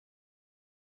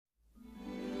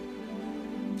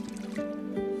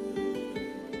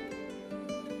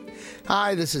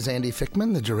Hi, this is Andy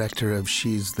Fickman, the director of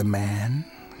She's the Man.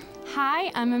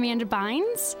 Hi, I'm Amanda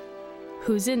Bynes.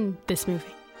 Who's in this movie?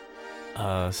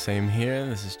 Same here.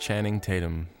 This is Channing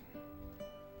Tatum,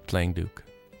 playing Duke.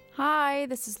 Hi,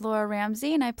 this is Laura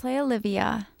Ramsey, and I play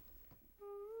Olivia.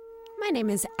 My name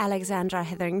is Alexandra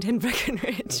Hetherington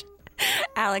Breckenridge.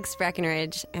 Alex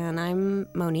Breckenridge, and I'm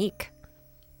Monique.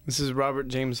 This is Robert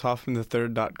James Hoffman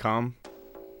III.com,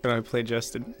 and I play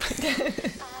Justin.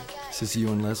 This is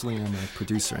Ewan Leslie. I'm a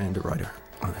producer and a writer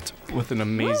on it. With an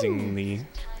amazingly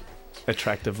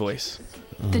attractive voice.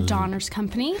 The Donner's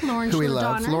Company, Lauren Who we Schuler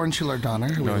love, Donner. Lauren Schuler Donner,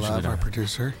 who we Lauren love, Schuler our Donner.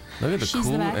 producer. Look at the She's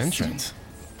cool the best. entrance.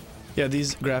 Yeah,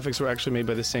 these graphics were actually made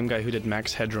by the same guy who did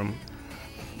Max Headroom.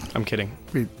 I'm kidding.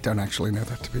 We don't actually know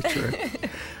that to be true.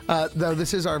 Though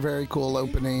this is our very cool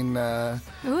opening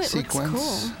Ooh, it sequence.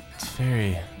 looks cool. It's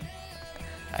very...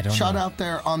 I don't Shot know. out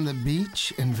there on the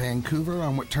beach in Vancouver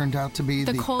on what turned out to be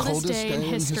The the coldest day in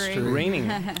history. Raining.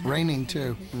 Raining,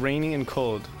 too. Raining and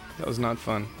cold. That was not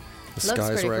fun. The Looks skies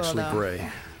pretty were cool, actually though.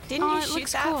 gray. Didn't Oh, you it shoot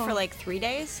looks that cool. for like 3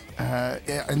 days?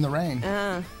 In the rain.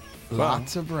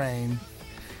 Lots of rain.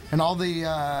 And all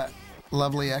the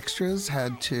lovely extras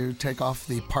had to take off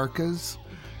the parkas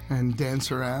and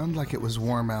dance around like it was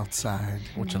warm outside.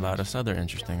 Which allowed us other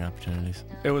interesting opportunities.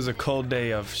 It was a cold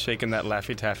day of shaking that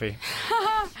Laffy Taffy.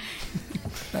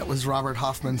 That was Robert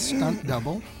Hoffman's stunt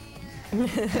double.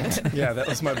 Yeah, that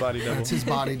was my body double. That's his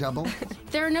body double.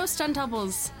 There are no stunt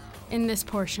doubles in this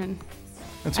portion.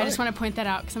 That's I right. just want to point that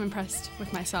out because I'm impressed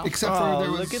with myself. Except for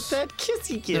there was, look at that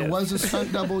kissy gift. there was a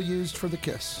stunt double used for the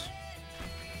kiss.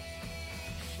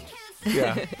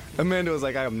 Yeah. Amanda was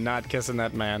like, I am not kissing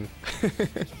that man.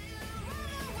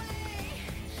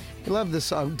 I love this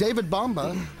song. David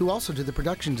Bomba, who also did the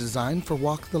production design for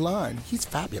Walk the Line. He's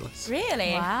fabulous.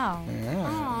 Really? Wow.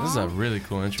 Yeah. This is a really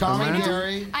cool intro. Tom and know.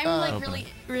 Gary, I'm like really,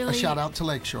 a really shout out to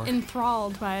Lakeshore.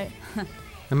 enthralled by it.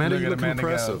 Amanda, Look you at look Amanda go.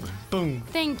 impressive. Boom.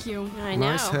 Thank you. I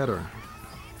know. Nice header.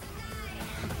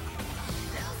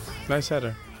 Nice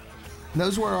header.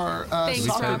 Those were our Thanks, Did we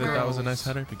say soccer that Robert. that was a girls. nice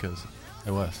header? Because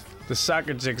it was. The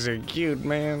soccer chicks are cute,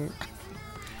 man. Oh,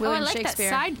 I William like that Shakespeare.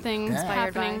 side thing Yeah.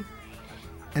 Inspired by- happening.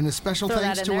 And a special Throw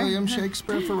thanks that to in there. William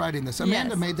Shakespeare for writing this. Amanda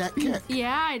Yes. made that kit.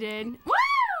 Yeah, I did. Woo!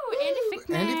 Andy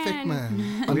Fickman. Andy Fickman.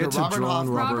 We Under had to Robert draw on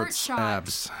Hoffman. Robert Robert's shot.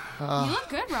 abs. You look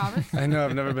good, Robert. I know,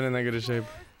 I've never been in that good a shape.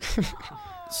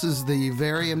 This is the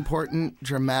very important,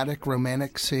 dramatic,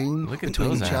 romantic scene Look at between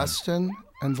those abs. Justin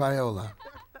and Viola.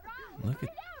 Look at...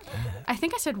 I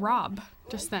think I said Rob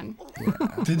just then.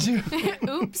 Did you?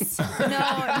 Oops.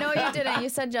 No, you didn't. You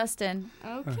said Justin.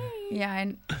 Okay.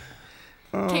 Yeah,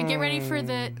 Okay, get ready for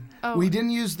the. Oh, We didn't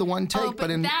use the one take, Oh, but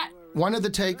in that. one of the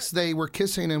takes, they were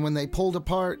kissing, and when they pulled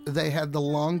apart, they had the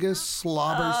longest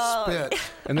slobber spit.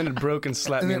 And then it broke and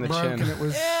slapped And me it in the broke, chin. and it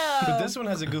was But this one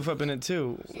has a goof up in it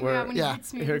too. Where Yeah, when yeah, he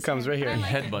hits me here with it comes his right here. I He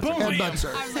like it. headbutts her. headbutts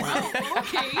her. I was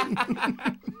like, oh,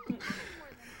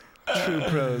 okay. True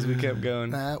pros, we kept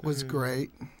going. That was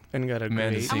great. And got a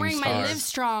Man, great. it's I'm wearing my stars. Live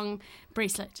Strong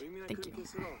bracelet. Thank you.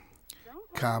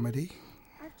 Comedy.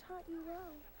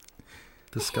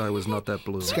 The sky was not that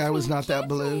blue. Sky was not that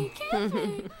blue.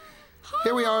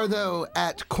 Here we are, though,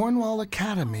 at Cornwall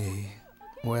Academy,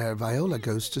 where Viola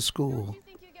goes to school.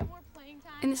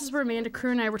 And this is where Amanda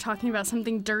Crew and I were talking about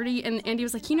something dirty, and Andy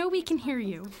was like, you know, we can hear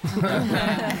you.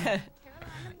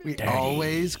 We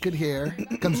always could hear.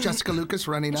 Comes Jessica Lucas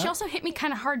running She up. also hit me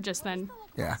kind of hard just then,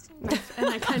 Yeah. and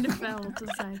I kind of fell to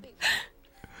the side.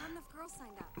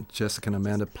 Jessica and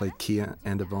Amanda played Kia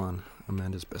and Yvonne,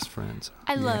 Amanda's best friends.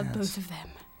 I love Yes. both of them.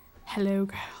 Hello,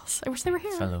 girls. I wish they were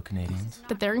here. Fellow Canadians.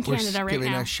 But they're in We're Canada right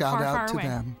giving now. a shout far, out far to away.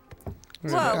 them.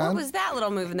 Whoa, what was that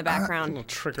little move in the background? Little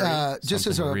trickery. Just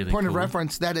as a Something really point of cool.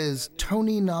 reference, that is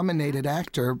Tony-nominated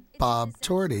actor Bob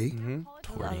Torty.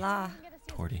 La la.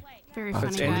 Torty. Very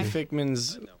That's funny Andy guy.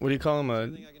 Fickman's, what do you call him?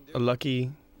 A lucky.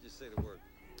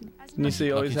 Didn't you say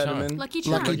you always Lucky had him charm. in? Lucky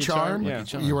Charm. Lucky Charm. Yeah.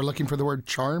 Charm. You were looking for the word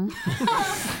charm.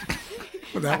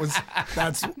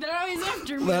 That's They're always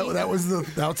after me.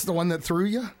 that's the one that threw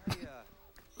you.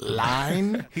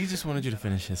 Line. He just wanted you to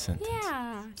finish his sentence.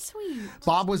 Yeah, sweet.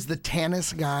 Bob was the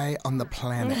tannest guy on the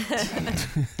planet.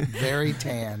 Very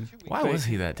tan. Why was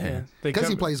he that tan? They, Because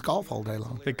he cov- plays golf all day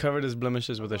long. they covered his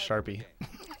blemishes with a Sharpie.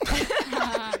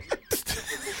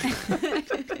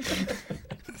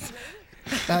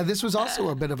 This was also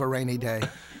a bit of a rainy day.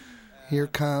 Here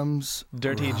comes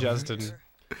Dirty Robert. Justin.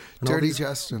 And all Dirty these-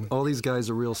 Justin. All these guys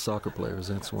are real soccer players,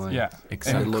 that's why. Yeah.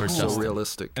 Except It for looks so Justin.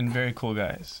 realistic. And very cool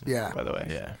guys. Yeah. By the way.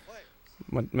 Yeah.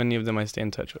 Many of them I stay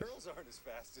in touch with.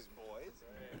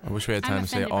 I wish we had I'm time to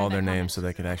say offended by all their that names comment. so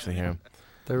they could actually hear them.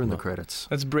 They're in the credits.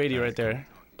 That's Brady right there.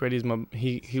 Brady's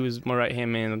he was my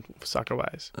right-hand man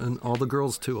soccer-wise. And all the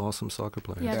girls, too, awesome soccer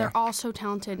players. Yeah, they're all so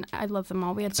talented. I love them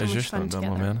all. We had so much fun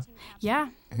together. Man. Yeah.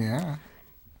 Yeah.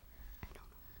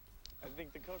 I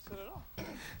think the coach said it all.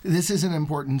 This is an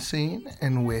important scene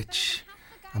in which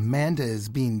Amanda is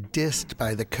being dissed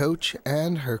by the coach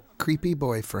and her creepy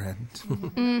boyfriend.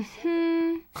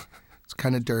 Mm-hmm. It's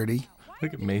kind of dirty.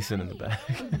 Look at Mason in the back.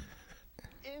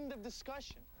 End of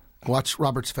discussion. Watch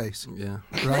Robert's face. Yeah.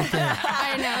 Right there.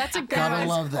 I know, that's a good Gotta one.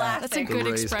 love that. That's a good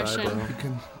Raised expression. eyebrow. You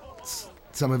can,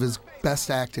 some of his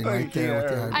best acting right there with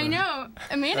the eyebrow. I know.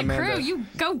 Amanda Crew, you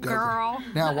go, girl.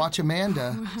 Now watch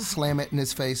Amanda slam it in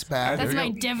his face back. That's my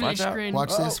devilish grin.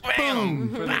 Watch this. Boom.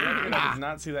 For the record, I did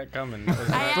not see that coming.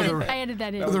 I added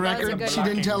that in. For the record, she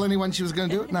didn't tell anyone she was going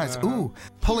to do it. Nice. Ooh,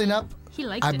 pulling up. He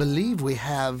liked I it. believe we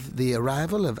have the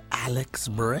arrival of Alex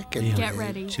Breckenridge. Get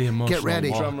ready. Get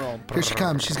ready. Drum roll. Here she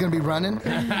comes. She's going to be running.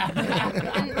 And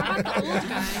what about the old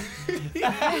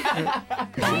guy?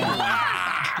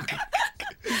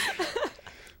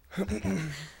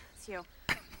 It's you.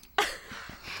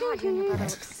 God, you and your brother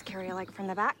look scary alike from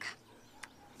the back.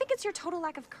 I think it's your total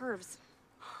lack of curves.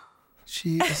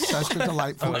 She is such a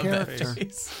delightful character.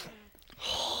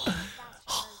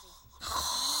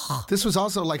 This was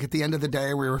also like at the end of the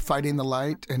day, we were fighting the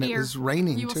light, and it was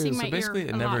raining You will too. see my So basically, ear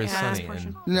it a never lot is in this sunny.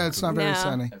 portion. No, it's not very No.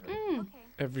 sunny.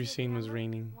 Every scene was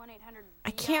raining.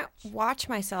 I can't watch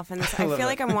myself in this. I feel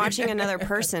like I'm watching another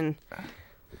person.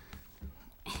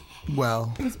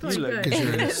 Well, Pretty good. because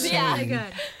you're insane. Yeah,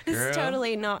 good. It's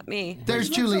totally not me. There's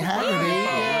Julie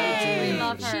Haggerty. We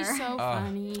love her. She's so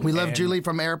funny. We love Julie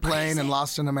from Airplane and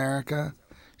Lost in America.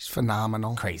 She's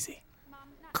phenomenal. Crazy.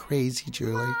 Crazy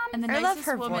Julie. And the I love nicest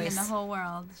her woman voice. in the whole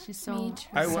world. She's so.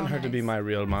 I so want her to be nice. my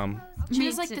real mom. She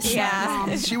was like the Yeah.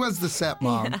 mom. She was the set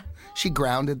mom. She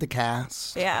grounded the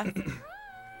cast. Yeah.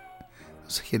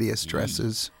 Those hideous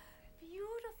dresses.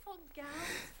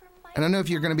 I don't know if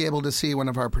you're going to be able to see one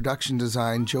of our production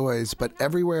design joys, but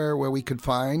everywhere where we could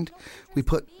find, we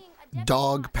put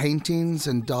dog paintings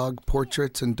and dog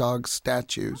portraits and dog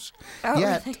statues.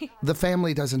 Yet, the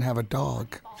family doesn't have a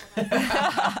dog.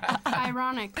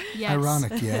 Ironic. Yes.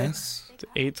 Ironic, yes. The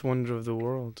eighth wonder of the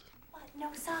world. No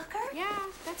soccer? Yeah,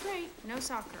 that's right. No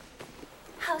soccer.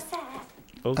 How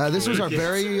sad. This was our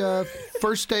very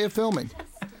first day of filming.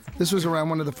 This was around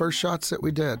one of the first shots that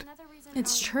we did.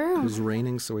 It's It true. was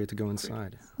raining, so we had to go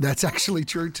inside. That's actually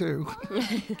true, too.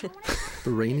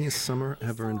 The rainiest summer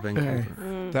ever in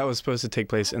Vancouver. That was supposed to take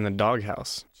place in the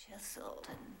doghouse. Chiseled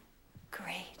and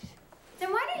great. Then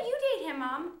why don't you date him,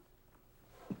 Mom?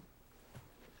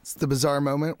 It's the bizarre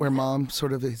moment where Mom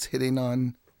sort of is hitting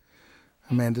on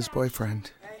Amanda's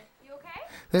boyfriend. You okay?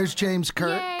 There's James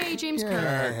Kirk. Yay, James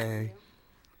Kirk. Yay.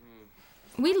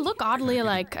 We look oddly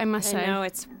alike, I must say. I know,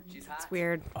 it's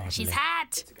weird. She's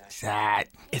hot.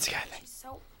 It's got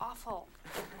So awful.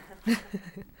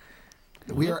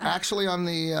 We are actually on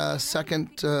the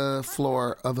second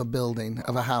floor of a building,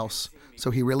 of a house.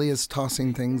 So he really is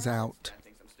tossing things out.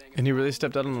 And he really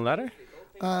stepped out on the ladder?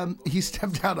 He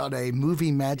stepped out on a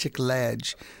movie magic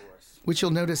ledge, which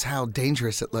you'll notice how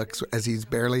dangerous it looks as he's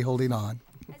barely holding on.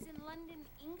 As in London,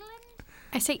 England?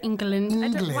 I say England. Why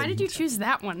England. did you choose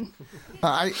that one?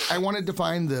 I wanted to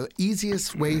find the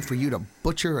easiest way for you to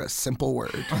butcher a simple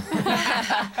word.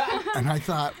 And I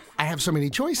thought, I have so many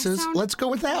choices, let's go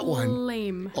with that one.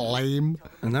 Lame. Lame.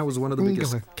 And that was one of the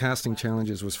biggest casting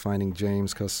challenges, was finding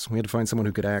James, because we had to find someone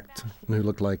who could act and who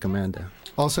looked like Amanda.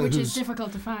 Also, Which is whose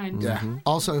difficult to find. yeah.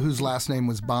 Also, whose last name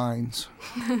was Bynes,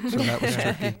 so that was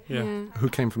tricky. Yeah. Who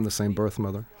came from the same birth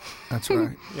mother. That's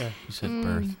right. Yeah. You said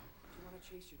birth.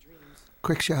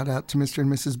 Quick shout out to Mr.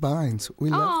 and Mrs. Bynes. We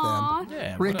love them.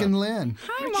 Yeah, Rick and Lynn.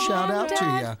 Hi, Mom, Shout out Dad.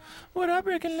 to you. What up,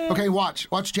 Rick and Lynn? Okay, watch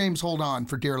James hold on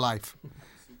for dear life.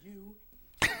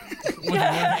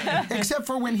 Except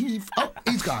for when he's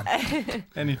gone.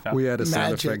 And he fell. We had a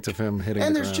sound Magic. effect of him hitting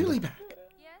And the there's ground. Julie back.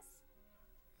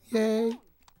 Yay.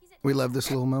 We love this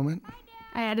little moment.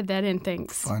 I added that in,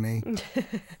 thanks. Funny.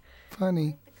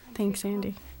 Funny. Thanks,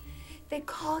 Andy. They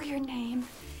call your name,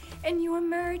 and you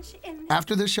emerge in the...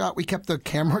 After the shot, we kept the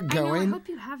camera I going. hope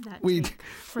you have that We- tape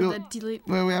for we'll- the delete.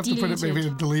 Well, we have to put it maybe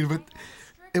deleted. delete, but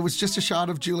it was just a shot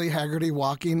of Julie Haggerty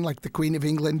walking like the Queen of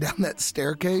England down that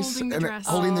staircase Holding the and dress.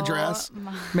 holding the Oh, dress.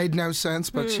 Made no sense,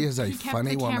 but she is a He kept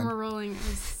funny the woman. camera rolling. It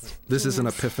was This is an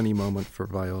genius. epiphany moment for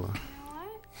Viola.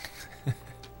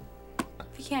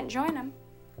 If you can't join them,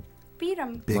 beat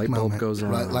them. Big Light bulb moment. goes on.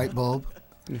 Right, light bulb.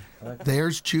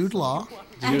 There's Jude Law,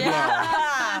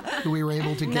 who we were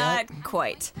able to get. Not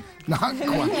quite. Not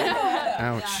quite.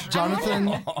 Ouch. Jonathan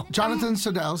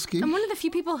Sadowski. I'm one of the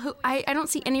few people who I don't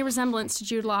see any resemblance to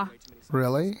Jude Law.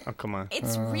 Really? Oh, come on.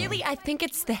 It's really, I think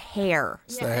it's the hair.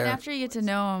 It's the hair. And after you get to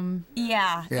know him,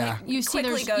 Yeah. Yeah. You see,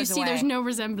 Quickly goes away. there's no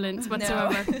resemblance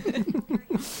whatsoever. They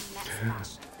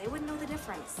wouldn't know the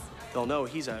difference. They'll know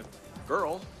he's a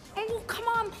girl. Oh, come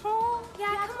on, Paul.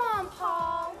 Yeah, come on,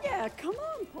 Paul. Yeah, come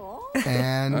on, Paul.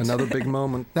 And Another big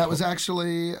moment. that was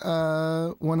actually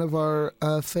one of our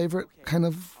favorite kind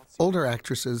of older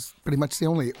actresses. Pretty much the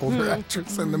only older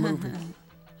actress in the movie.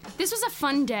 This was a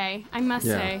fun day, I must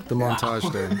Yeah, say. the montage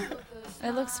there.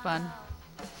 it looks fun.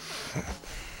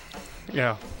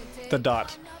 Yeah. The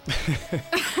dot.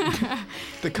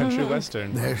 The country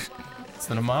western. There, It's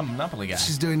the Monopoly guy.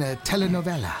 she's doing a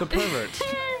telenovela. The pervert.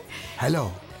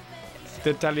 Hello. The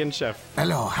Italian chef.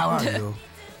 Hello, how are you?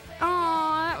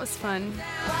 Aw, that was fun.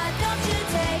 Why don't you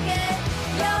take it?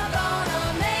 You're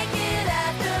gonna make it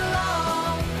after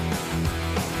all.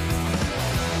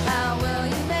 How will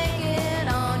you make it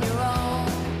on your own?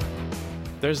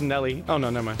 There's Nelly. Oh, no,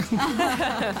 never mind. Softly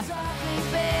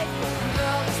big,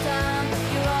 girl, this time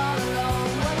you're all alone.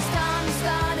 Well, it's time you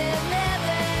started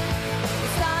living.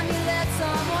 It's time you let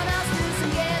someone else do some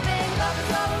giving. Love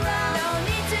is all around. No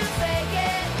need to fake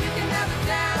it. You can have it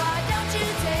down. Why don't you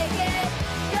take it?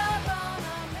 You're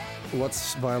gonna make it.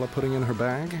 What's Viola putting in her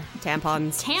bag?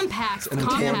 Tampons. Tampax. An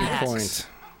Compact. important point.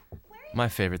 My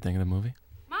favorite thing in the movie.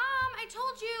 Mom, I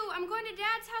told you I'm going to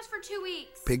Dad's house for 2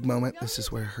 weeks. Big moment. This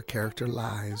is where her character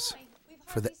lies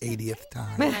for the 80th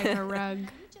time. Like a rug.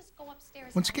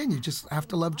 Once again, you just have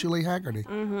to love Julie Haggerty.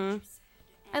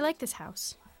 I like this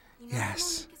house.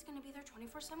 Yes.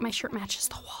 My shirt matches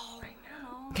the wall.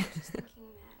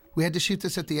 We had to shoot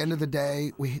this at the end of the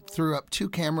day. We threw up 2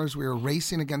 cameras. We were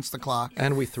racing against the clock.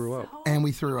 And we threw up. And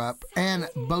we threw up. And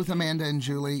both Amanda and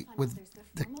Julie, with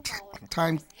the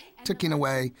time ticking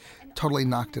away, totally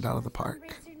knocked it out of the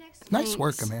park. Nice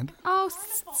work, Amanda. Oh,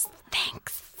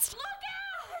 thanks.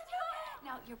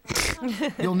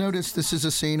 You'll notice this is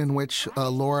a scene in which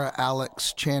Laura,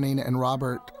 Alex, Channing, and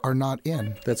Robert are not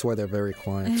in. That's why they're very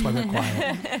quiet. That's why they're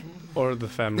quiet. Or the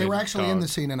family They were actually in dog. the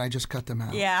scene, and I just cut them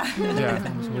out. Yeah.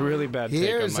 Yeah. Really bad take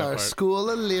Here's on my our part. school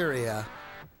Illyria.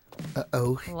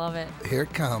 Uh-oh. Love it. Here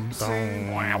it comes.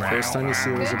 First time you see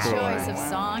her as a Good choice boy. of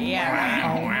song.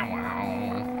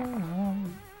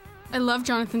 I love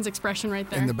Jonathan's expression right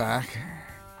there. In the back.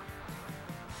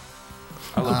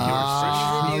 I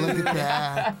love Oh, look at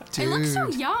that. Dude. I look so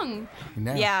young.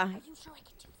 No. Yeah.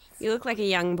 You look like a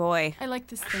young boy. I like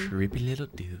this thing. Creepy little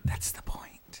dude. That's the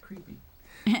point. Creepy.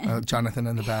 Jonathan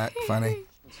in the back. Funny.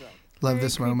 Love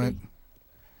this moment.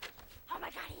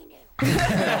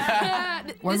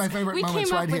 One of my favorite we moments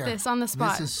came right up here. with this on the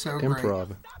spot. This is so great.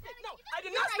 Improv. I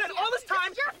did not spend all this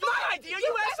time. My idea.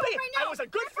 You asked me. I was a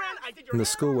good friend. I did your In the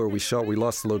school where we shot, we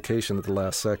lost the location at the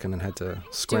last second and had to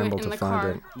scramble in to the find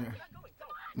car. it. Yeah.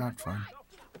 Not fun.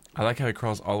 I like how he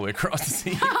crawls all the way across the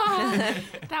sea.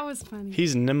 That was funny.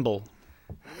 He's nimble.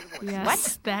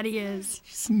 Yes, that he is.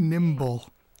 He's nimble.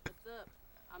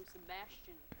 I'm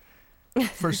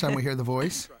Sebastian. First time we hear the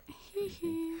voice.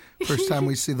 First time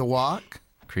we see the walk.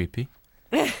 Creepy.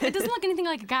 It doesn't look anything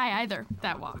like a guy either,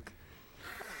 that walk.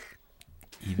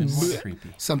 Even more creepy.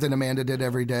 Something Amanda did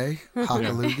every day.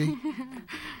 Hockaloogie.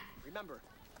 Remember,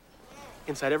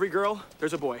 inside every girl,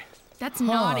 there's a boy. That's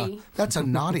naughty. That's a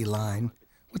naughty line.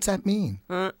 What's that mean?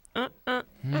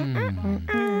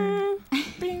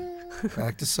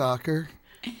 Back to soccer.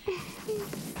 Be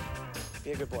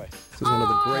a good boy. This is one of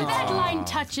the great. That line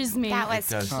touches me. That was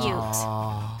does. cute.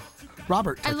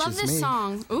 Robert I touches love this me.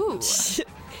 song. Ooh.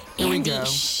 Here we Andy, go.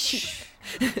 shh.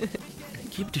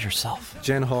 Keep it to yourself.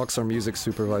 Jen Hawks, our music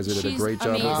supervisor, did a She's great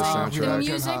job with the amazing. Oh, The Jen soundtrack.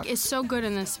 music Hawks. is so good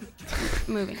in this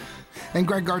movie. And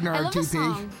Greg Gardner, I our love this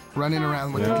DP, song. running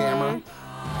around with the camera.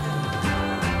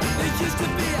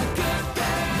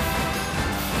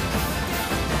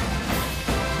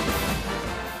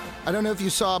 I don't know if you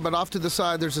saw, but off to the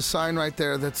side there's a sign right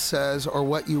there that says, or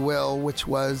what you will, which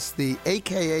was the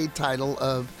AKA title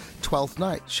of Twelfth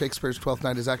Night. Shakespeare's Twelfth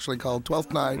Night is actually called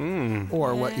Twelfth Night,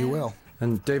 or What You Will.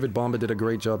 And David Bomba did a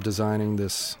great job designing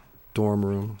this dorm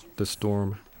room,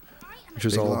 which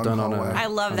was Big, all long done on a. hallway. I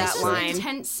love that This is an line.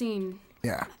 intense scene.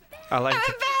 Yeah. I like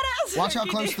Watch how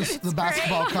close the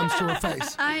basketball comes to her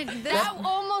face. That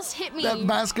almost hit me. That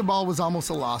basketball was almost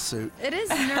a lawsuit. It is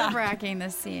nerve-wracking,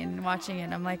 this scene, watching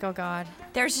it. I'm like, oh, God.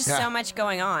 There's just Yeah. so much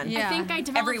going on. Yeah. I think I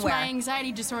developed Everywhere. my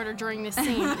anxiety disorder during this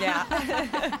scene.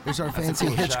 Yeah. There's our fancy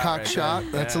cool shot Hitchcock right shot.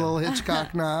 there. That's a Yeah. little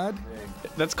Hitchcock nod.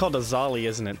 That's called a zolly,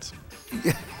 isn't it?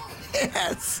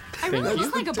 Yes. I really Thank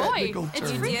look like a boy. Technical It's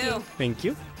term. freaky. You. Thank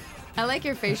you. I like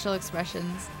your facial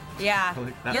expressions. Yeah.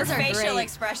 Your Those are facial great.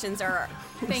 expressions are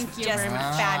Thank you just very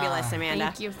much. fabulous, Amanda.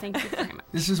 Thank you very much.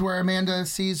 This is where Amanda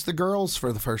sees the girls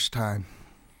for the first time.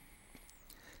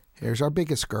 Here's our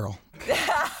biggest girl.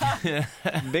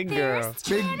 Big girl.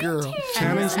 Big girl.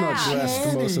 Channing's not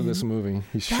dressed most of this movie.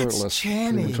 He's shirtless.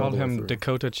 Channing. We called him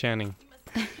Dakota Channing.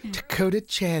 Dakota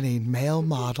Channing, male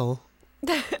model,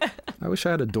 I wish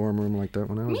I had a dorm room like that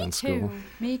when I was in school.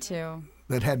 Me too.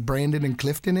 that had Brandon and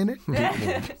Clifton in it.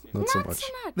 Not so much.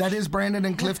 That is Brandon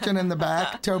and Clifton in the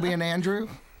back. Toby and Andrew.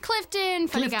 Clifton,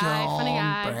 funny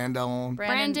guy.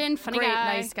 Brandon, funny great,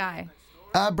 guy. nice guy.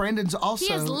 Brandon's also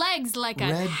He has legs like a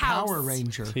Red house. Power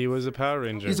Ranger. He was a Power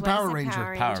Ranger. He's a Power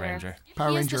Ranger. Power Ranger. Power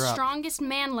He has Ranger the up. strongest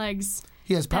man legs.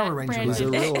 He has Power that Ranger Brandon- He's a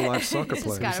legs. real life soccer He's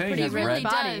player. got a say he pretty has ripped red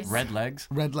body. does. Red legs.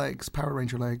 Red legs. Power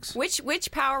Ranger legs.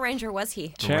 Which Power Ranger was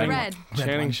he? Red.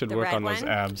 Channing should The work red on those one?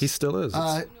 abs. He still is.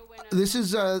 This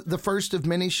is the first of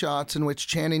many shots in which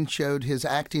Channing showed his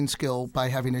acting skill by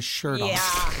having his shirt Yeah.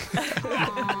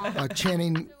 on.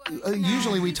 Channing,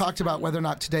 usually we talked about whether or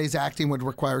not today's acting would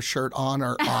require shirt on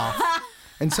or off.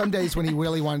 And some days when he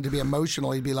really wanted to be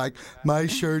emotional, he'd be like, my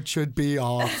shirt should be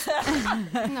off.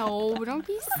 No, don't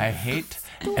be I hate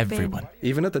everyone.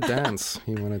 Even at the dance,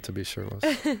 he wanted to be shirtless.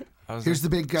 Here's the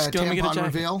big Still me get a tampon jacket.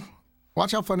 reveal.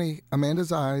 Watch how funny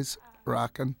Amanda's eyes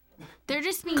rocking. They're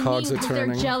just being Cogs mean are because they're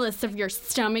turning. jealous of your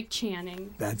stomach,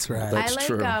 Channing. That's right. That's I like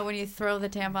true. when you throw the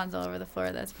tampons all over the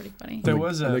floor. That's pretty funny. There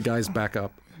was And the a guys back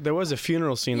up.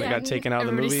 funeral scene that Yeah, got taken out of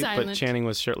the everybody's movie, but silent. Channing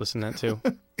was shirtless in that too.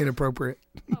 Inappropriate.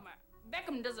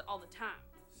 Beckham does it all the time.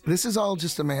 This is all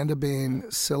just Amanda being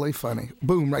silly funny.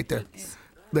 Boom, right there.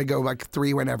 They go like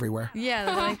 3 went everywhere.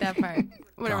 Yeah, I like that part.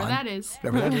 Whatever Gone. that is.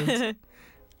 Whatever that is.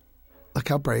 Look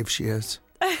how brave she is.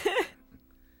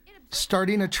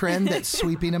 Starting a trend that's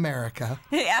sweeping America.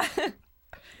 Yeah.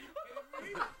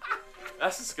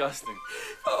 That's disgusting.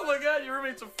 Oh my God, your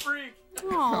roommate's a freak.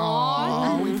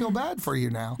 Oh, we feel bad for you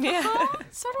now. So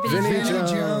do I. Vinny Vinny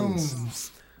Jones.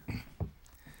 Jones.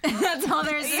 That's all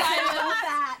there's to say.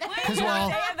 Because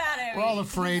we're all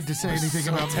afraid to say anything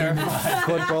about Vinny.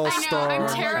 Football I know, star, I'm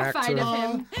terrified actor. of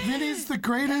him. Vinny's the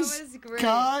greatest was great.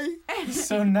 guy.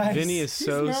 So nice. Vinny is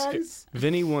so nice.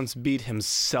 Vinny once beat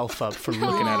himself up for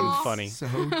looking at him funny. So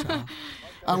tough.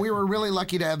 We were really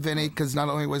lucky to have Vinny because not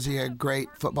only was he a great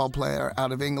football player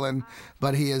out of England,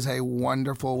 but he is a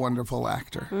wonderful, wonderful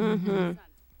actor. Mm-hmm.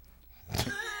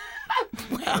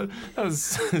 That was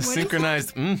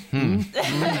synchronized.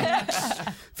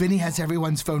 Vinny has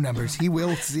everyone's phone numbers. He will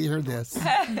hear this.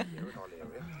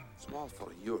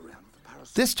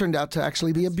 This turned out to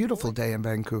actually be a beautiful day in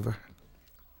Vancouver.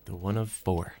 The one of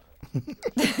 4.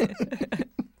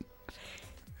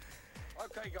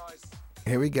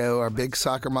 Here we go, our big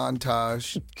soccer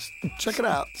montage. Check it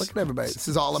out. Look at everybody. This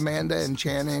is all Amanda and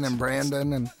Channing and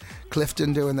Brandon and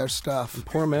Clifton doing their stuff.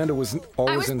 Poor Amanda was I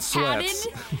always was in sweats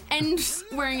padded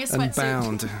and wearing a and sweatsuit.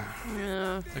 bound.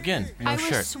 Again, no I was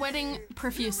shirt. sweating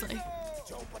profusely.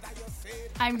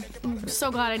 I'm so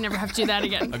glad I never have to do that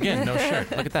again. Again, no shirt.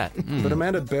 Look at that. But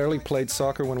Amanda barely played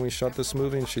soccer when we shot this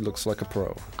movie, and she looks like a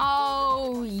pro.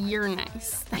 Oh, you're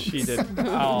nice. Thanks. She did.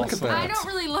 Look at that. I don't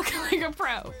really look like a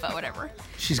pro, but whatever.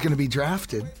 She's going to be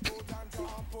drafted.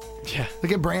 Yeah.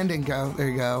 Look at Brandon go. There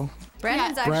you go.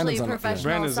 Brandon's Yeah. actually Brandon's a on it, yeah. professional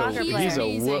Brandon's soccer player. he's a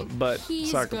Amazing. whoop butt He's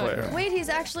soccer good. player. Wait, he's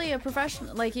actually a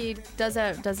professional. Like he does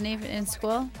that, doesn't he? In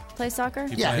school, play soccer.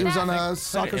 Yeah, he was on a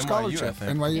soccer NYU, scholarship. I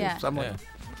think. NYU, Yeah. something Yeah. like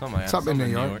Something in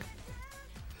New York.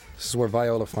 This is where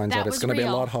Viola finds That out it's was going to be a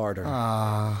real. lot harder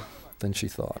than she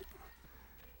thought.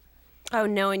 Oh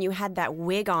no, and you had that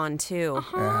wig on too.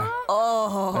 Yeah.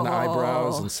 Oh. And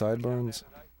eyebrows and sideburns.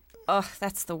 Oh,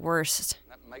 that's the worst.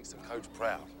 That makes the coach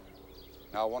proud.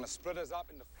 Now I want to split us up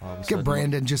into Look at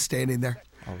Brandon just standing there.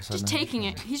 Just taking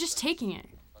it. He's just taking it.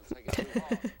 just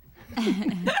as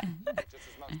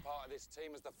much part of this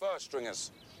team as the first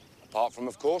stringers. Apart from,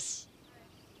 of course,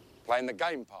 playing the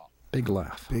game part. Big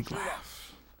laugh. Big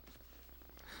laugh.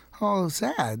 Oh,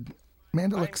 sad.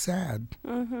 Amanda looks sad.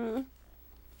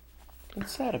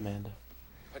 What's that, Amanda?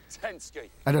 Potensky.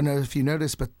 I don't know if you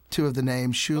noticed, but 2 of the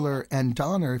names, Schuler and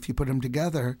Donner, if you put them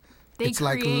together, They it's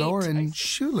like create- Lauren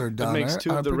Schuler Donner, makes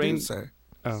 2 our of the rain- producer.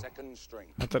 Oh, Second string.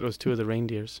 I thought it was 2 of the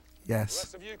reindeers. Yes.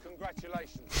 Rest of you,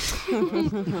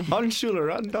 congratulations. On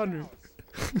Schuler, on Donner.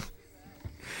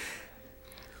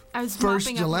 I was First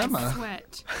mopping up my dilemma.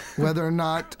 sweat. Whether or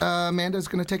not Amanda's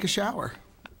going to take a shower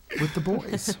with the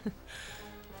boys.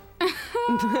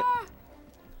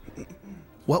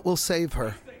 What will save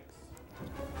her?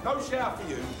 No shower for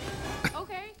you.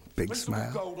 Okay. Big Mr.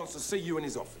 smile. Gold wants to see you in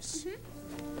his office.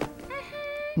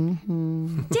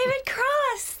 David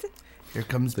Cross. Here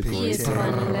comes The Pete. great He's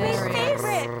David. hilarious.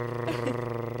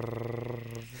 Favorite.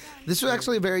 This was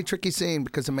actually a very tricky scene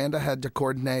because Amanda had to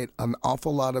coordinate an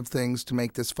awful lot of things to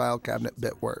make this file cabinet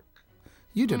bit work.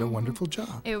 You did a wonderful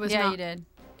job. It was Yeah, not, you did.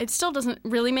 It still doesn't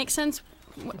really make sense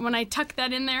when I tuck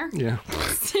that in there. Yeah.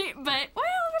 See, but we'll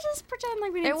just pretend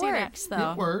like we didn't It see works, that.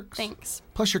 though. It works. Thanks.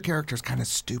 Plus, your character's kind of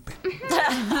stupid.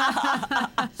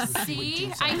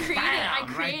 See, I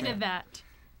created that.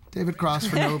 David Cross,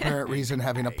 for no apparent reason,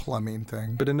 having a plumbing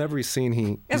thing. But in every scene,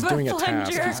 he's doing a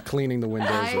task. He's cleaning the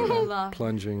windows or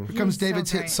plunging. Here comes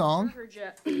David's hit song.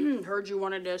 Heard you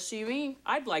wanted to see me.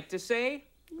 I'd like to say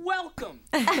welcome.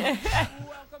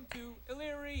 Welcome to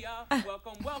Illyria.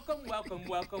 Welcome, welcome, welcome,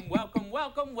 welcome, welcome,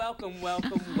 welcome, welcome,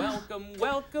 welcome, welcome,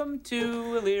 welcome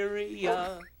to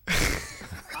Illyria.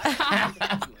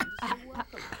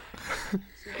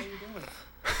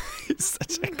 He's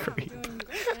such a creep.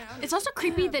 It's also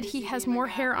creepy that he has more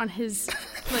hair on his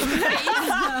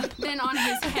face than on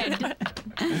his head.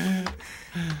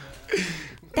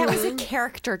 That was a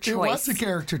character choice. It was a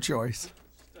character choice.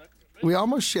 We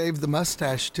almost shaved the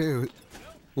mustache, too.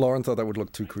 Lauren thought that would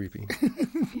look too creepy.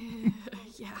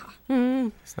 Yeah.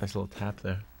 It's a nice little tap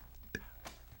there.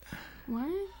 What?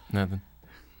 Nothing.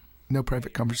 No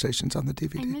private conversations on the I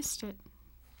DVD. missed it.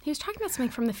 He was talking about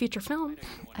something from the feature film.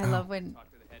 I love when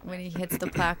he hits the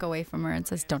plaque away from her and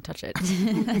says, "Don't touch it."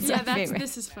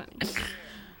 This is funny.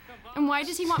 And why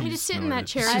does he want me to sit in that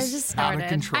chair? I just started. Out of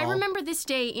control. I remember this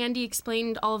day Andy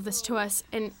explained all of this to us,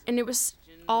 and it was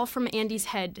all from Andy's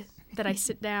head that I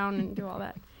sit down and do all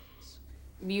that.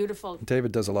 Beautiful.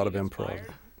 David does a lot of improv.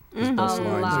 His best A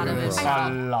lines lot are of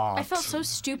improv. I felt so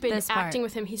stupid This part. acting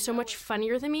with him. He's so much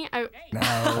funnier than me. I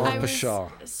Oh, was pshaw.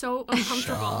 so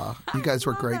uncomfortable. You guys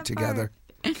were great together.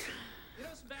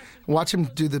 Watch him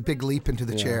do the big leap into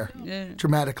the chair. Yeah.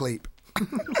 Dramatic leap.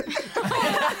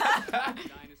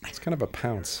 It's kind of a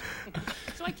pounce.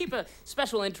 So I keep a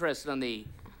special interest on the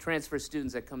transfer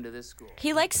students that come to this school.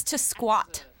 He likes to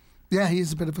squat. Yeah,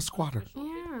 he's a bit of a squatter.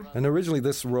 Yeah. And originally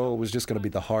this role was just going to be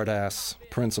the hard-ass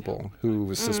principal who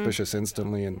was suspicious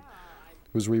instantly and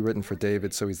was rewritten for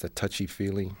David, so he's the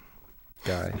touchy-feely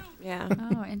guy. Yeah.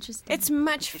 Oh, interesting. It's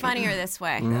much funnier this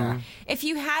way. If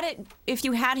you had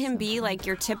him be like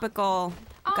your typical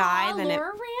guy, then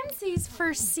Laura Ramsey's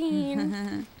first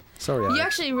scene. Sorry, You Alex.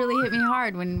 actually really hit me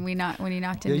hard when you knocked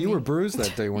into Yeah, me. you were bruised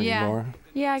that day, weren't Yeah. you, Laura?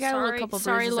 Yeah, I got a Sorry- little couple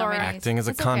sorry, bruises on my Laura. knees. Acting is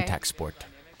a It's okay. contact sport.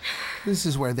 This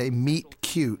is where they meet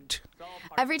cute.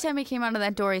 Every time he came out of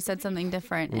that door, he said something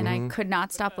different, and I could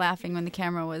not stop laughing when the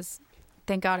camera was.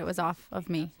 Thank God it was off of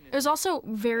me. It was also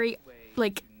very,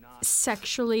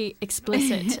 sexually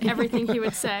explicit, everything he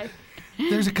would say.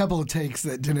 There's a couple of takes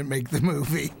that didn't make the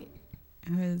movie.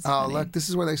 It was Oh, funny. look, this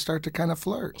is where they start to kind of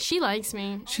flirt. She likes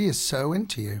me. She is so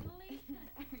into you.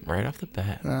 Right off the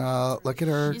bat. Look at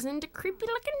her. She's into creepy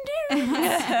looking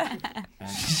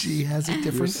dudes. She has a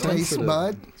different You're taste, sensitive.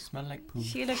 bud. Smell like poo.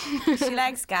 she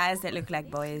likes guys that look like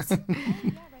boys.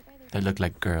 They look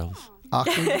like girls.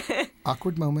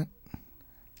 Awkward moment.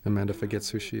 Amanda forgets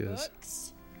who she is.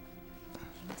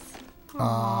 Aww.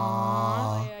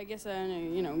 I guess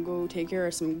I, go take care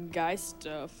of some guy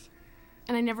stuff.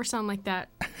 And I never sound like that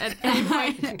at any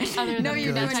point other than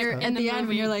you that do. type You're in at the end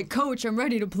when you're like, "Coach, I'm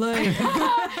ready to play."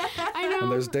 I know.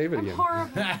 And there's David again.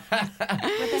 Horrible.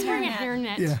 He's wearing a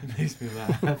hairnet. Yeah. Makes me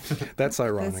laugh. That's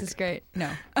ironic. This is great. No.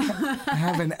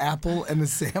 Have an apple and a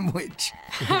sandwich.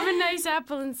 Have a nice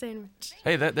apple and sandwich.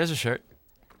 Hey, there's a shirt.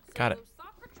 Got it.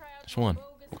 Just one.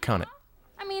 We'll count it.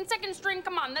 I mean, second string,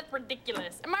 come on, that's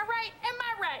ridiculous. Am I right? Am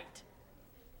I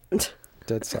right?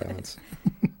 Dead silence.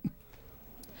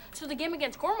 So the game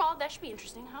against Cornwall, that should be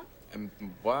interesting, huh? And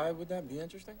why would that be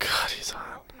interesting? God, he's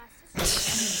hot.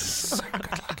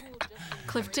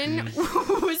 Clifton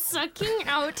was sucking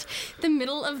out the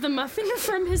middle of the muffin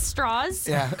from his straws.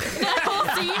 Yeah. That whole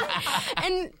scene.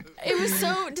 And it was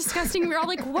so disgusting. We were all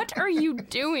like, what are you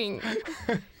doing?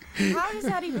 How does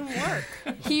that even work?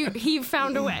 He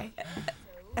found a way.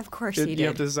 Of course he did. You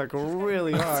have to suck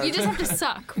really hard. You just have to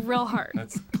suck real hard.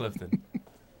 That's Clifton.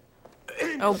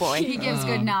 Oh boy. He gives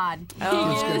good nod.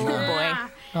 Oh boy.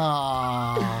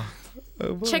 Aww.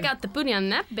 Check out the booty on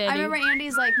that baby. I remember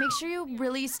Andy's like, "Make sure you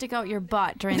really stick out your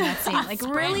butt during that scene. Like,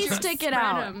 really stick it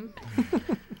out." 'em.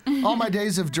 All my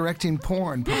days of directing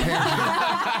porn prepared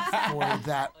me for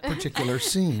that particular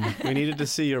scene. We needed to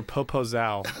see your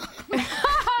popozal.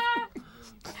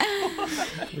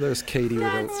 There's Katie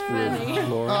with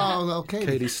Laura. Oh, okay.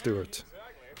 Katie Stewart.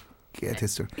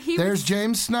 There's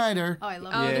James Snyder. Oh, I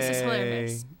love Oh, it. this is Yay.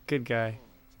 hilarious. Good guy.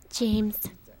 James.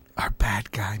 Our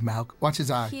bad guy, Malcolm. Watch his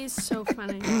eye. He is so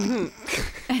funny.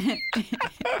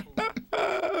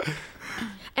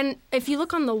 And if you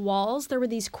look on the walls, there were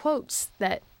these quotes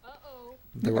that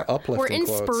They were uplifting were quotes.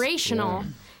 inspirational.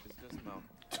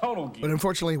 But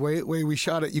unfortunately, way we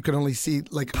shot it, you could only see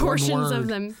like Portions one word. of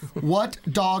them. What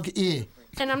dog is?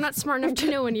 And I'm not smart enough to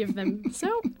know any of them.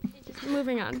 So,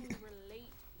 moving on.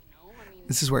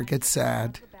 This is where it gets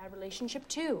sad. Bad relationship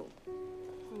too.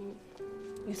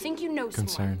 You think you know someone.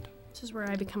 Concerned. This is where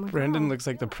I become a girl. Brandon looks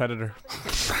like the Predator.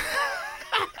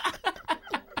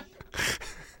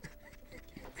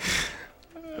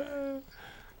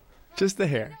 Just the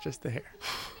hair. Just the hair.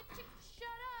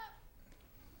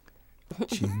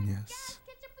 Genius.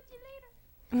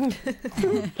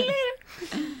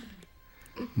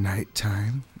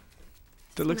 Nighttime.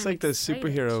 That looks like the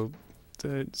superhero,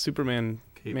 the Superman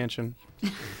mansion.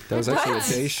 That was actually a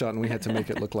day shot, and we had to make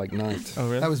it look like night. Oh,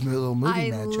 really? That was a little movie I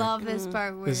magic. love this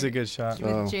part where This is a good shot.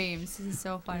 with Oh. James. This is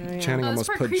so funny. Channing this almost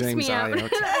part put creeps James' me eye out.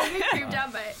 out. I get creeped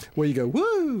out by it. Where you go,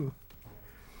 woo!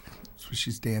 So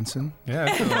she's dancing. Yeah.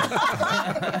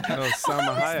 Oh,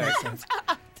 Salma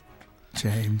Hayek.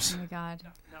 James. Oh my god.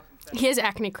 He has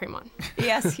acne cream on.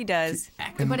 Yes, he does.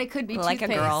 But it could be Like a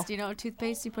toothpaste. girl. You know,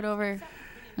 toothpaste you put over.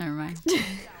 Never mind.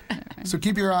 So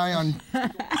keep your eye on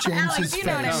James's you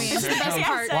know what I face. mean. This is the best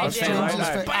part. Watch James's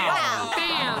face.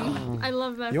 Bam! I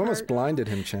love that You almost part. blinded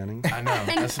him, Channing. I know.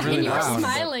 And, That's really and you were nice.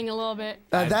 smiling a little bit.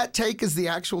 That take is the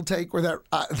actual take where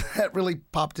that really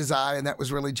popped his eye, and that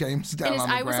was really James down And his on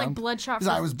the eye was like ground. bloodshot His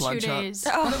for eye was 2 bloodshot. days.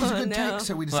 But it was a good no. take,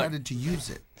 so we decided to use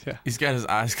it. He's got his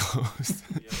eyes closed.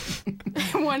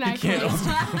 One eye closed.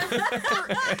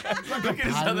 Look at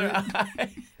his other eye.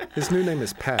 His new name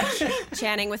is Patch.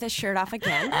 Channing with his shirt off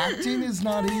again. Acting is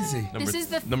not easy. This is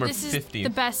the number this 50. is the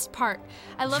best part.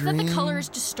 I love that the color is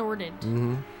distorted.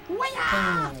 We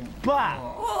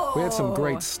had some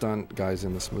great stunt guys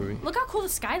in this movie. Look how cool the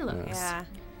sky looks. Yeah.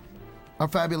 Our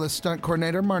fabulous stunt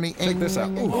coordinator, Marnie. Check this out.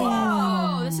 Ooh.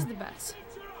 Oh, this is the best.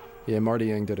 Yeah, Marty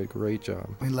Yang did a great job.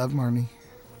 We love Marnie.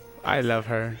 I love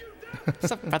her.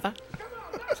 What's up, brother?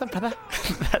 What's up, brother?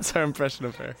 That's our impression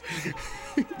of her.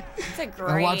 It's a Now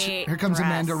great watch it. Here comes dress.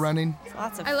 Amanda running.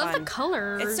 Lots of I love the fun.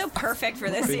 colors. It's so perfect for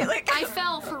this. Like, I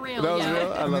fell for real. That was yeah. real.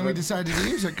 I And then love we it. decided to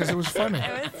use it because it was funny.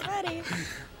 it was funny.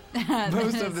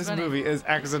 Most of this movie is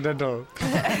accidental.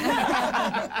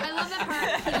 I love that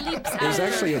part. He leaps out. It was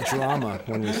actually a drama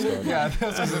when we started. Yeah,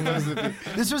 this was supposed to be.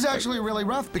 This was actually really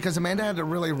rough because Amanda had to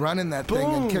really run in that thing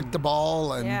and kick the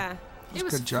ball. And Yeah. It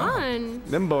was good job. fun.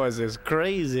 Them boys is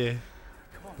crazy.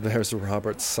 There's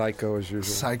Robert, psycho as usual.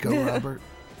 Psycho Robert.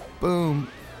 Boom.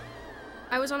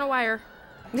 I was on a wire.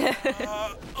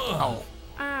 Oh.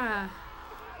 Ah.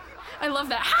 I love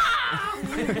that.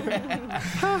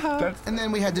 And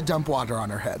then we had to dump water on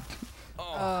her head.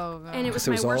 Oh, God. And it was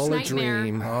It my was worst all a nightmare.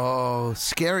 dream. Oh,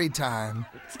 scary time.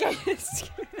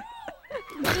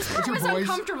 This part was voice?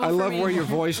 uncomfortable I for love me. where your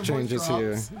voice changes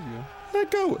here. drops.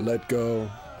 Let go. Let go.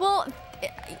 Well,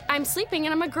 I'm sleeping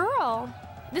and I'm a girl.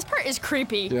 This part is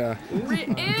creepy. Yeah.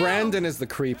 Ew. Brandon is the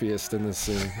creepiest in this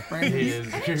scene. He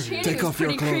is. Channing Take was off your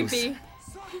pretty clothes. creepy.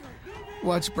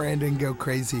 Watch Brandon go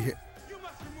crazy here.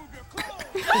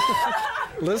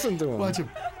 Listen to him. Watch him.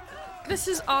 This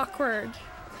is awkward.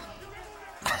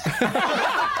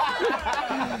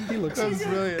 He looks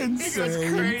brilliant. It's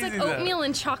like oatmeal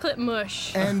and chocolate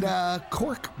mush. And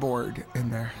cork board in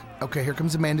there. Okay, here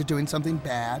comes Amanda doing something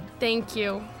bad. Thank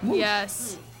you.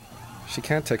 Yes. She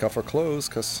can't take off her clothes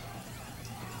because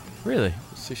Really?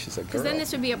 see, she's a girl. Because then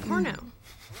this would be a porno.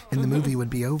 And the movie would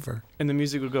be over. And the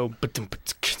music would go.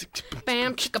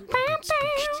 Bam, chicka, bam,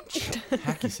 bam.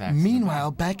 Hacky sack.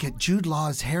 Meanwhile, back at Jude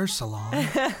Law's hair salon,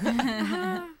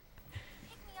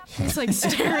 He's like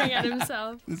staring at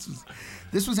himself.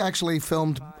 this was actually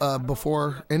filmed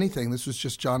before anything. This was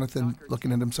just Jonathan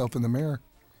looking at himself in the mirror.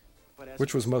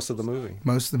 Which was most of the movie.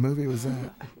 Most of the movie was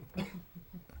that.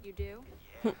 You do?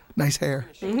 Nice hair.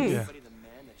 Yeah.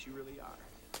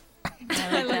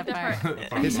 I like that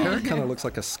part. His hair kind of looks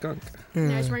like a skunk.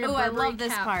 Now he's wearing a Oh, I Burberry love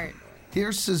this cap. part.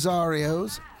 Here's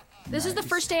Cesario's. This is the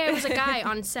first day I was a guy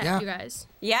on set, Yeah. you guys.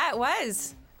 Yeah, it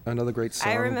was. Another great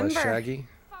song by remember. Shaggy.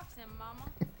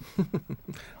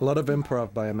 A lot of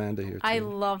improv by Amanda here, too. I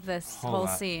love this whole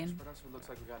lot. scene.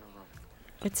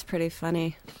 It's pretty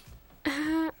funny.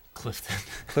 Clifton.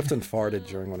 Clifton farted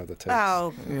during one of the takes.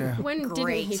 Oh, Yeah. When Great.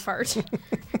 didn't he fart?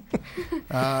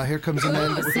 Here comes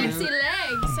Amanda. Ooh, sexy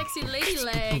leg, sexy lady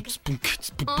leg.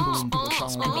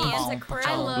 Amanda's a crow.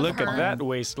 I love Look her. at that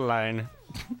waistline.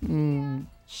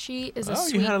 She is a Oh,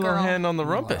 sweet you had a little girl. hand on the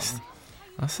rumpus.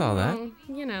 I saw that.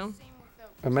 You know.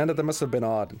 Amanda, that must have been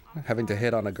odd, having to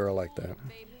hit on a girl like that.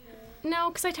 No,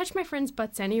 because I touch my friends'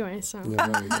 butts anyway, so. Yeah,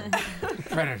 there you go.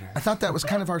 Predator. I thought that was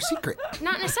kind of our secret.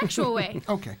 Not in a sexual way.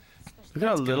 Okay. Look at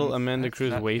how little Amanda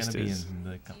Cruz's waist is.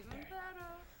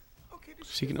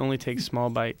 She can only take small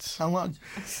bites. How long?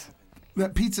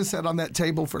 That pizza sat on that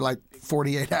table for like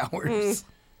 48 hours.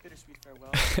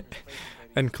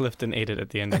 And Clifton ate it at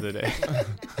the end of the day.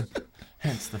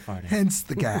 Hence the farting. Hence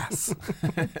the gas.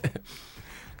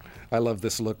 I love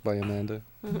this look by Amanda.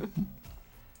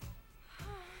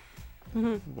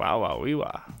 Wow, wow, wee,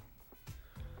 wow.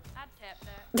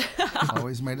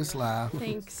 Always made us laugh.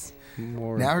 Thanks.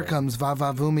 More Now here comes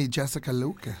Vava Vumi Jessica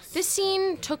Lucas. This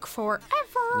scene took forever.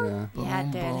 Yeah. Yeah,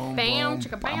 it did. Bam,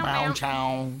 chicka, bam, bam.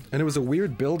 Chow. And it was a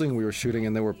weird building we were shooting,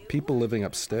 and there were people living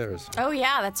upstairs. Oh,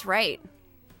 yeah, that's right.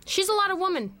 She's a lot of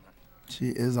woman. She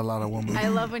is a lot of woman. I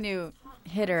love when you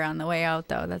hit her on the way out,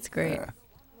 though. That's great. Yeah.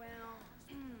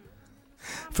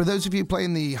 For those of you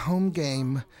playing the home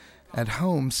game at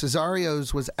home,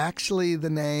 Cesario's was actually the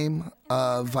name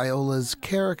of Viola's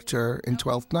character in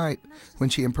Twelfth Night. When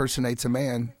she impersonates a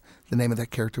man, the name of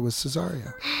that character was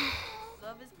Cesario.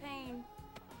 Love is pain.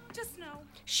 Just know.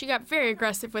 She got very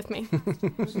aggressive with me.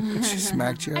 She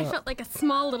smacked you I up. felt like a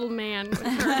small little man with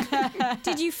her.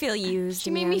 Did you feel used? She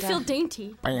made me Amanda? feel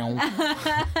dainty.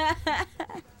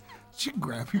 She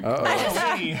grabbed you.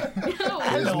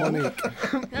 There's Monique.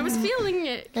 I was feeling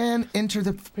it. And enter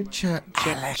the picture,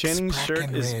 Alex Channing's shirt is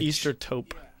Breckenridge. Easter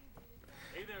taupe.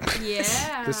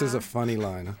 Yeah. This is a funny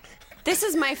line. This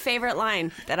is my favorite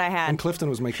line that I And had. Clifton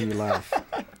was making you laugh.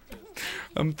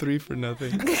 I'm 3 for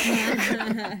nothing.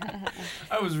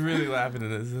 I was really laughing at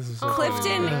this. This was so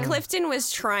funny. Clifton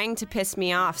was trying to piss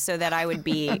me off so that I would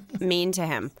be mean to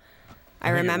him. I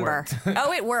think it remember. worked.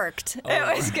 It worked.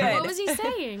 It was good. What was he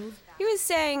saying? He was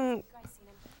saying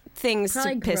things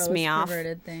Probably to piss me gross, off.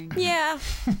 perverted things. Yeah.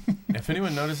 If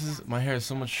anyone notices, my hair is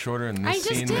so much shorter in I this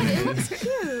just scene did. It than looks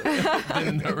cute.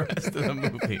 than the rest of the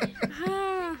movie.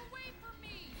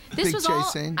 This Big was chase all.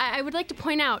 scene. I would like to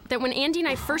point out that when Andy and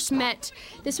I first met,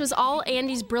 this was all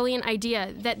Andy's brilliant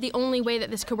idea. That the only way that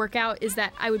this could work out is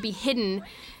that I would be hidden.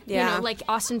 Yeah. You know, like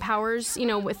Austin Powers. You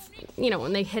know, with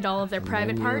when they hid all of their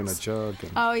private Menu and a parts. jug.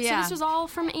 And Oh, So yeah. this was all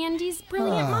from Andy's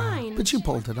brilliant mind. But you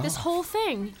pulled it off. This whole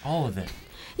thing. All of it.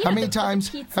 Yeah, How many the times?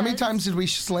 pizzas. How many times did we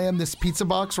slam this pizza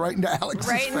box right into Alex's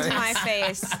Right face? into my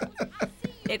face.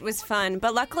 It was fun.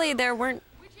 But luckily there weren't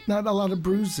Not a lot of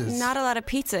bruises. not a lot of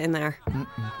pizza in there.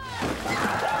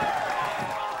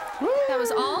 That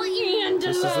was all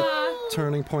this is a Angela.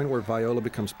 turning point where Viola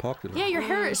becomes popular. Yeah, your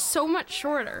hair is so much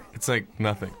shorter. It's like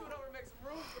nothing.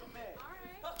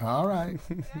 All right.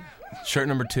 Shirt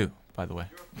number 2, by the way.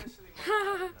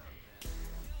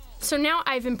 So now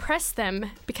I've impressed them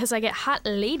because I get hot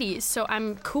ladies, so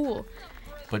I'm cool.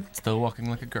 But still walking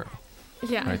like a girl.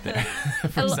 Yeah. Right there.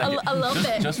 For a second. A little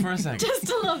bit. Just for a second. Just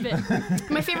a little bit.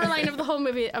 My favorite line of the whole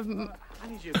movie. I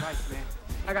need your advice, man.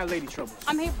 I got lady trouble.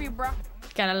 I'm here for you, bro.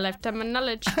 Got a lifetime of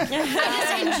knowledge. I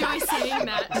just enjoy saying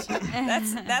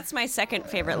that. That's my second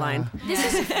favorite line.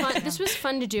 This was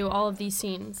fun to do, all of these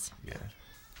scenes. Yeah.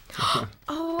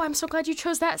 Oh, I'm so glad you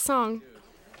chose that song.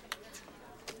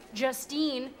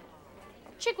 Justine.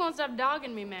 Chick won't stop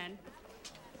dogging me, man.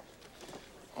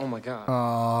 Oh my God.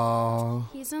 Oh.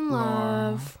 He's in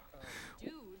love.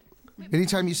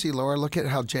 Anytime you see Laura, look at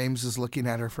how James is looking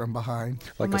at her from behind.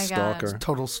 Like Oh a my stalker. God.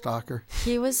 Total stalker.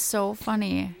 He was so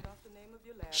funny.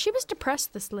 She was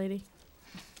depressed, this lady.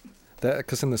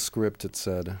 Because in the script it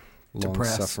said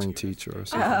long-suffering teacher or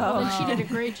something. Well, then she did a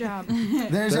great job.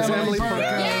 There's Emily Parker.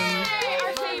 Yay!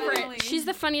 Our favorite. She's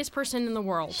the funniest person in the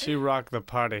world. She rocked the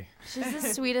party. She's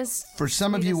the sweetest. For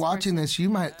some of you watching this, you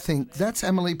might think that's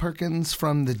Emily Perkins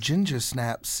from the Ginger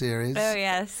Snaps series. Oh,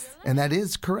 yes. And that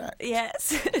is correct.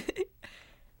 Yes.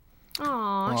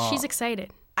 Aw, she's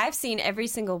excited. I've seen every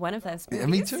single one of those movies.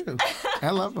 Yeah, me too.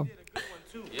 I love them.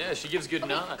 Yeah, she gives good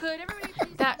nod.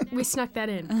 That we snuck that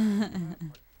in.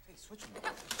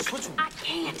 I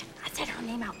can't. I said her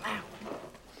name out loud.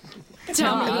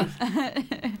 Tell me.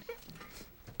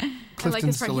 I like Clifton's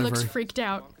his part. He looks delivery. freaked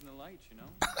out.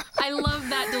 I love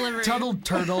that delivery. Tuttle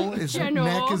turtle, his I know.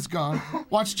 neck is gone.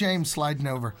 Watch James sliding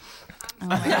over. Oh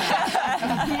my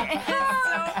God. It's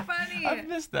so funny. I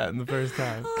missed that in the first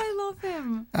time. Oh, I love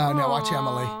him. Now watch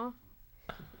Emily. Aw.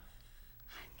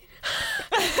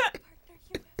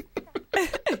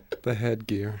 The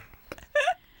headgear.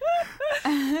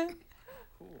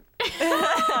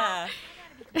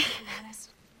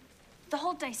 The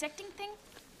whole dissecting thing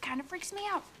kind of freaks me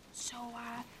out. So,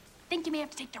 think you may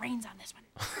have to take the reins on this one.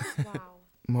 Wow.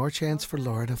 More chance for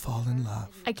Laura to fall in love.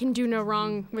 I can do no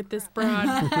wrong with this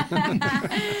broad.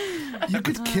 You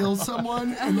could kill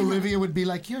someone, and Olivia would be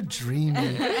like, "You're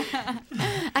dreaming."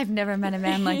 I've never met a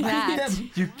man like that.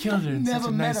 You killed her in such Never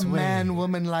a met nice a way. man,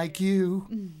 woman like you.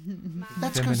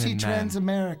 Let's go see Feminine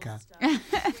man.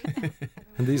 Transamerica.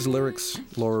 And these lyrics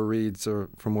Laura reads are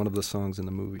from one of the songs in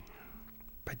the movie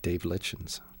by Dave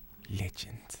Litchens.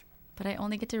 Legend. But I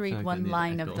only get to I read feel like I one need an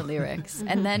line echo. of the lyrics.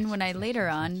 And then when I later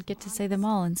on get to say them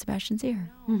all in Sebastian's ear.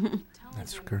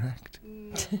 That's correct.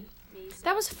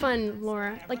 That was fun,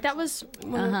 Laura. Like, that was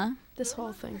one of this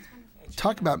whole thing.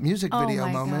 Talk about music Oh video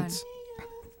my God. moments.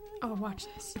 Oh, watch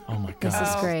this. Oh my god. This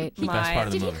is great. The best part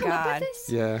of the Did he movie. come up with this?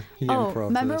 Yeah, he Oh, improv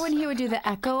remember this. when he would do the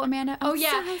echo, Amanda? Oh,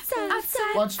 yeah.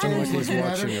 Outside. Watch James He's looking at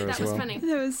watching her. her That as was well. funny.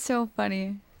 That was so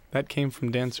funny. That came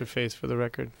from Dancer Face for the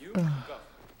record.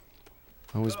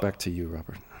 Always back to you,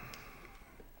 Robert.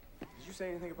 Did you say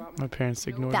anything about me? My parents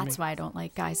ignored That's me. why I don't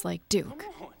like guys like Duke.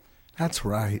 That's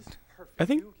right. I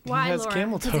think Why, he has Laura?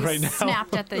 camel toe right now.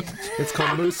 Snapped at the... It's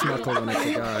called moose knuckle when it's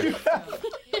a guy.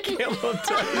 Camel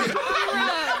toe.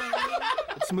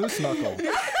 It's moose knuckle.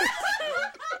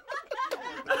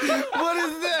 What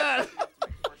is that?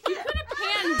 You could have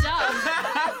panned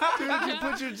up. Dude, you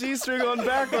put your G-string on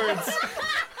backwards.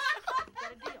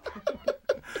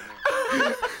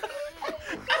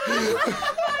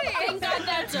 Thank God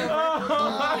that's over.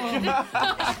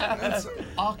 That's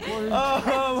awkward.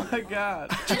 Oh my god.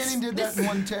 Channing did that in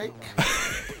one take.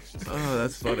 Oh,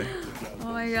 that's funny.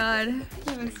 Oh my God.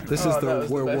 This is that the was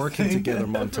the we're best working thing. together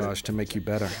montage to make you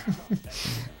better.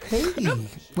 Hey,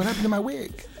 what happened to my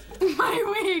wig?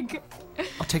 My wig.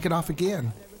 I'll take it off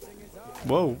again.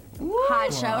 Whoa.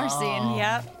 Hot shower scene.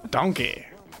 Yep. Donkey.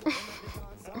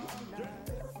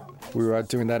 We were out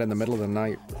doing that in the middle of the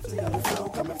night.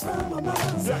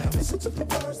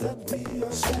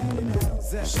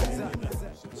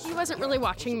 He wasn't really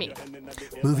watching me.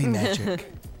 Movie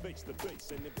magic.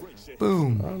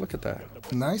 Boom. Oh, look at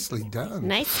that. Nicely done.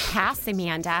 Nice pass,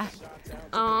 Amanda.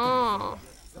 Oh.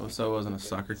 Oh, so it wasn't a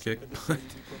soccer kick, but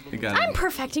you got I'm it.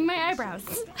 perfecting my eyebrows.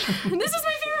 This is my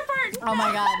favorite part. Oh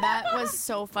my God, that was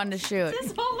so fun to shoot.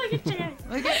 This whole look at Jan.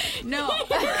 Look at... No.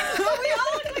 We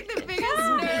all look like the biggest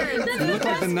nerds. You look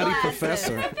like the nutty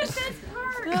professor. That's the best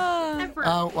part. Ever.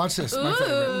 Watch this. My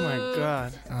favorite. Oh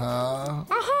my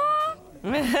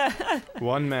god.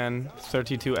 One man,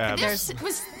 32 abs. This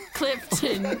was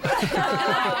Clifton. And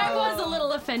I was a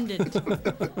little offended.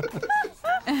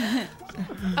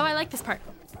 Oh, I like this part.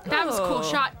 That was a cool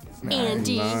shot,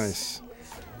 Andy. Nice.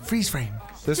 Freeze frame.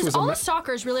 This was All the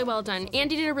soccer is really well done.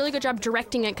 Andy did a really good job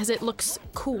directing it because it looks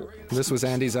cool. this was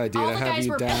Andy's idea All to the have guys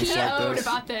you were dance like PO'd this.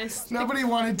 about this. Nobody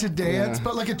wanted to dance, Yeah.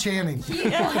 but look at Channing. He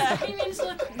needs to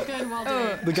look good while doing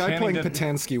it. The guy Channing playing didn't-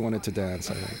 Patansky wanted to dance,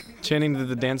 I think. Channing did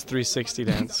the dance 360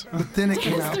 dance. But then it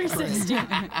came out great. 360.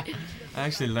 I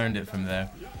actually learned it from there.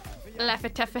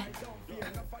 Laffy taffy.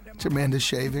 Amanda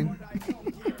shaving.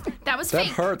 That was That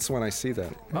fake. hurts when I see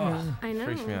that. Oh, I know.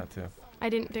 freaks me out too. I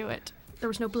didn't do it. There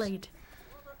was no blade.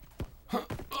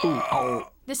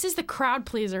 This is the crowd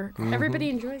pleaser. Everybody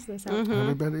enjoys this. out there.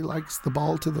 Everybody likes the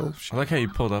ball to the. I like how you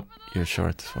pulled up your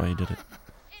shorts while you did it.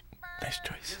 Nice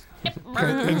choice.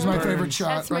 Okay, here's my favorite shot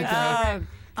That's my right there.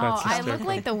 Oh, I look hysterical.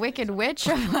 like the Wicked Witch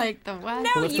of like the West.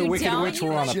 No, Well, if the you Wicked don't. Witch You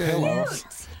were on a look pillow. cute.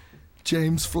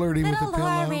 James flirting with a Little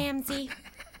Laura pillow. Ramsey.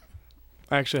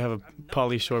 I actually have a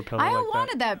Polly Shore pillow I like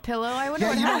wanted that pillow. I wonder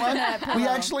Yeah, what you know happened to that what? pillow. We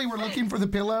actually were looking for the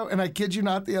pillow, and I kid you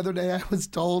not, the other day I was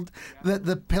told that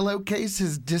the pillowcase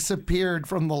has disappeared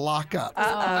from the lockup.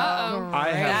 Uh-oh. I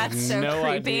have That's so no creepy.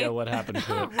 idea what happened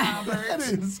to it. That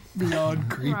is beyond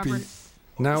creepy. Robert.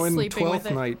 Now in Sleeping with Twelfth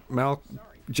it. Night,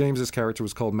 James's character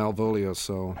was called Malvolio,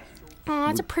 so Oh,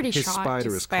 that's a pretty his shot.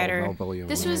 spider is Spider. called Malvolio.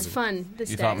 This was fun. This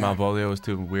You day. thought Malvolio was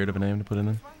too weird of a name to put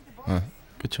in?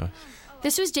 Good choice.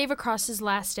 This was David Cross's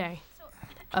last day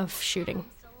of shooting.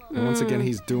 And once again,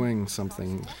 he's doing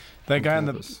something. That guy in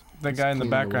the campus. that guy in the Cleaning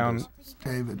background. windows.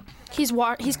 David.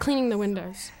 He's cleaning the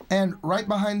windows. And right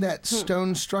behind that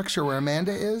stone structure where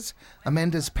Amanda is,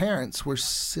 Amanda's parents were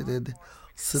seated.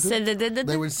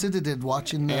 They were seated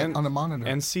watching that on a monitor.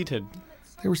 And seated.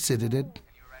 They were seated.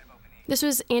 This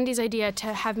was Andy's idea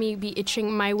to have me be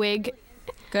itching my wig.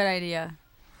 Good idea.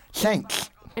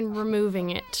 Thanks. And removing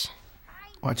it.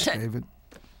 Watch David.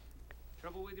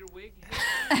 Trouble with your wig?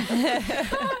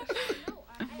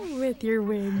 With your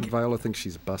wig. Viola thinks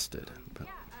she's busted. But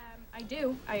I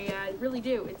do. I really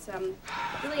do. It's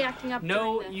really acting up.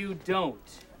 No, you don't.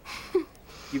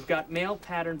 You've got male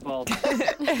pattern baldness.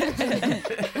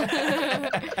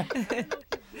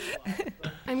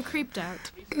 I'm creeped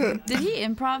out. Did he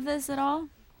improv this at all?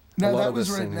 No, lot that of was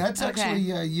us written. singing. That's Okay.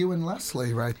 actually you and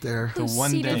Leslie right there. The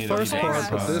one seated day the first that part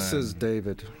you of saw this that. is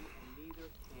David.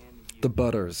 The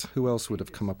Butters. Who else would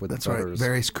have come up with That's Butters? right.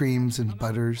 Various creams and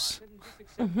butters.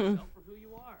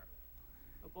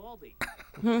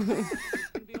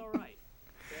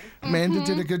 Amanda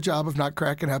did a good job of not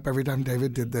cracking up every time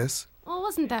David did this. Well, it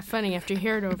wasn't that funny after you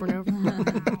hear it over and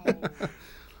over.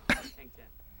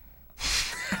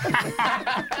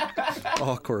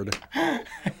 Awkward.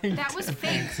 That was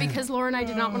fake because Laura and I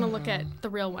did not want to look at the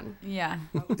real one. Yeah.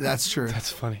 That's true.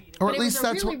 That's funny. Or But at it least was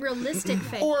a that's really what. realistic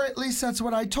fake. Or at least that's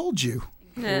what I told you.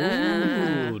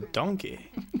 Ooh, donkey.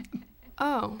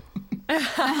 Oh.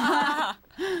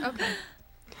 Okay.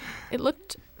 It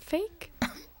looked fake.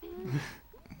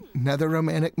 Another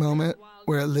romantic moment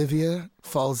where Olivia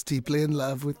falls deeply in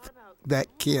love with that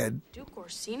kid. Duke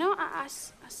Orsino? I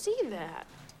see that.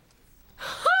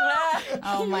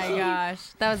 Oh my gosh.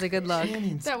 That was a good look.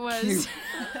 That was. Cute.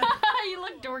 You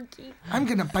look dorky. I'm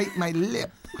gonna bite my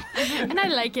lip. And I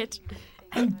like it.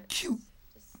 I'm cute.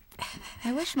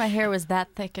 I wish my hair was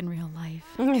that thick in real life.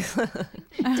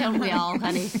 Don't we all,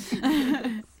 honey?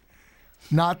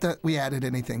 Not that we added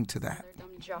anything to that.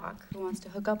 Dumb jock who wants to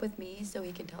hook up with me so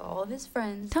he can tell all of his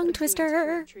friends. Tongue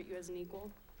twister. Treat you as an equal.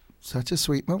 Such a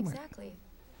sweet moment. Exactly.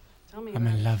 Tell me I'm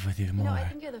in love with you You more. know, I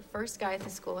think you're the first guy at the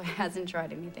school who hasn't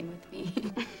tried anything with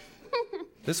me.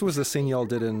 This was the scene y'all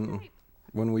did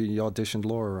when we auditioned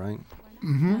Laura, right?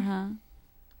 Mm-hmm. Uh-huh.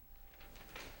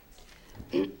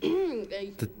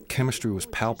 The chemistry was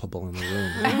palpable in the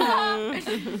room.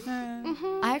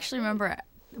 I actually remember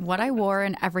what I wore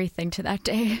and everything to that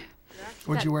day.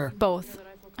 What'd you wear? Both.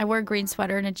 I wore a green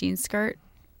sweater and a jean skirt.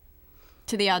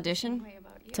 To the audition?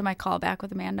 To my callback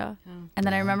with Amanda. And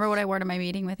then I remember what I wore to my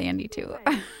meeting with Andy, too.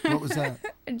 What was that?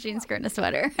 A jean skirt and a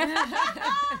sweater.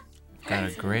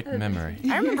 Got a great memory.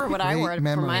 I remember what I wore for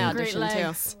memory. my Great audition,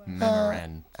 too.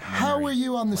 legs. How were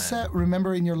you on the set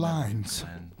remembering your lines?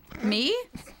 Me?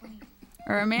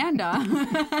 Or Amanda?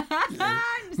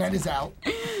 Amanda's out.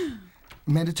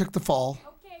 Amanda took the fall.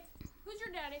 Okay, who's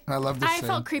your daddy? I love this I scene.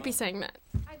 felt creepy saying that.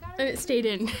 And it stayed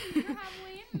in.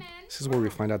 This is where we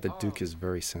find out that Duke is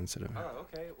very sensitive.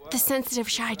 The sensitive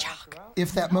shy jock.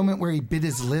 If that moment where he bit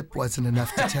his lip wasn't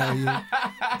enough to tell you,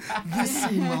 this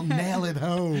scene will nail it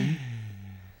home.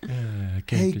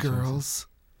 Hey, girls.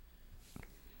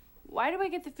 Why do I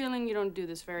get the feeling you don't do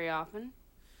this very often?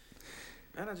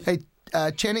 Hey,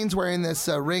 Channing's wearing this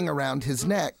ring around his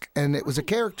neck, and it was a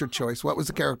character choice. What was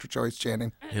the character choice,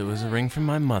 Channing? It was a ring from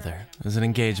my mother. It was an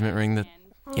engagement ring that...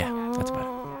 Yeah, that's about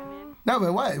it. No,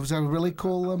 but what? It was a really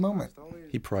cool moment.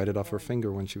 He pried it off her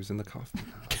finger when she was in the coffin.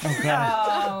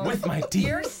 With my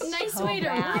teeth. Nice way to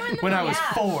ruin the When I was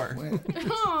 4.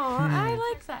 Oh, I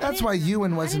like that. That's why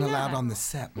Ewan wasn't allowed on the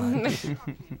set, Mike.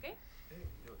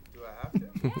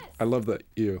 I love that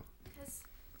ew.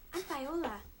 I'm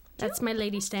Viola. That's my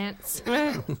lady stance.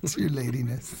 It's your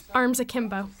ladiness. Arms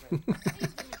akimbo.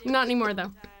 Not anymore,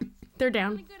 though. They're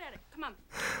down. Good at it. Come on.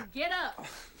 Get up.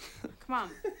 Come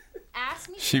on. Ask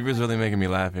me. She was really making me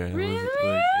laugh here. It was,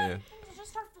 yeah.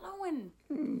 Just start flowing.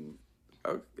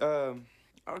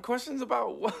 Questions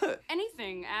about what?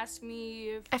 Anything. Ask me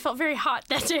if... I felt very hot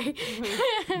that day.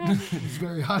 It's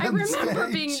very hot I on the remember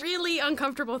stage. being really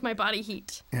uncomfortable with my body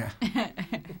heat. Yeah.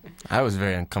 I was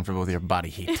very uncomfortable with your body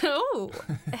heat. Oh.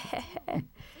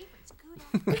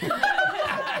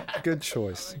 Good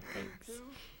choice.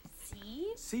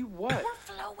 See what?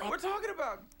 We're talking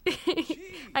about.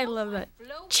 I love that.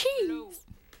 Cheese.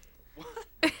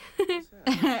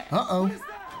 Uh-oh.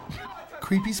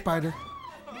 Creepy spider.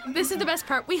 This is the best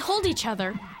part. We hold each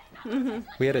other.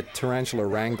 We had a tarantula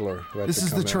wrangler. Who had This to is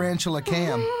come the in. tarantula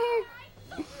cam.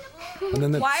 And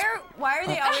then the Why are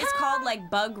they always called like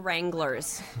bug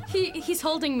wranglers? He's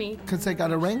holding me. Because they got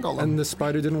to wrangle them. And the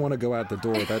spider didn't want to go out the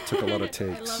door. That took a lot of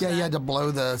takes. Yeah, you had to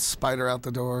blow the spider out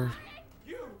the door.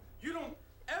 You don't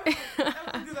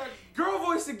ever do that girl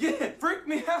voice again. Freak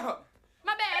me out.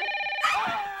 My bad.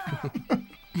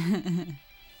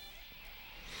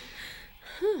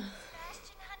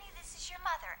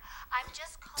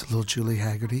 It's a little Julie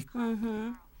Haggerty.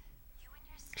 Mm-hmm.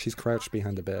 She's crouched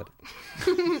behind the bed.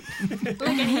 Like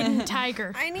a hidden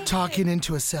tiger. Talking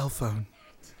into a cell phone.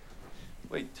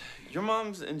 Wait, your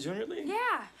mom's in junior league?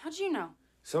 Yeah. How'd you know?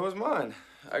 So is mine.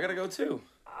 I gotta go too.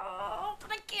 Oh,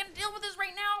 but I can't deal with this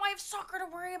right now. I have soccer to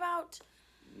worry about.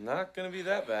 Not gonna be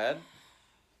that bad.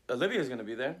 Olivia's gonna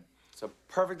be there. It's a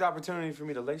perfect opportunity for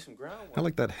me to lay some groundwork. I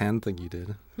like that hand thing you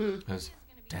did. Those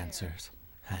dancers.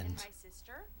 Hands.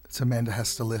 So Amanda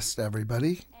has to list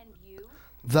everybody.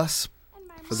 Thus,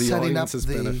 For the setting up audience's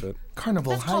the benefit.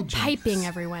 carnival That's called hijinks. piping,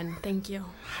 everyone. Thank you.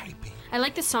 Piping. I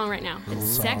like this song right now. It's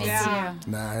sexy. Yeah.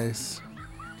 Nice.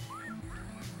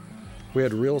 We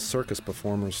had real circus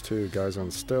performers too, guys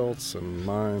on stilts and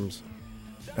mimes.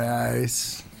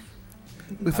 Nice.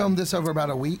 We filmed this over about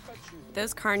a week.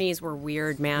 Those carnies were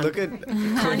weird, man. Look at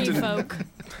Carny Clifton. folk.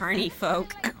 Carny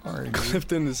folk.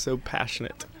 Clifton is so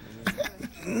passionate.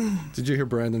 Did you hear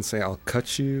Brandon say, "I'll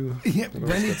cut you"? Yeah, I don't know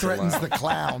then if he that's threatens allowed. the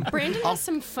clown. Brandon has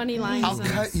some funny lines. I'll in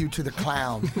cut this. you to the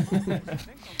clown.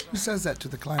 Who says that to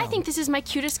the clown? I think this is my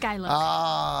cutest guy look.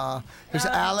 Ah, there's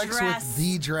Alex dress. with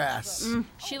the dress.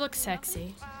 She looks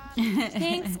sexy.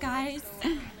 Thanks, guys.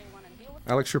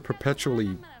 Alex, you're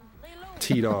perpetually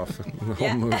teed off in the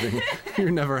whole movie.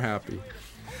 You're never happy.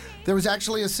 There was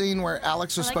actually a scene where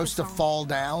Alex was supposed to fall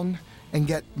down and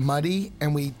get muddy,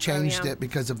 and we changed it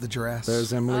because of the dress.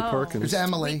 There's Emily Perkins. There's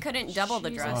Emily We couldn't double the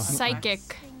dress.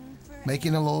 Psychic.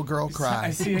 making a little girl cry.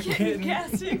 I see a kitten.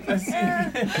 And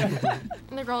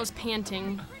the girl is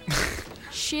panting.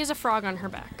 She has a frog on her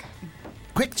back.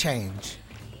 Quick change.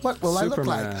 What will I look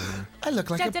like? Superman. I look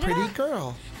like a pretty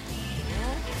girl.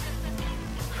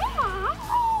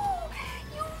 Oh,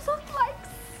 you look like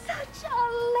such a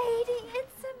lady.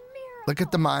 It's a miracle. Look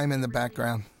at the mime in the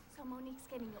background. So Monique's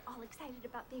getting you all excited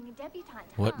about being a debutante.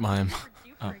 What mime?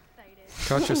 Oh.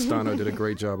 Katja Stano did a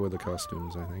great job with the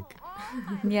costumes, I think.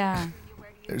 Yeah.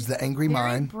 There's the angry Very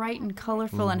mime. bright and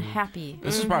colorful and happy.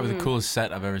 This is probably the coolest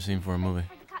set I've ever seen for a movie.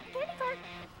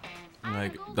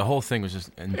 Like, the whole thing was just...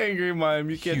 Angry mime.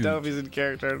 You can't Huge. tell if he's in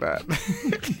character or not.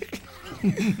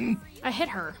 I hit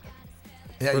her.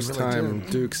 Yeah, First you really time do.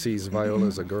 Duke sees Viola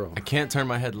as a girl. I can't turn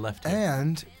my head left.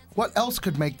 And what else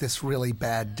could make this really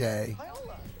bad day?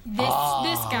 This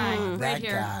guy right That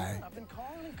here. guy.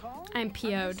 I'm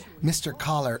PO'd. Mr.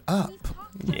 Collar Up.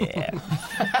 Yeah.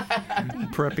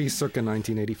 Preppy circa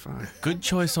 1985. Good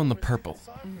choice on the purple.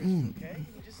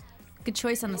 Good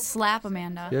choice on the slap,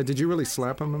 Amanda. Yeah, did you really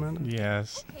slap him, Amanda?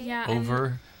 Yes. Yeah.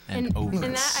 Over and over.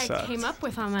 And that Sucks. I came up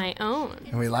with on my own.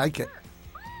 And we like it.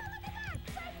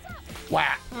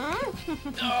 Wow.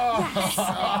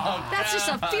 That's just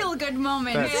a feel-good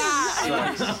moment.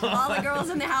 All the girls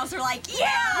in the house are like, yeah!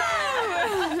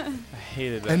 I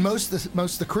hated that. And most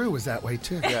of the crew was that way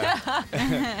too. Yeah.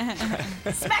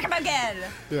 Smack him again!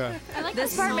 Yeah. I like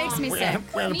This part makes me sick.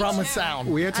 We had a problem with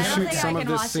sound. We had to I don't shoot think some I of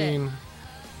can this watch it. scene.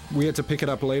 We had to pick it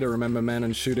up later, remember, man,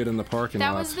 and shoot it in the parking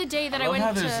That lot. was the day that I love how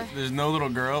went to. there's no little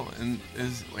girl and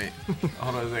is... Wait.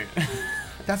 Hold on a second.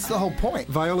 That's the whole point.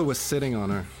 Viola was sitting on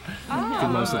her for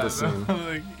most of the scene.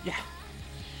 Like, yeah.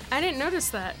 I didn't notice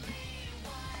that.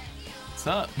 What's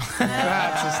up?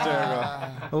 That's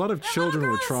hysterical. A lot of children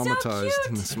were traumatized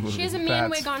in this movie. She has a man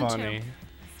That's wig on funny. too.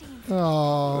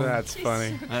 Oh. That's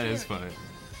funny. That is funny.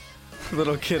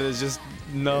 Little kid is just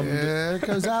numbed. There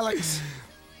goes Alex.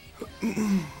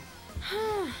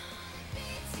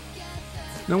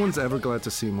 No one's ever glad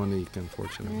to see Monique,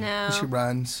 unfortunately. No. She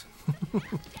runs.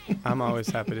 I'm always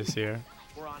happy to see her.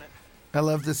 I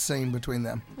love this scene between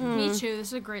them. Me too. This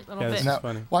is a great little Yeah, bit. this Now, is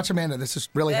funny. watch Amanda. This is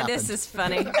really happened. This is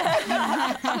funny.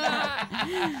 That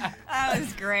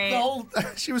was great.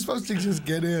 She was supposed to just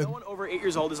get in. No one over 8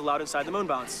 years old is allowed inside the moon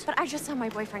bounce. But I just saw my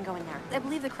boyfriend go in there. I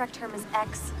believe the correct term is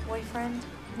ex-boyfriend.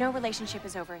 No relationship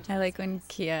is over until I like when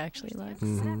Kia actually looks.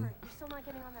 You're still not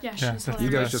getting on that. Yeah, Yeah, she's that's- You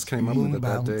hilarious. guys just came up with it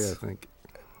that day, Bounce. I think.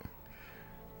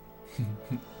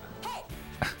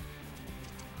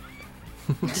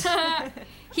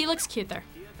 He looks cute there.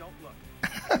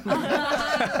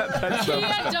 That's so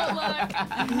Kia, don't look.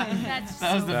 That's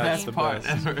That was so the funny. best part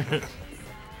best. ever.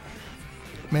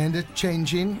 Amanda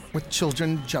changing with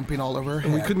children jumping all over her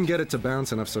And we head. couldn't get it to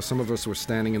bounce enough, so some of us were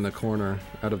standing in the corner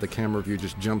out of the camera view,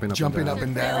 just jumping up Jumping and up down.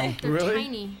 and down. They're Really?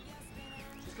 tiny.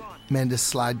 Amanda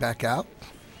slide back out.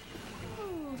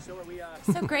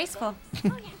 So graceful.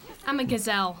 I'm a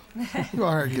gazelle. You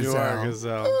are a You gazelle. are a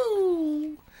gazelle.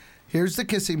 Ooh. Here's the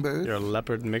kissing booth. You're a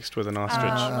leopard mixed with an ostrich.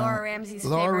 Laura Ramsey's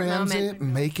Laura favorite Ramsey moment.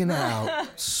 making out.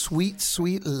 Sweet,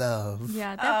 sweet love.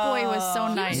 Yeah, that boy was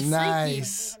so nice.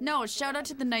 Nice. No, shout out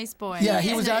to the nice boy. Yeah,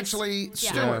 he was nice. actually Yeah,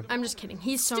 Stuart. I'm just kidding.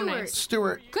 He's so Stuart. nice.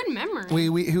 Stuart. Good memory.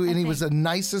 And he was the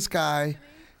nicest guy.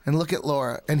 And look at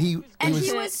Laura. And he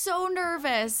was so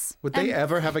nervous. Would they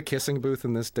ever have a kissing booth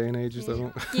in this day and age,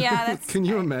 though? Yeah, that's Can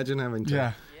you imagine having to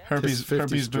Yeah. kiss 50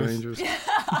 Herpes booth. strangers?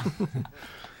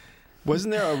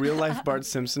 Wasn't there a real life Bart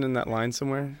Simpson in that line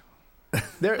somewhere?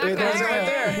 There it is right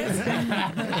there. And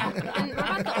what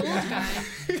about the old guy?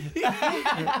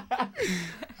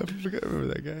 I remember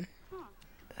that guy.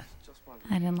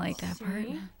 I didn't like that part.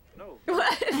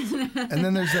 And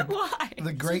then there's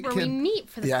the great Where kid. we meet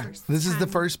for the Yeah, first this is the time.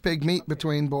 first big meet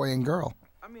between boy and girl.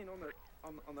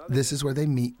 This is where they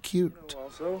meet cute.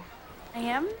 Also, I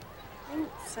am?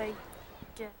 Thanks, I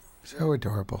guess. So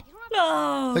adorable.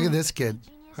 No. Look at this kid.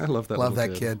 I love that Love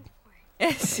little that kid.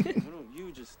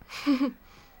 you just.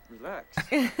 Relax.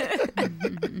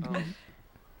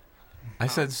 I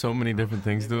said so many different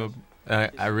things to him.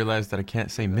 I realized that I can't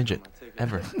say midget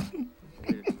ever.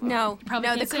 No, Probably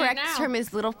the can't say it correct now. term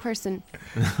is little person.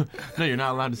 No, you're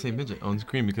not allowed to say midget on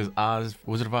screen because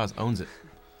Wizard of Oz owns it.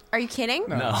 Are you kidding?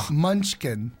 No.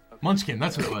 Munchkin. Munchkin,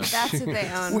 that's what it was. That's what they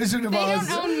own. Wizard of They Oz.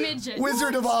 don't own midgets.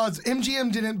 Wizard of Oz.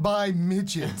 MGM didn't buy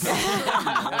midgets.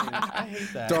 I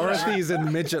hate that. Dorothy's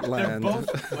in Midget Land.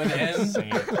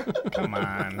 Come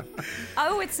on.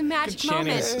 Oh, it's a magic moment.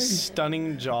 Channing's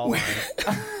stunning jawline.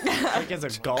 Like he has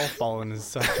a golf ball in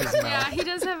his mouth. Yeah, he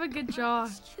does have a good jaw.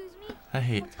 I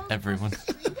hate everyone.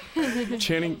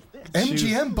 Channing.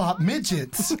 MGM bought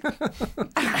midgets.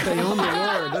 They own the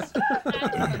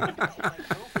word.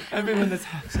 Everyone that's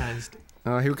half-sized.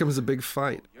 Here comes a big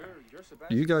fight.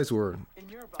 You guys were.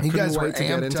 You guys were wait to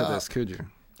get amped into up. this, could you?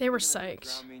 They were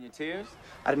psyched. Me in your tears?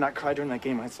 I did not cry during that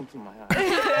game. I had something in my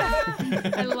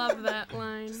eye. I love that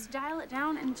line. Just dial it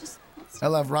down and just. I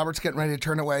love Robert's getting ready to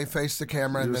turn away, face the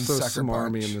camera, and You're then so sucker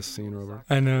smarmy punch. in this scene, Robert.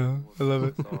 I know. I love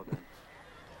it.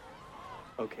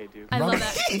 Okay, Duke. I love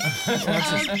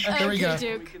that. Here we go.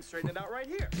 Duke. We can straighten it out right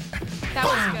here. That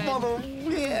was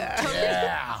good.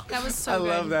 Yeah. That was so I good.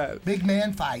 love that. Big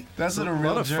man fight. That's what a a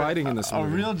real lot of jerk, fighting in this A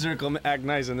movie. real jerk will act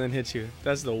nice and then hit you.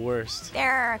 That's the worst.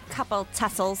 There are a couple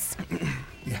tussles.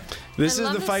 This I is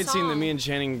love the this fight scene that song. me and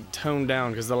Channing toned down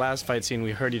because the last fight scene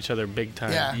we hurt each other big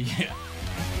time. Yeah. Yeah.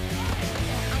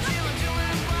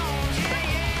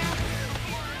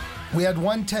 We had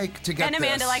one take to get And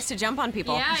Amanda this. likes to jump on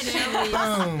people. Yeah,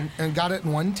 I do. Boom, and got it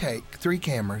in one take. 3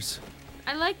 cameras.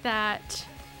 I like that.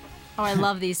 Oh, I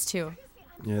love these two.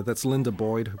 Yeah, that's Linda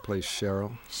Boyd who plays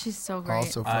Cheryl. She's so great.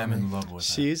 Also funny. I'm in love with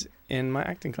her. She's in my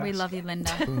acting class. We love you,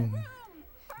 Linda.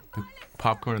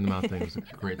 Popcorn in the mouth thing was a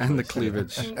great And the choice.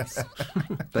 cleavage. A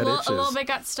That little itches. bit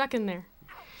got stuck in there.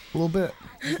 A little bit.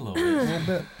 Just a little A bit. little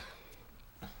bit.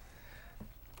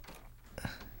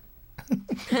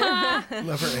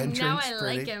 Love her entrance. Now I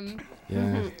pretty. like him.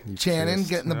 Yeah. you Channing kissed.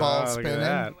 getting the ball Oh, look at spinning.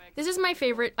 that. This is my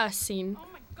favorite Us scene.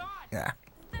 Yeah.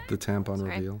 The tampon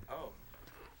reveal.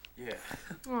 Yeah.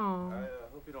 Aww. I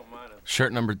hope you don't mind. I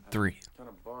Shirt number 3. kind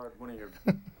of borrowed one of your.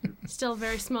 Still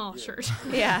very small shirt.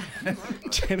 Yeah.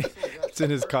 Channing, it's in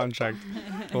his contract.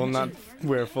 Will not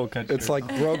wear a full cut. It's like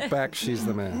Brokeback, she's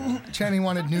the man. Channing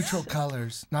wanted neutral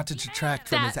colors, not to detract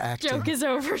from his That acting. joke is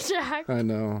over, Jack. I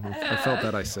know. I felt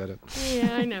that I said it.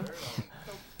 Yeah, I know.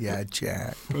 Yeah,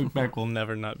 Jack. Brokeback will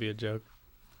never not be a joke.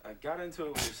 I got into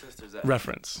it with your sister's ex.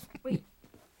 Reference.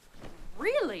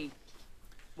 Really?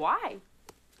 Why?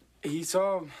 He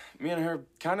saw me and her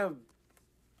kind of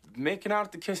making out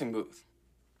at the kissing booth.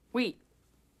 Wait.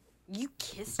 You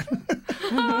kissed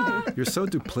her? You're so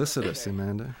duplicitous,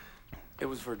 Amanda. It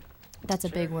was for. That's a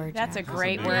big word. That's a Jack.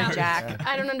 great word, Jack.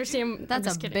 I don't understand. I'm That's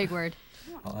just a kidding. big word.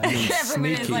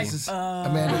 Sneaky. Amanda's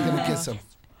gonna kiss him.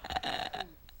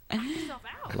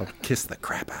 Like, kiss the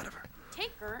crap out of her.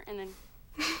 Take her and then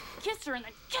kiss her and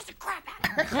then kiss the crap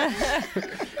out of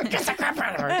her. Kiss the crap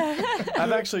out of her.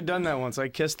 I've actually done that once. I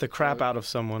kissed the crap out of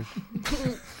someone.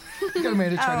 You got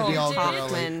Amanda trying to be all girly.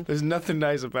 Hoffman. There's nothing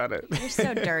nice about it. You're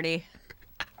so dirty.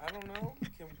 I don't know.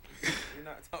 Can we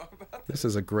not talk about This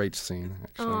is a great scene,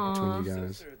 actually, between you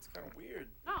guys. this? It's kind of weird.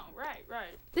 Oh, right, right.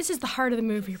 This is the heart of the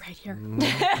movie right here.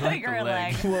 Your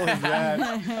leg. What was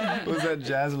that? What was that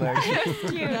jazz leg?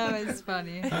 That was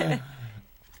funny.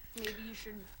 Maybe you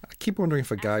should. I keep wondering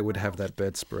if a guy would have that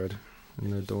bedspread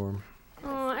in their dorm.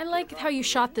 Oh, I like how you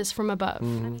shot this from above.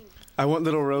 I want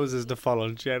little roses to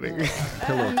follow Channing.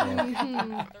 Pillow talk.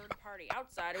 Third party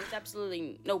outsider with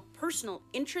absolutely no personal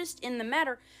interest in the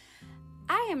matter.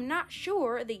 I am not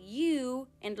sure that you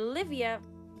and Olivia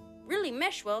really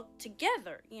mesh well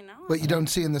together, you know? What you don't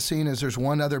see in the scene is there's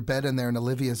one other bed in there and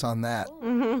Olivia's on that.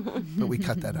 But we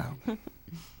cut that out.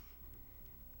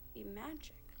 Be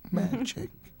magic. Magic.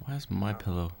 Why is my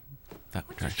pillow that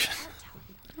direction?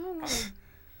 I don't know.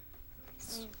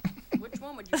 Which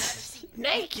one would you rather see?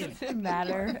 Naked. Doesn't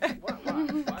matter. Why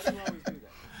do you always do that?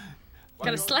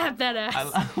 Gotta slap that ass.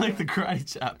 I like the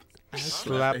karate chop.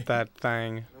 Slap that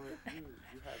thing.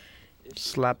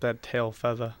 Slap that tail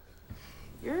feather.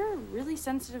 You're a really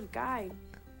sensitive guy,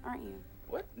 aren't you?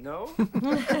 What? No.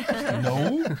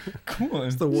 No? Cool.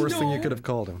 It's the worst thing you could have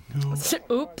called him.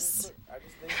 Oops. I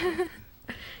just think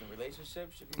the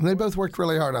relationship should be. They both worked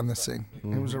really hard on this scene.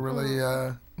 It was a really,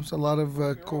 it was a lot of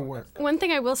cool work. One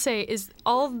thing I will say is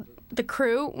all the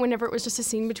crew, whenever it was just a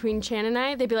scene between Chan and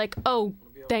I, they'd be like, oh,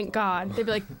 thank God. They'd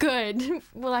be like, good.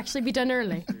 We'll actually be done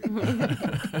early.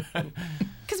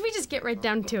 Because we just get right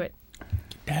down to it.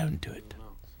 Down to it.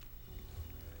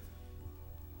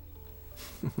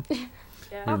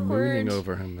 You're mooning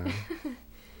over him now.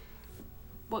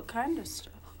 What kind of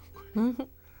stuff? I don't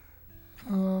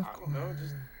know,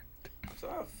 just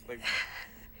stuff. Like,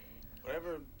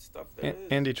 whatever stuff there is.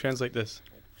 Andy, translate this.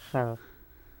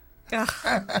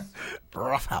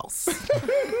 Rough house.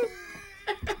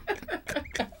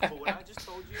 But what I just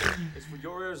told you is for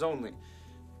your ears only.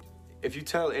 If you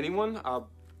tell anyone, I'll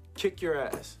kick your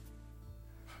ass.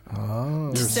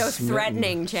 Oh. So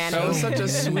threatening, Channing. That was such a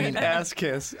sweet ass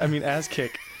kiss. I mean, ass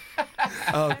kick.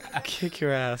 I'll kick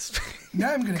your ass.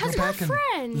 Now I'm going to go back and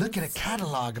friends. look at a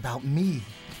catalog about me.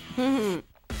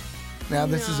 Now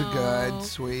this is a good,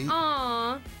 sweet.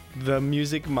 Aw. The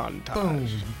music montage. Boom.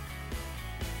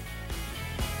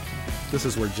 This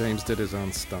is where James did his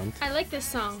own stunt. I like this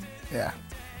song Yeah.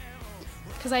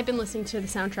 because I've been listening to the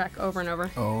soundtrack over and over.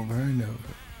 Over and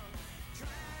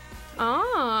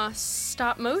over.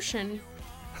 Stop motion.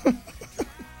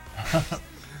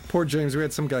 Poor James, we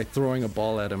had some guy throwing a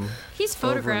ball at him. He's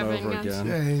over and photographing over us. again.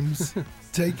 James,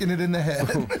 taking it in the head.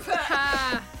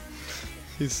 Ha.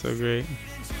 He's so great.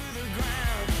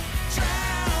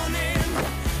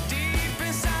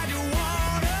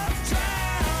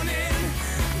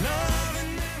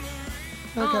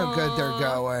 Look how good they're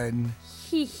going.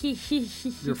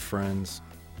 You're friends.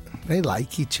 They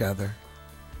like each other.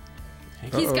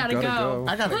 He's gotta go.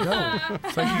 I gotta go.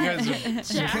 It's like you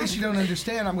guys are... In case you don't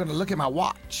understand, I'm gonna look at my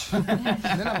watch. And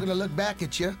then I'm gonna look back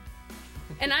at you.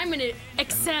 And I'm gonna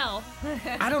excel.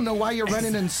 I don't know why you're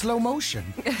running in slow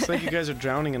motion. It's like you guys are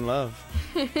drowning in love.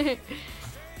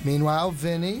 Meanwhile,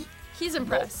 Vinny. He's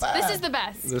impressed. Not bad. This is the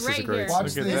best. This is right a great here. song.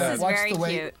 Watch Look at this. that. This is Watch very the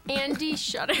way. cute. Andy,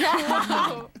 shut it.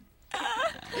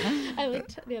 I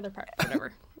liked the other part.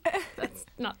 Whatever. That's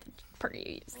not the part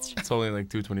you used. It's only like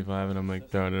 225, and I'm like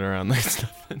throwing it around like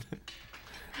stuff.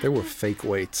 They were fake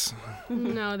weights.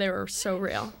 No, they were so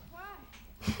real.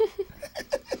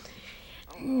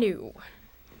 No.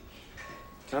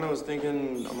 Kind of was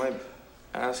thinking I might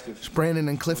ask if... It's Brandon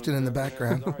and Clifton in the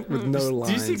background. With no lines.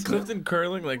 Do you see Clifton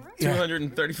curling like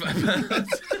 235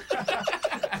 pounds?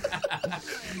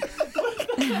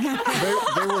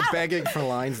 They were begging for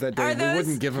lines that day. We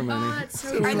wouldn't give them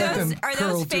any. Are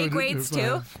those fake weights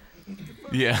too?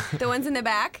 Yeah. The ones in the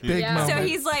back? Big Yeah. So moment.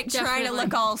 he's like trying to Definitely.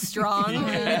 look all strong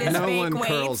with his No fake one weights.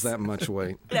 curls that much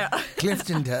weight. No.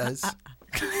 Clifton does.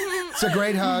 It's a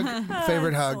great hug.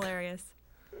 Favorite That's hug. hilarious.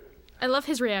 I love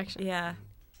his reaction. Yeah.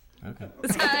 Okay.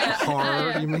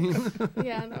 Hard, you mean?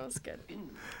 Yeah, that was good.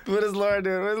 What is Laura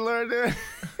doing? What is Laura doing?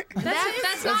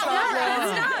 That's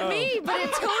not me, but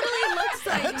it totally looks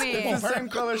like me. It's the same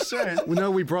color shirt. We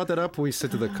know we brought that up. We said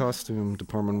to the costume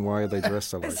department why they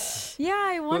dressed alike. Yeah,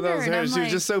 I Well, wonder. that was and her. I'm She was like,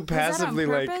 just so passively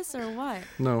was that on like. purpose or what?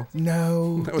 No.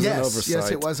 No. That was an Yes,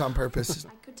 oversight. it was on purpose. I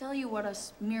could tell you what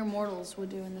us mere mortals would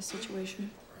do in this situation.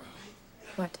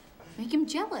 What? Make him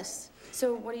jealous.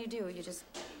 So what do? You just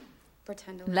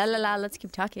pretend to La la la. Let's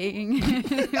keep talking.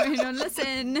 We don't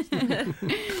listen.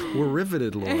 We're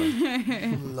riveted,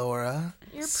 Laura. Laura.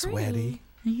 You're Sweaty.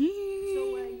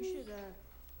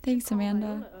 Thanks,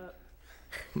 Amanda.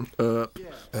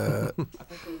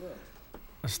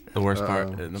 That's the worst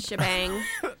part. In the... Shebang.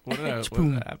 What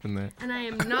happened there? And I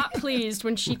am not pleased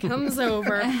when she comes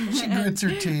over. She grits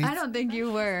her teeth. I don't think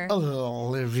you were.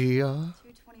 Olivia.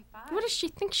 What does she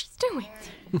think she's doing?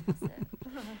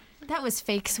 That was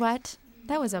fake sweat.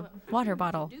 That was a water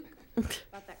bottle.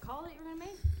 About that call that you were gonna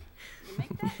make? You make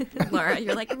that? Laura,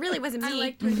 you're like, it really wasn't me.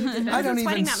 I don't even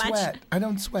sweating that much. sweat. I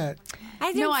don't sweat.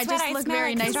 I No, I sweat. just look smell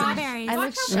very like nice. strawberries. I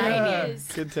look how bright shiny. it is.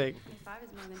 Good take. If I was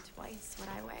more than twice what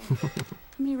I weigh, how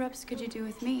many reps could you do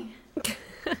with me?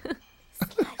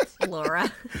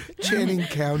 Laura. Channing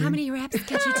County. How many reps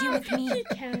could you do with me?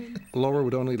 Laura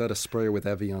would only let us spray her with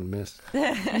Evian mist.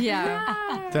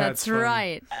 Yeah. That's funny.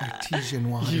 right. Artesian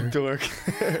water. You dork.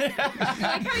 I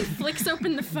like how he flicks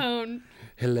open the phone.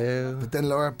 Hello. But then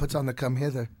Laura puts on the come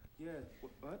hither.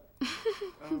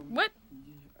 What?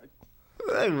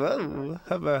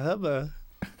 Hubba.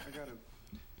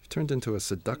 You've turned into a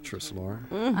seductress, Laura.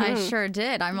 I sure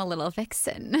did. I'm a little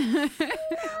vixen.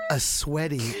 A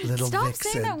sweaty little Stop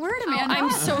vixen. saying that word, Oh, Amanda. I'm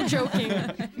so joking.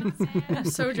 I'm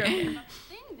so joking.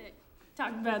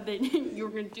 Talk about that you were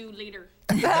gonna do later.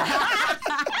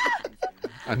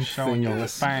 I'm Showing your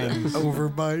thingless. fangs.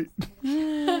 Overbite.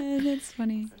 That's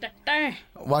funny.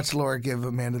 Watch Laura give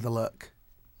Amanda the look.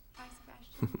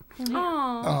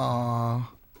 Aww. Aww.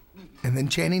 And then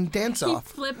Channing dance He off.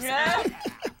 flips out.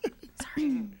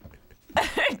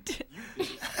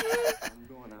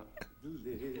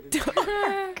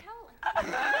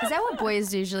 Is that what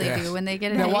boys usually Yeah. do when they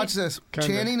get a Now date? watch this. Kinda.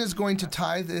 Channing is going to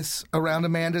tie this around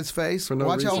Amanda's face. For no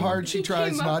Watch how reason. hard she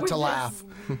tries came up not with to this. laugh.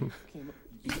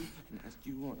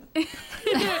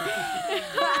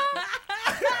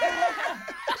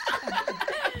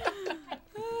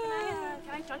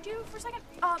 you for a second?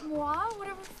 Moi?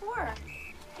 Whatever for?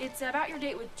 It's about your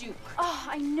date with Duke. Oh,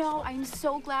 I know. I'm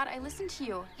so glad I listened to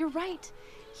you. You're right.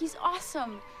 He's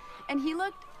awesome. And he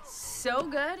looked so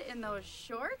good in those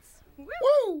shorts.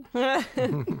 Woo! I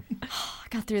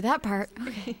got through that part.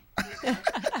 Okay.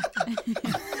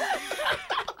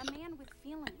 A man with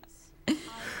feelings. A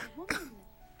woman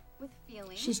with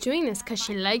feelings. She's doing this because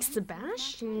she likes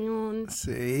Sebastian.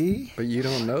 See? But you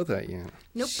don't know that yet.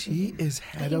 Nope. She is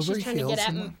I head think over she's trying to heels. get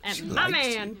in at she my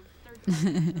likes man.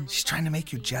 you. She's trying to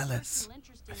make you jealous.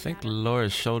 I think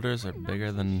Laura's shoulders are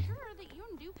bigger than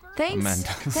Thanks. Amanda's.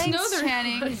 Thanks, No, they're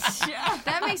Channing.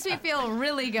 That makes me feel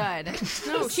really good.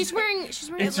 No, she's wearing. It's It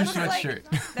your looks like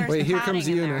sweatshirt. Wait, here comes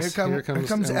padding in there. Eunice. Here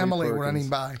comes Emily Perkins. running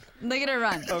by. Look at her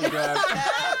run. Oh, God.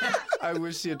 I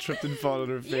wish she had tripped and fallen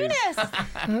on her face.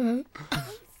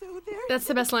 That's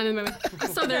the best line in the movie. I'm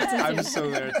so there. It's insane. I'm so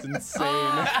there. It's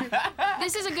insane.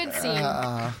 This is a good scene.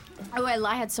 Oh,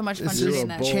 I had so much fun This shooting is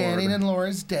that. Channing and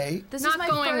Laura's date. This Not is my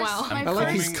going first, well. My I like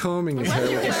first, he's combing his hair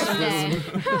with a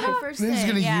spoon. my first He's day.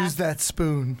 going to Yeah. use that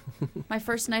spoon. My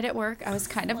first night at work, I was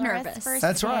kind of nervous.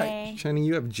 That's right. Channing,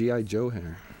 you have G.I. Joe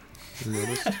hair. You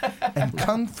noticed? And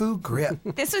Kung Fu grip.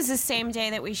 This was the same day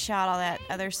that we shot all that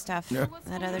other stuff. Yeah.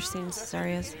 That other scenes.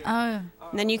 Sorry. Oh,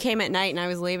 And then you came at night and I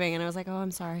was leaving and I was like, oh, I'm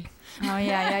sorry.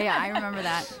 yeah. I remember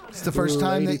that. It's the first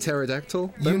time Lady that Pterodactyl?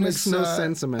 That Eunice, makes no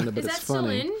sense, Amanda, but Is it's that still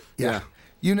funny. in? Yeah.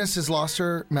 Eunice has lost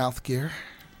her mouth gear.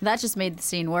 That just made the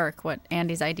scene work. What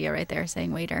Andy's idea right there,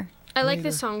 saying waiter. I like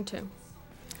this song too.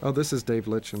 Oh, this is Dave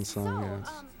Litchin's song,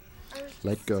 yes.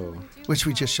 Let Go. Which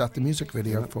we just shot the music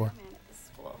video for.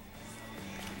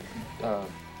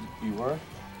 You were?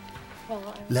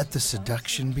 Let the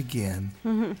seduction begin.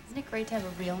 Isn't it great to have a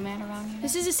real man around you?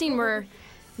 This is a scene where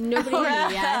nobody.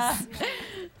 Yes.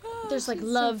 There's like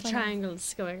love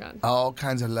triangles going on. All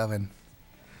kinds of loving.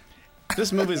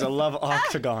 This movie's a love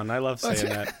octagon. I love saying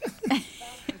that.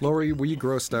 Lori, were you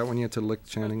grossed out when you had to lick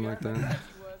Channing like that?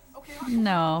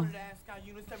 No.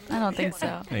 I don't think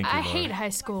so. Thank you, I Laura. hate high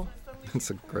school. That's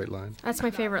a great line. That's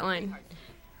my favorite line.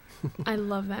 I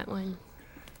love that line.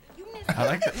 I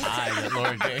like the eye that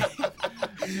Laura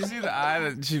gave. Did you see the eye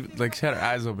that she had her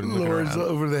eyes open? looking Laura's around?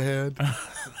 over the head.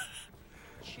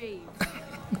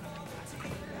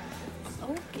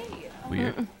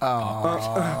 Weird.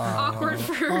 Awkward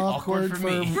for Awkward for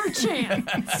me. for Chan.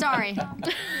 Sorry.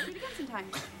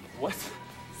 What?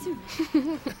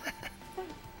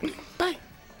 Bye.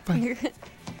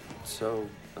 So,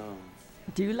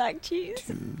 Do you like cheese?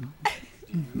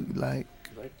 Like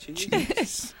you like cheese?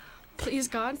 cheese. Please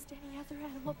God.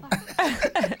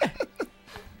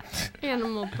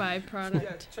 Animal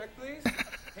byproduct. Check, please.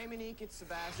 Hey, Monique, it's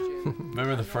Sebastian.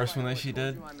 Remember the first one that she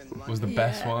did was the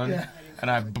best one,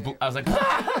 and I was like,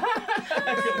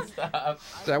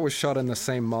 That was shot in the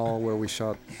same mall where we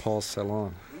shot Paul's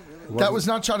salon. That was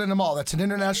not shot in a mall. That's an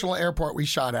international airport we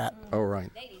shot at. Oh, right.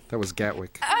 That was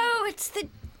Gatwick. Oh, it's the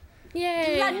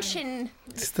Yay. luncheon.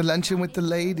 It's the luncheon with the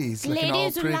ladies, looking all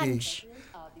Ladies of pretty. lunch.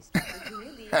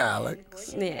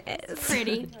 Alex. Yes.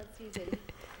 Pretty.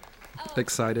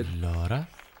 Excited. Laura?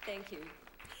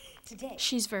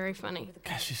 She's very funny.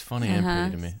 Gosh, she's funny and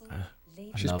pretty to me.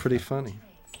 I She's love pretty her. funny.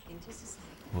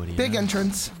 What do you Big know?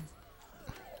 entrance.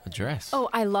 A dress. Oh,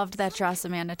 I loved that dress,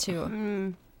 Amanda,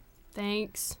 too.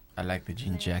 Thanks. I like the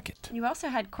jean jacket. You also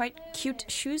had quite cute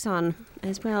shoes on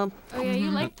as well. Oh yeah, you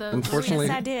like those. Unfortunately,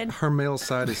 Yes, I did. her male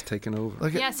side is taken over.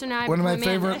 Look at Yeah, so now I one of my become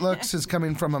a man. favorite looks is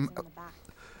coming from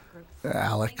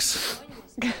Alex.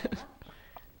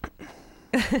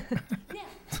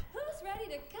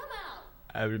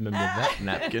 I remember that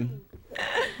napkin.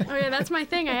 Oh yeah, that's my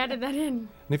thing. I added that in. And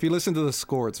if you listen to the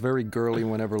score, it's very girly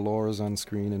whenever Laura's on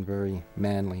screen and very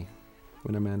manly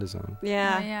when Amanda's on.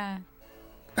 Yeah.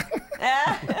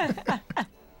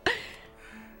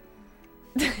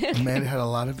 Amanda had a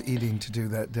lot of eating to do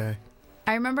that day.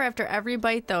 I remember after every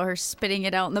bite, though, her spitting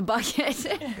it out in the bucket.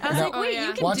 I was like, wait,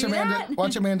 you can Watch do that?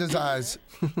 Watch Amanda's eyes.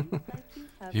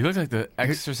 You look like the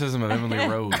exorcism of Emily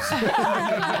Rose.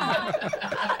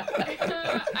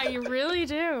 I really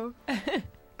do.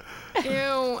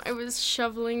 Ew, I was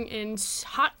shoveling in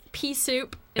hot pea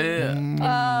soup. And, It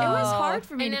was hard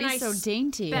for me and to then be I so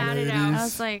dainty. spat it I out.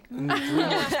 was like,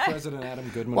 President Adam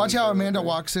Goodman. Watch how Amanda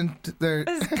walks in there.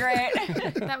 This is great.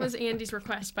 That was Andy's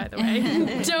request, by the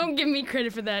way. Don't give me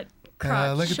credit for that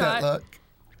crotch Look at shot. that look.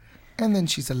 And then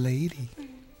she's a lady.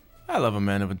 I love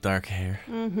Amanda with dark hair.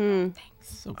 Mm-hmm.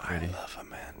 So pretty. I love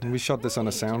Amanda. We shot this on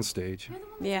a soundstage.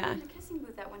 Yeah. The kissing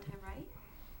booth that one time, right?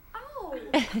 Oh.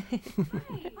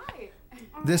 Hi.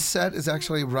 This set is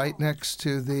actually right next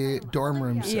to the dorm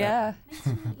room set. Yeah.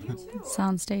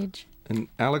 soundstage. And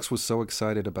Alex was so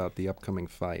excited about the upcoming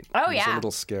fight. Oh, It was yeah. a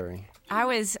little scary. I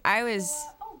was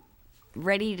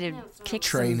ready to kick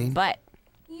Training. some butt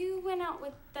You went out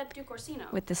with that Duke Orsino.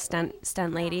 with the stunt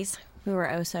ladies who were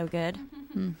oh so good.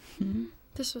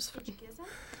 This was funny.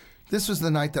 This was the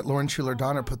night that Lauren Schuler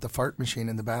Donner put the fart machine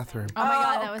in the bathroom. Oh my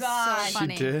God, that was gosh. so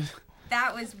funny. She did?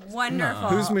 That was wonderful.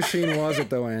 Whose machine was it,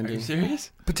 though, Andy? Are you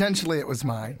serious? Potentially it was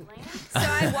mine. So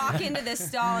I walk into this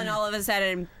stall and all of a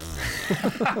sudden,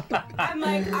 I'm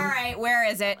like, all right, where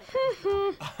is it?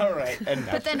 All right, and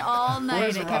But then all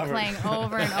night it kept playing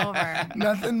over and over.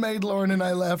 Nothing made Lauren and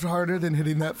I laugh harder than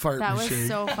hitting that fart That machine. was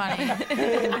so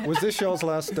funny. Was this y'all's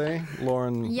last day,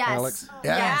 Lauren, Yes. Alex?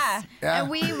 Yes. Yeah. And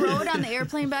we rode on the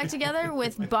airplane back together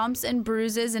with bumps and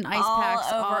bruises and ice All packs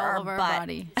over all our over our butt.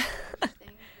 body.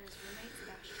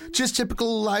 Just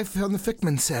typical life on the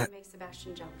Fickman set. Make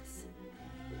Sebastian jealous.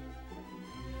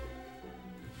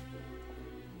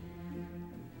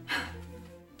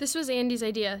 This was Andy's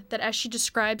idea, that as she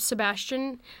describes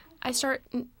Sebastian, I start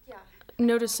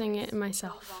noticing it in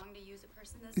myself.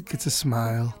 It gets a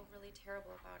smile.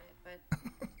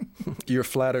 You're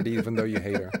flattered even though you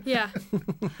hate her. Yeah.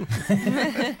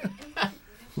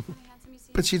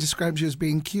 But she describes you as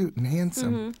being cute and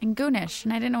handsome. And goonish.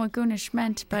 And I didn't know what goonish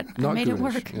meant, but I Not made goonish, it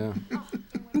work.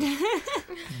 Yeah.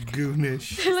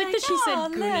 Goonish. I like that she said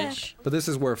goonish. But this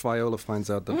is where Viola finds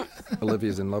out that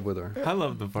Olivia's in love with her. I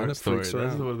love the And fart it story. freaks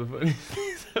That's her one out. of the funniest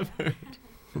things I've heard.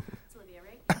 It's Olivia,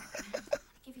 right?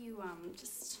 Give you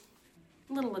just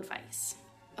a little advice.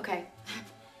 Okay.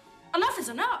 Enough is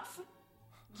enough.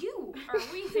 You are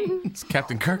weeping. It's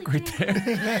Captain Kirk right there.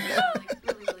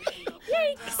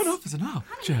 Yikes. Enough is enough,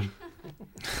 Jim.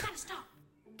 Gotta stop.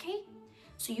 Okay?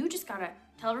 So you just gotta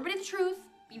tell everybody the truth.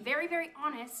 Be very, very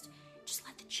honest. Just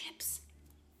let the chips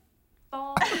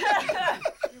fall.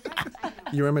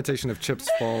 Your imitation of chips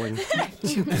falling.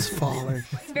 Chips falling.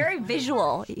 It's very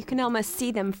visual. You can almost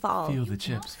see them fall. Feel the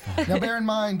chips. Now bear in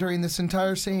mind, during this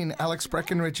entire scene, Alex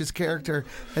Breckenridge's character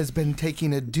has been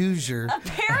taking a doucher.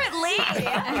 Apparently.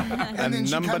 And then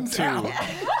she number comes 2. out.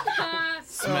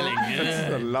 Smelling That's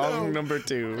the good. long number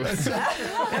 2.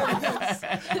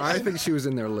 I think she was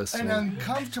in there An listening.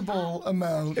 uncomfortable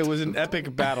amount. It was an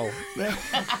epic battle.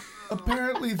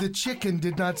 Apparently the chicken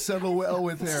did not settle well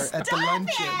with her at the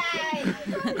luncheon.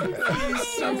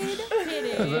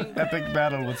 It was an epic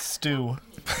battle with stew.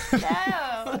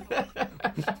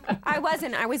 I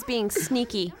wasn't. I was being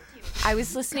sneaky. I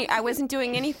was listening. I wasn't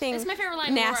doing anything That's my favorite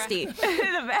line, Laura. nasty.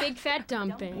 Big fat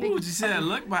dumping. Ooh, did you see that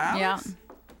look by Alex? Yeah.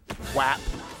 Whap.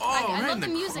 Oh, I right love in the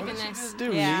music in this.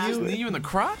 Dude, Yeah. you Knee you in the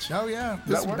crotch? Oh yeah,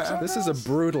 This is a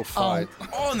brutal fight.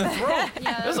 Oh, in the throat.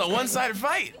 Yeah, This is a one-sided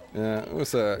fight. Yeah, it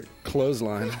was a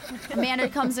clothesline. Amanda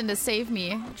comes in to save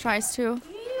me. Tries to.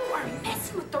 You are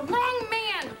messing with the wrong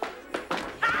man.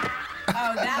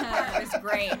 Oh, that part was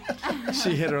great.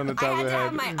 She hit her on the I top of had the to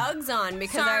have head. my Uggs on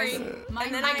because Sorry. I was. My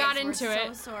And then I got legs into were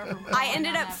it. So sore from I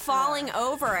ended up falling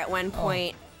over at one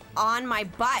point on my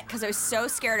butt because I was so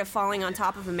scared of falling on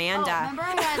top of Amanda. Oh, remember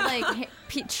I had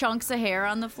like chunks of hair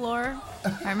on the floor? I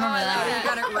remember that. You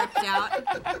got it ripped out.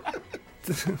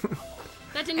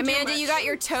 That didn't Amanda, do much. you got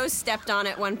your toes stepped on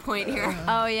at one point here.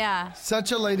 Oh yeah.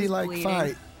 Such a ladylike bleeding.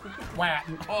 fight.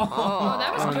 Oh,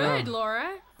 that was Oh, no. good, Laura.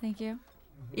 Thank you.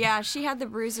 Yeah, she had the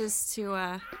bruises to.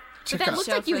 But Check that out. looked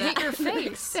Show like you for hit that. your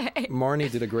face.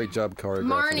 Marnie did a great job choreographing.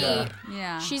 Marnie.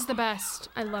 Yeah. She's the best.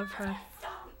 I love her.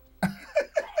 I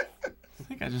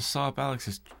think I just saw up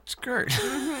Alex's skirt.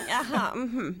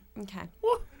 Okay.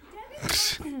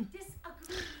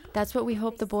 That's what we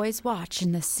hope the boys watch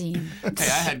in this scene. Hey,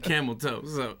 I had camel toe,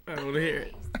 so I want to hear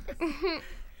it.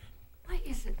 Why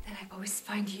is it that I always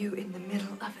find you in the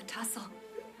middle of a tussle?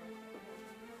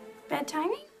 Bad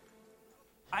timing?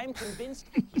 I'm convinced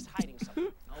he's hiding something.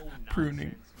 Oh,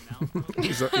 Pruning.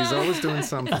 He's always doing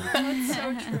something. That's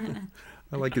so true.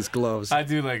 I like his gloves. I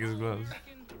do like his gloves.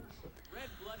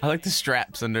 I like the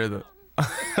straps under the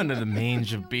under the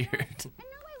mange of beard. I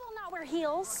will not wear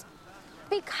heels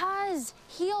because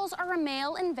heels are a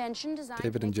male invention designed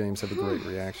David and James have a great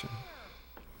reaction.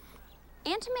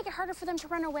 and to make it harder for them to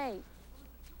run away.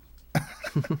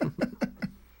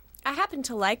 I happen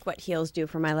to like what heels do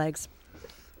for my legs.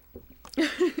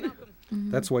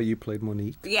 That's why you played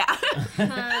Monique. Yeah.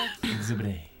 Exhibit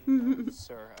A.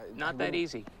 Sir, not that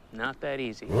easy. Not that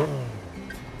easy.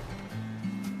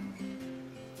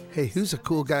 Hey, who's a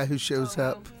cool guy who shows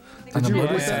up on a Did you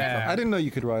motorcycle? Yeah. I didn't know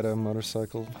you could ride a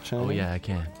motorcycle, Channel. Oh yeah, I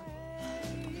can.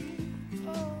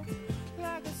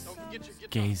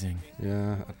 Gazing.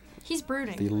 Yeah. He's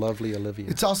brooding. The lovely Olivia.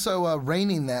 It's also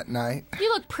raining that night. You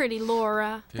look pretty,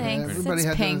 Laura. Thanks. Everybody It's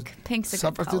had pink. to Pink's a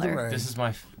suffer good through the color. rain. This is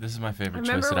my favorite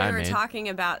Remember choice that when I we were made. talking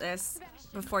about this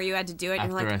before you had to do it?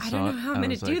 And After you're like, I I saw don't it, know how I'm I going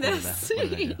was to do like, what this. did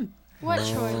I do? What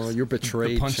Oh, choice? you're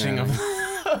betrayed, The punching Shannon.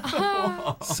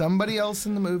 of. Somebody else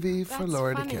in the movie for That's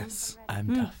Laura funny. to kiss.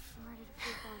 I'm tough.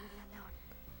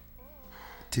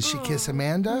 Did she kiss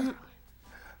Amanda?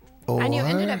 Or... And you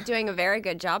ended up doing a very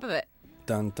good job of it.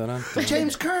 Dun, dun, dun, But dun.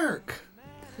 James Kirk.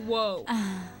 Whoa.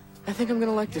 I think I'm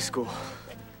gonna like this school.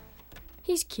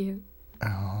 He's cute.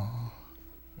 Oh.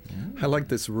 I like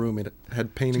this room. It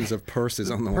had paintings of purses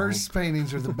on the wall. Purse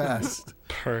paintings are the best.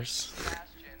 Purse.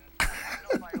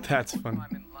 That's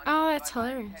fun. Oh, that's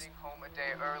hilarious. Home a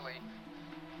day early.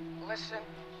 Listen,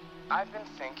 I've been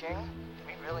thinking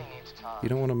we really need to talk. You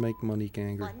don't want to make Monique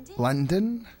angry.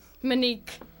 London?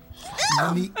 Monique.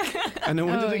 Monique. I know,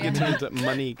 when did it get turned to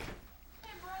Monique?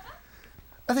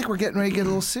 I think we're getting ready to get a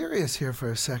little serious here for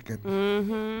a second.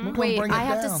 Mm-hmm. Wait, bring it I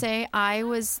have to down. say,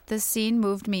 the scene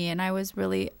moved me, and I was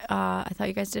really, I thought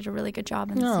you guys did a really good job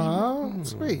in the scene. Oh,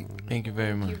 sweet. Thank you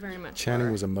very much. Thank you very much.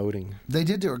 Channing was emoting. They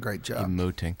did do a great job.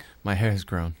 Emoting. My hair has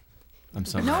grown. I'm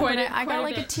sorry. No, Quite but a- I quite got a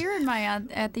like a bit. tear in my eye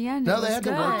at the end. No, It they was had to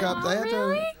good. work up.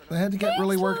 They had to get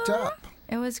really worked up.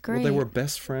 It was great. Well, they were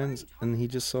best friends, and he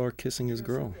just saw her kissing his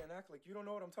girl. And act like you don't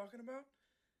know what I'm talking about?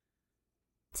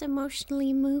 It's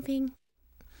emotionally moving.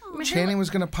 Channing was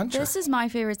going to punch her. This is my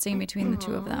favorite scene between the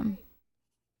two of them.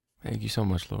 Thank you so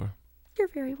much, Laura. You're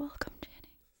very welcome, Channing.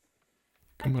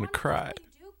 I'm gonna cry.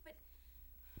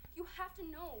 You have to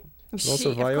know.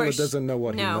 Also, Viola doesn't know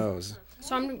what he knows.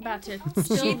 So I'm about to spill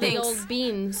the thinks- old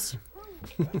beans.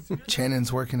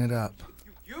 Channing's working it up.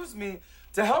 You use me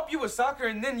to help you with soccer,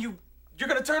 and then you're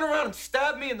gonna turn around and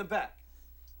stab me in the back.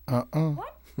 What?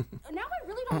 Now I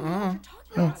really don't know what you're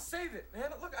talking about. Save it, man.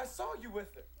 Look, I saw you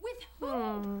with it. With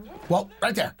who? Well,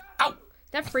 right there. Ow!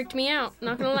 That freaked me out.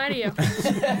 Not gonna lie to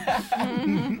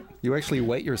you. You actually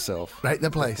wet yourself. Right in the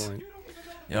place.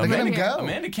 Yo, Look at him Amanda, go.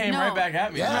 Amanda came No. right back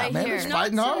at me. Yeah, Right Amanda's here.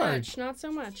 fighting Not so hard. much. Not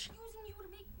so much.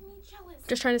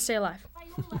 Just trying to stay alive.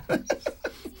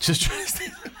 Just trying to stay.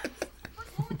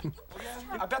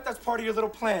 I bet that's part of your little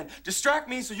plan. Distract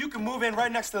me so you can move in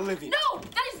right next to Olivia. No,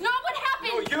 that is not what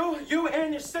happened. You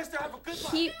and your sister have a good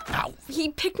life. He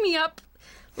picked me up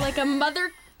like a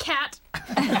mother cat.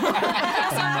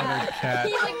 Another cat.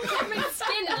 He like cut my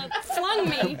skin and like, flung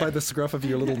me. By the scruff of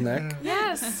your little neck.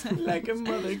 Yes. Like a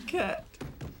mother cat.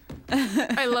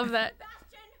 I love that.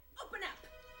 Open up.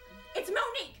 It's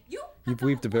Monique. You've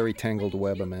weaved a very tangled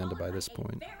web, Amanda, by this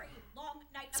point.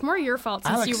 It's more your fault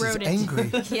since Alex you is wrote it. angry.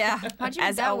 Yeah. How'd you As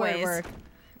make that always. word work?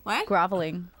 What?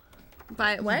 Groveling.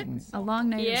 By what? A long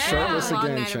night. Yeah. Shirtless Long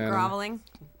again, night of Shannon. groveling.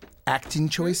 Acting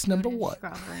choice number one.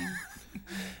 Groveling.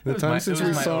 The time since it we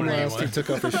was my saw him only last, he one. took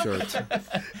off his shirt.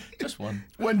 Just one.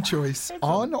 One choice,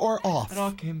 on or off. It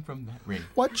all came from that ring.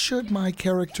 What should my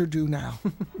character do now?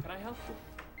 Can I help you?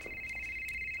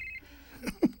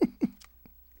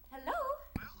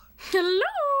 Hello,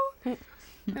 Hello.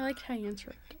 I liked how you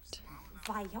answered it.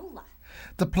 Viola.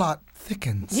 The plot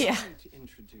thickens. Yeah. To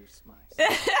introduce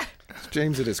myself.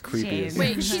 James at his creepiest.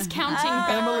 Wait, she's counting.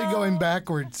 Emily going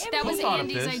backwards. That was thought of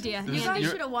Andy's this? idea. This- You guys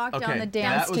you're- should have walked okay, down the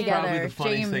dance that was together. probably the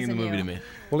funniest James thing in the and movie you. to me.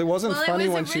 Well, it wasn't Well, it funny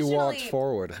was when she walked originally-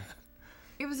 forward.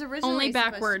 It was originally Only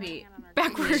supposed backward. to be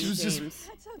Backwards. James.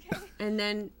 And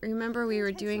then remember we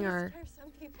were doing our,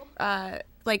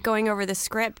 like going over the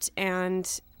script,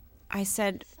 and I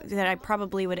said that I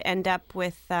probably would end up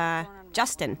with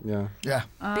Justin Yeah. Yeah.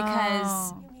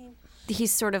 because Oh.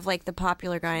 he's sort of like the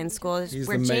popular guy in school, He's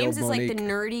where the male James is like the Monique.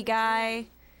 nerdy guy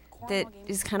that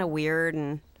is kind of weird,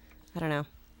 and I don't know.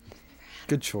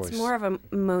 Good choice. It's more of a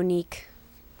Monique.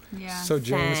 Yeah. So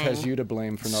James Thing. has you to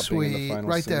blame for not being in the Sweet. final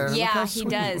Right scene. there. Look Yeah, how he sweet.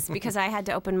 does, because I had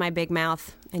to open my big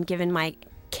mouth and give in my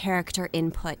character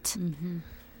input.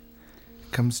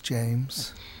 Comes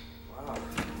James. Wow.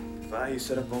 Vi, you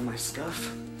set up all my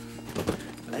stuff.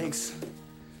 Thanks.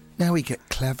 Now we get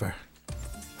clever.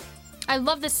 I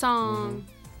love this song.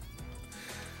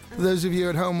 For those of you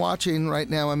at home watching right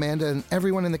now, Amanda and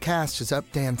everyone in the cast is up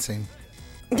dancing.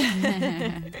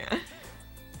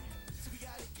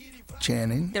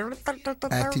 Channing,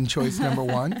 acting choice number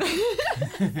one.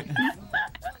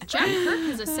 Jack Kirk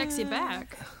has a sexy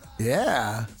back.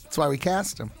 Yeah, that's why we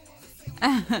cast him.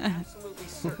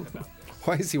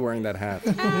 Why is he wearing that hat?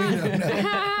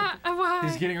 Why?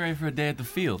 He's getting ready for a day at the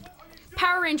field.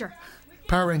 Power Ranger.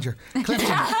 Power Ranger.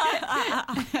 Clifton.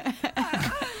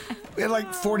 We had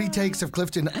like 40 takes of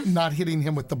Clifton not hitting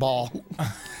him with the ball.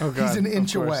 Oh, God. He's an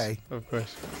inch of course. away. Of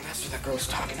course. That's what that girl's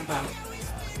talking about.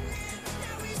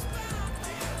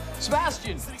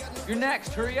 Sebastian, you're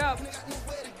next. Hurry up.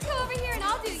 Come over here and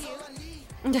I'll do you.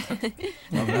 Come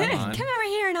over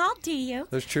here and I'll do you.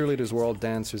 Those cheerleaders were all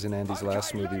dancers in Andy's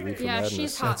last movie, Reefer Yeah, Madness.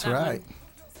 she's hot. That's right.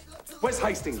 Where's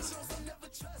Hastings?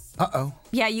 Uh-oh.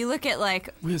 Yeah, you look at like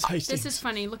This is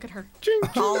funny. Look at her.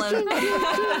 all of.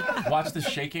 Watch the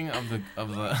shaking of the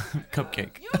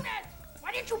cupcake.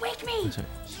 Why didn't you wake me?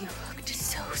 You looked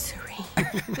so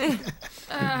serene.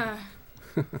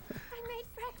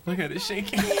 Look at it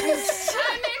shaking. I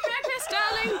made breakfast,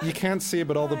 darling. You can't see it,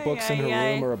 but all the books in her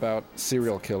room are about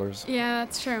serial killers Yeah,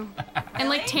 that's true. And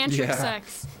like tantric Yeah.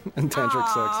 sex. and tantric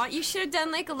Aw, sex. you should have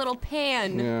done like a little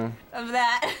pan Yeah. of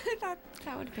that.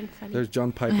 that would have been funny. There's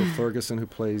John Piper Ferguson, who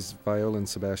plays Viola,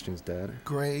 Sebastian's dad.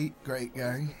 Great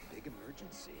guy.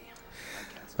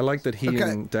 I like that he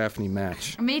and Daphne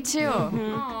match, Me too.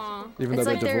 Aw. even It's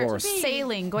though like they're they're divorced.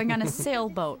 sailing, going on a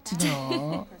sailboat.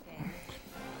 Aw.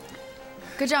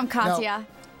 Good job, Katya.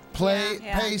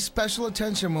 Pay special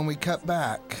attention when we cut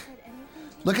back.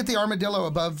 Look at the armadillo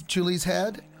above Julie's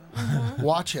head.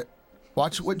 Watch it.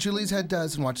 Watch what Julie's head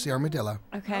does and watch the armadillo.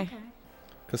 Okay.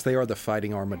 Because they are the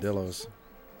fighting armadillos.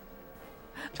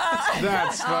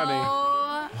 That's funny.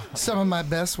 Oh, Some of my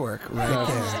best work right That's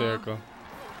there. hysterical.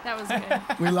 That was good.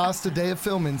 We lost a day of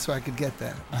filming so I could get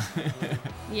that.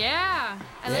 Yeah.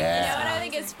 I like You Yeah. know what I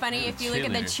think is funny? If you look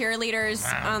at the cheerleaders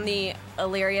on the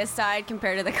Illyria side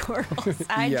compared to the Coral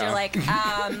side, Yeah. you're like,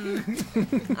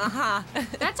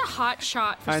 That's a hot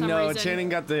shot for I some know. reason. Channing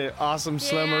got the awesome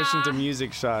slow motion to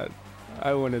music shot.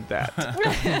 I wanted that.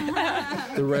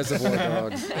 The Reservoir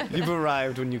Dogs. You've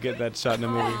arrived when you get that shot in a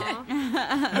movie.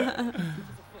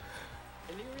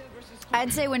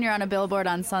 I'd say when you're on a billboard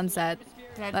on Sunset.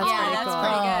 That's pretty that's cool.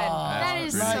 pretty good. That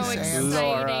is Nice so answer. exciting.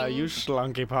 Laura, you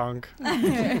slunky punk.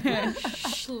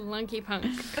 Schlunky punk.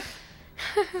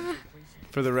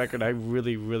 For the record, I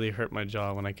really, really hurt my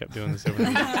jaw when I kept doing this every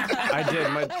night. I did.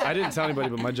 I didn't tell anybody,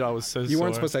 but my jaw was so sore. You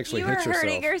weren't supposed to actually You hit were yourself.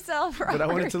 hurting yourself, Robert. But I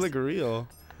wanted to look real.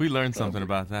 We learned something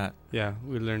about that. Yeah,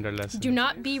 we learned our lesson. Do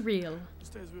not be real.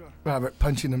 Robert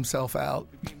punching himself out.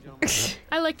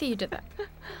 I like that you did that.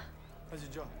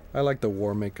 I like the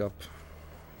war makeup,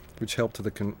 which helped the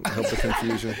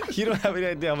confusion. You don't have any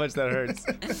idea how much that hurts.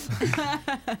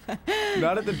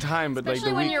 Not at the time, but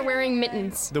Especially like when you're wearing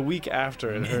mittens. the week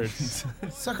after it hurts.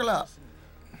 Suckle up.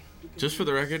 Just for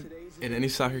the record, in any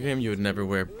soccer game, you would never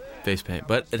wear face paint,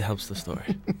 but it helps the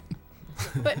story.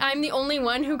 But I'm the only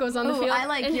one who goes on the Ooh, field. I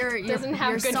like and your doesn't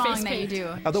have good song face that you paint. do.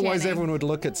 Otherwise, Channing. everyone would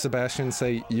look at Sebastian and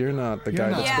say, "You're not the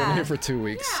guy not." that's Yeah. been here for 2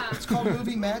 weeks." It's called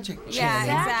movie magic. Yeah,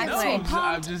 Channing. exactly.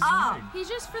 I'm just He's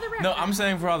just for the record. No, I'm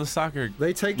saying for all the soccer.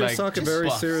 They take their Like, soccer just very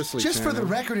fluff. seriously. Just for the Channing.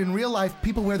 record, in real life,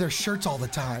 people wear their shirts all the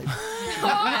time. Oh,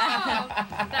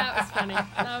 that was funny.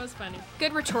 That was funny.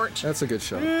 Good retort. That's a good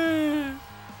show.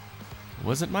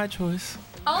 Wasn't my choice.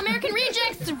 All American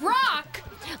Rejects rock.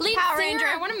 Lead Power singer, Ranger.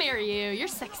 I want to marry you. You're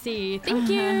sexy. Thank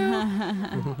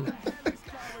you.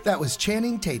 That was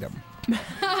Channing Tatum.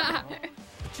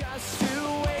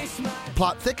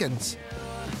 Plot thickens.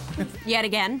 Yet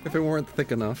again, If it weren't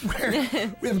thick enough,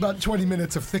 We have about 20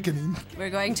 minutes of thickening.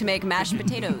 we're going to make mashed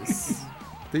potatoes. these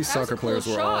That was soccer a cool players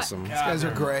were shot. awesome. These guys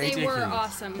are great. They were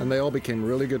awesome. And they all became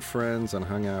really good friends and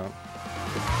hung out.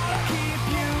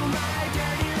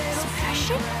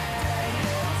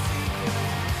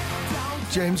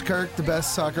 James Kirk, the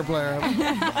best soccer player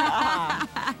ever.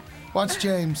 Watch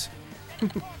James.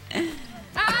 That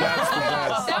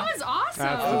was awesome.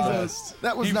 That's the best.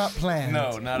 That was not planned.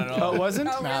 No, not at all. Oh, it wasn't?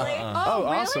 Oh, really? Oh,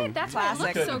 really? awesome. That's why it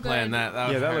looks so good. Plan that.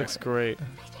 Yeah, that looks great.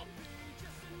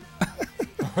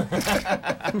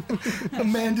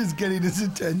 Amanda's getting his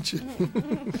attention.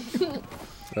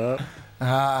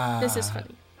 This is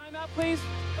funny. Time out, please.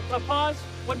 A pause.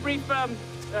 One brief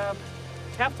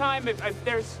halftime. If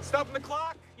there's Stopping the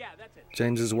clock. yeah, that's it.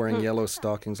 James is wearing yellow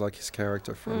stockings like his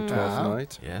character from 12th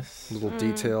Night. Yes. Little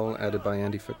detail added by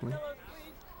Andy Fickman.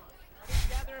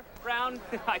 Gather round.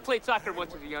 I played soccer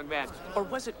once as a young man, or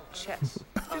was it chess?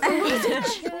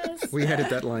 We added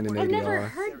that line in I've never ADR.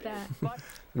 heard that.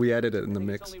 We added it in the It's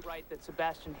mix. only right that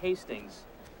Sebastian Hastings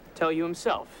tell you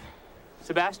himself.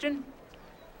 Sebastian,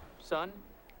 son,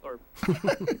 or do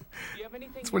you have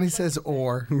anything? That's when he says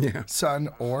or. Yeah. Son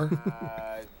or.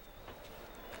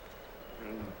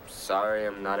 Sorry,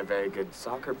 I'm not a very good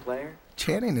soccer player.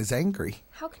 Channing is angry.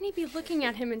 How can he be looking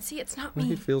at him and see it's not He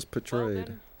me? feels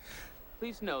betrayed.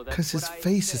 Please know that Because his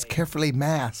face is carefully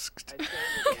masked.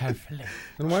 Carefully.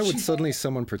 And why would suddenly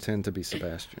someone pretend to be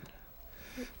Sebastian?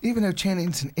 Even though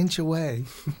Channing's an inch away.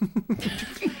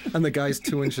 And the guy's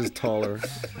 2 inches taller.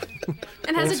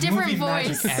 And has a It's different movie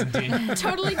magic, voice. Andy.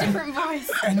 Totally different voice.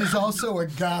 And is also a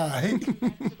guy.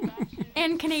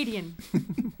 And Canadian.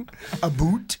 A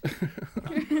boot.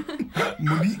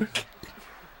 Monique.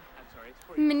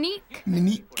 Monique.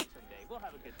 Monique.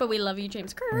 But we love you,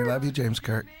 James We Kirk. love you, James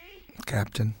Kirk.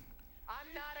 Captain.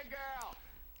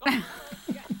 Hello.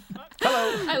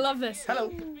 I love this.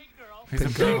 Hello. He's a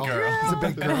big girl. He's a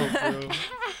big girl.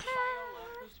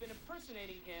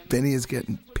 Benny is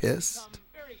getting pissed.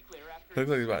 Looks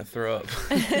like he's about to throw up.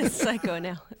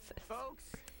 Psychoanalysis.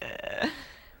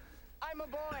 I'm a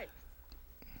boy.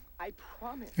 I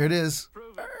promise. Here it is.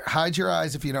 Hide your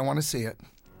eyes if you don't want to see it.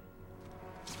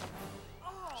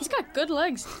 He's got good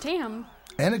legs. Damn.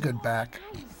 And a good back.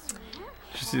 Did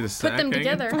you see the Put sack them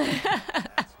hanging? together.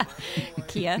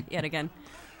 Kia, yet again.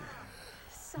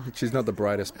 She's not the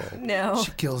brightest bulb. No.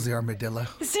 She kills the armadillo.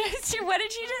 What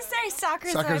did you just say?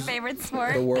 Soccer's my Soccer's favorite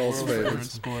sport. The world's favorite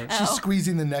sport. She's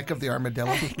squeezing the neck of the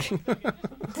armadillo.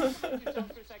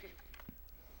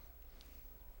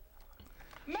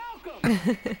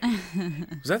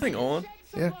 Was that thing on?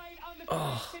 Yeah.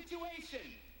 Oh.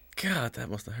 God, that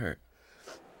must have hurt.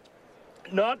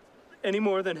 Not any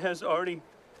more than has already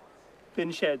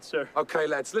been shed, sir. Okay,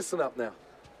 lads, listen up now.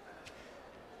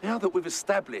 Now that we've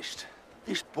established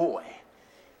this boy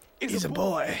is a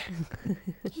boy.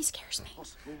 He scares me.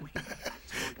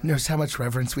 Notice how much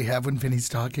reverence we have when Vinny's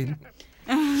talking?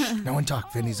 No one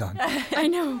talk, Vinny's on. I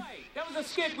know. That was a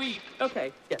skit we.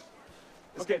 Okay. Yeah.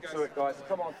 Let's get to it, guys.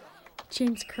 Come on.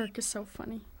 James Kirk is so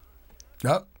funny.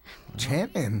 Oh,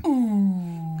 Channing.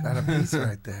 Got a piece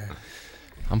right there.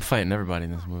 I'm fighting everybody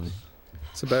in this movie.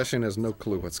 Sebastian has no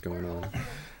clue what's going on.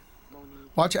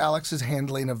 Watch Alex's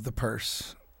handling of the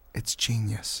purse. It's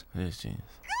genius. It is genius.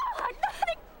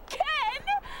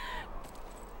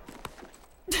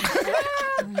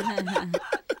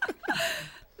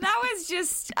 That was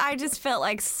just, I just felt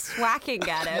like swacking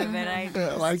at him, and I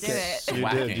I like did it. it. You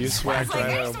did. You swacked right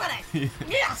Here's up. what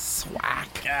I,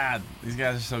 Swack. God, these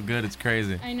guys are so good. It's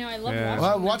crazy. I know. I love Yeah. watching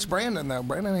Well, them. watch Brandon, though.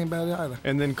 Brandon ain't bad either.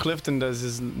 And then Clifton does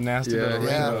his nasty Yeah, little he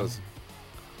Yeah. rainbow. does.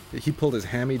 He pulled his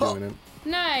hammy doing it.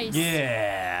 Nice.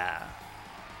 Yeah.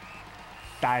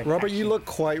 Robert, you look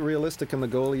quite realistic in the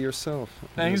goalie yourself.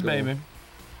 Thanks, In the goal. baby.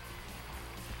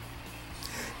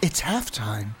 It's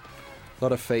halftime. A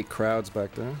lot of fake crowds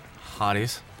back there.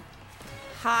 Hotties.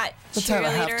 hot Let's have a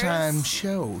cheerleaders. halftime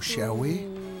show, shall we?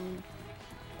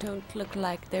 Don't look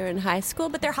like they're in high school,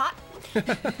 but they're hot.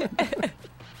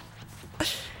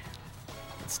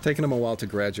 It's taken them a while to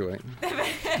graduate.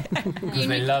 Because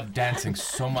they love dancing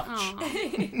so much.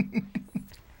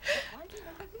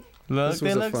 Look, This they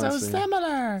was a look fun so scene.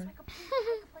 similar.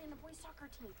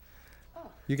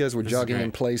 You guys were This is jogging in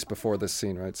great. place before this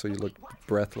scene, right? So you looked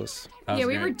breathless. Yeah,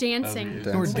 we were dancing.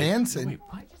 We're dancing.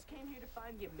 I just came here to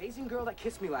find the amazing girl that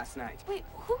kissed me last night. Wait,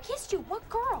 who kissed you? What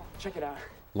girl? Check it out.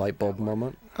 Light bulb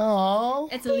moment. Oh,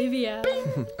 It's Olivia.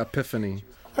 Epiphany.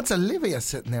 that's Olivia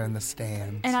sitting there in the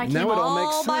stands. And I Now came it all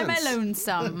makes all by my sense.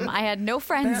 lonesome. I had no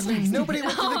friends. Apparently nobody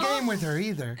went to the game with her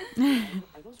either.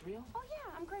 Are those real? Oh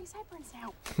yeah, I'm growing sideburns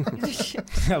now.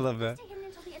 I love that. Stay hidden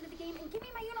until the end of the game and give me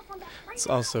my uniform back right It's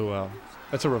now. also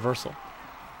that's a reversal.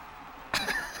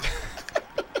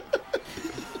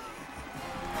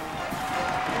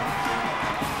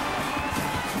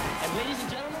 And ladies and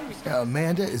gentlemen, we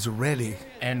Amanda is ready.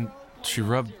 And she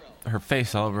rubbed her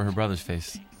face all over her brother's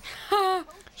face.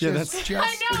 Yeah, that's I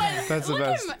know. That's the Look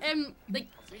best. at him, like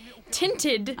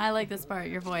tinted. I like this part,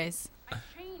 your voice. I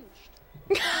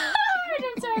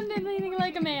don't sound anything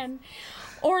like a man,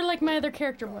 or like my other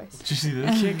character voice. Did you see the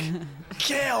kick?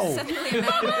 Kill!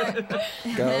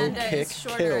 Go, Amanda kick, is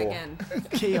shorter kill. again.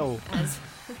 Kill.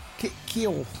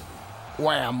 Kill.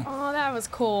 Wham. Oh, that was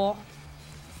cool.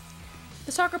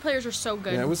 The soccer players are so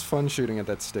good. Yeah, it was fun shooting at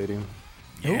that stadium.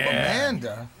 Ooh,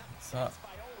 Amanda. What's up?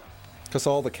 Because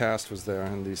all the cast was there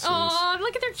in these scenes. Oh,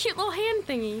 look at their cute little hand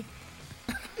thingy.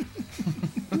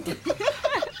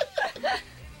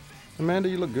 Amanda,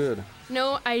 you look good.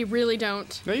 No, I really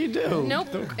don't. No, you do. Nope,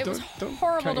 it was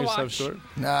horrible cut to yourself watch. short.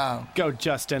 No. Go,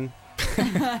 Justin.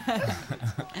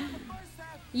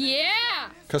 Yeah.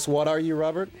 Because what are you,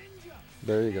 Robert?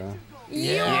 There you go.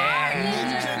 You are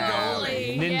ninja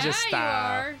goalie. Ninja yeah,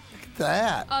 style. You are. Look at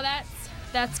that. Oh,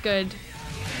 that's good.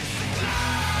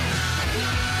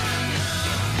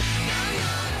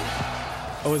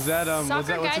 Oh, was that was Soccer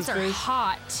that what's guys his are face?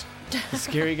 hot. The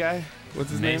scary guy?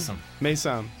 What's his Mason. name?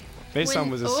 Mason. Mason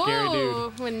was a scary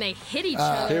dude. When they hit each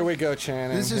other. Here we go,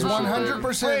 Channing. This is Here's your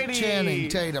 100% Brady. Channing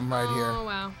Tatum right Oh, here.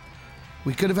 wow.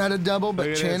 We could have had a double, but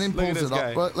Look at Channing this. Look at pulls it this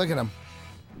off. guy. Look at him.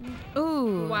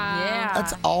 Ooh, Wow. yeah.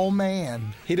 That's all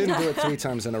man. He didn't do it 3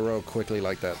 times in a row quickly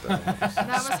like that, though. That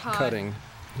was hot. Cutting.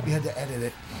 We had to edit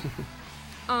it.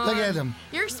 Look at him.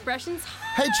 Your expression's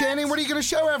Hey, Channing, what are you going to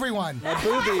show everyone? My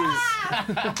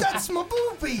boobies. That's my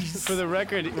boobies. For the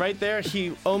record, right there,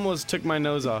 he almost took my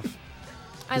nose off.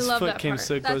 I His love foot that came part.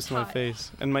 so That's close to my hot.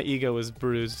 face, and my ego was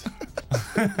bruised.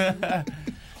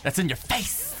 That's in your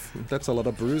face. That's a lot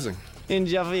of bruising. In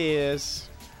your face.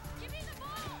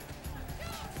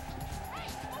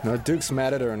 No, Duke's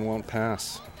mad at her and won't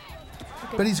pass.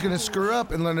 But he's going to screw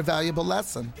up and learn a valuable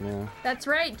lesson. Yeah. That's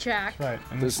right, Jack. Right.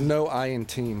 There's no I in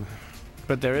team.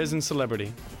 But there is in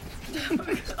celebrity.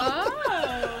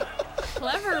 Oh,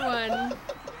 clever one.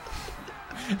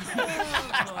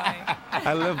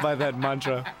 I live by that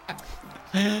mantra.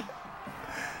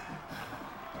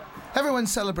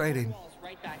 Everyone's celebrating.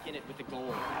 Right back in it with the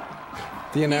goal.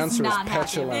 The announcer is not happy.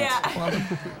 petulant.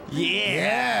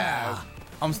 Yeah.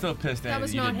 I'm still pissed That at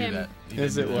was you. not Didn't him. do that. You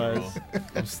Yes, didn't it do that was. rule.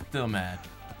 I'm still mad.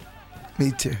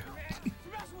 Me too.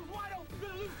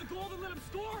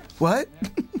 What?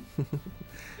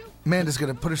 Amanda's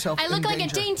going to put herself I in look like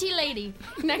danger. a dainty lady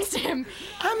next to him.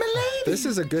 I'm a lady. This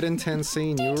is a good intense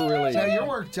scene. You were really. Yeah, you're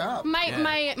worked up. My Giving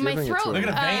it to throat her. Look at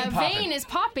a vein popping. vein is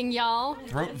popping, y'all.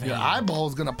 Throat vein. Your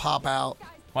eyeball's going to pop out.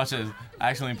 Watch this. I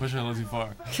accidentally push her a little too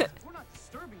far.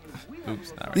 Oops.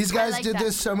 Not right. These guys like did that.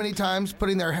 this so many times,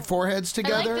 putting their foreheads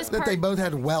together, this that they part. both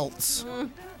had welts.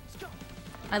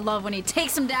 I love when he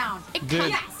takes him down.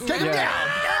 Dude, Take him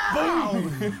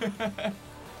down!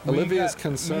 Olivia's me and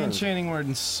concerned. Channing were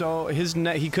in so his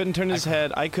neck. He couldn't turn his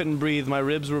head. I couldn't breathe. My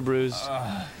ribs were bruised.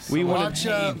 We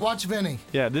wanted. Watch Vinny.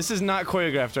 Yeah, this is not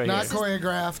choreographed right Not here.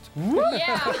 choreographed.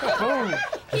 Yeah.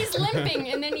 He's limping,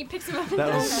 and then he picks him up. And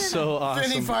That was throws him. so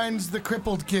awesome. Vinny finds the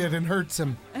crippled kid and hurts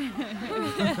him.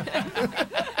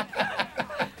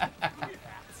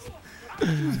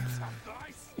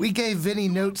 We gave Vinny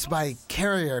notes by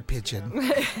carrier pigeon.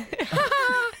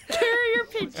 Carrier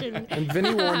pigeon. And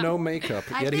Vinny wore no makeup,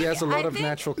 yet he has a lot of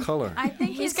natural color. I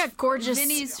think He's got gorgeous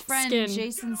Vinny's friend skin.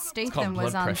 Jason called Statham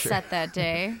was blood on pressure. set that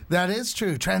day. That is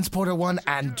true. Transporter 1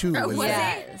 and 2 was there.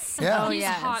 Yes. Yeah. Oh, He's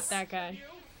yes. hot, that guy.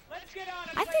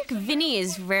 I think Vinny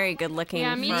is very good looking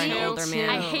Yeah, for me an too. older man.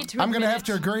 I hate to I'm going to admit have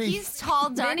to it. agree. He's tall,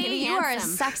 dark, Vinny, and you are a handsome.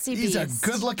 sexy He's beast. a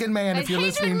good-looking man if I you're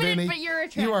hate to listening, admit it, Vinny. but you're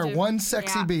You are attractive. one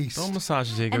sexy Yeah. beast. Don't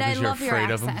massage Jacob And I because you're love your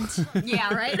afraid of him. accent.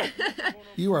 Yeah, right?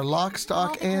 You are lock,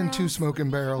 stock, and two smoking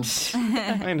barrels.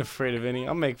 I ain't afraid of any.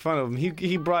 I'll make fun of him.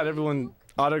 He brought everyone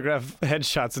autograph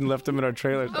headshots and left them in our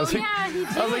trailers. I was Oh, like, yeah, he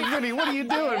did. I was like, Vinny, what are you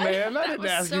doing, man? I didn't was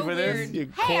ask so you for this. weird.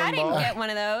 You Hey, I didn't cornball. get one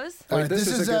of those. All right, this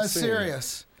this is is a good scene.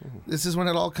 serious. This is when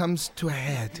it all comes to a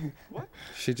head.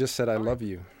 She just said, I love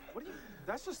you.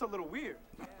 That's just a little weird.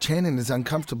 Channing is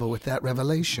uncomfortable with that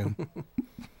revelation.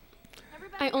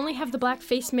 I only have the black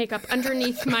face makeup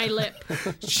underneath my lip.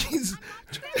 She's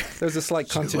There's a slight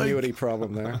continuity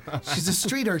problem there. she's a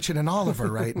street urchin in Oliver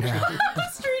right now.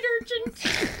 Street urchin.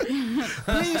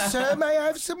 Please, sir, may I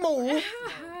have some more?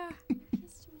 You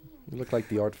look like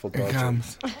the Artful Here Dodger.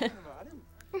 comes.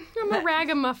 I'm a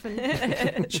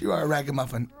ragamuffin. You are a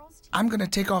ragamuffin. I'm going to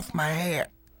take off my hair.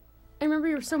 I remember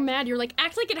you were so mad. You were like,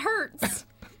 act like it hurts.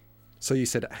 So you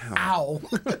said, ow. Ow.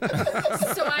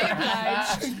 So I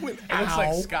obliged. It looks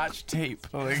like Scotch tape.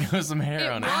 Like there's some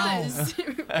hair It on it. was,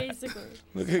 basically.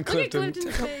 Look at Look at Clifton.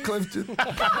 Clifton's face. Clifton.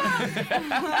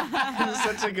 He's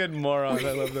such a good moron.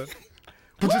 I love that.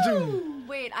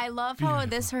 Wait, I love how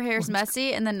her hair's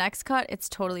messy, and the next cut, it's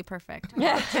totally perfect.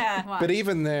 Watch. But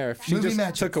even there, if she Movie just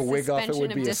magic. took a wig off, it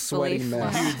would Suspension be of a sweaty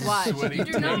disbelief. mess. Watch. Sweaty You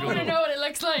do not tangle. want to know what it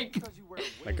looks like.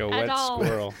 Like a At wet all.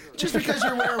 squirrel. Just because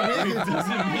you wear a wig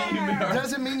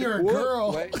doesn't mean you're a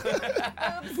girl. Wait.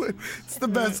 It's the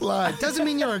best line. Doesn't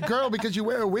mean you're a girl because you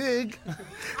wear a wig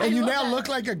and you now look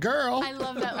like a girl. I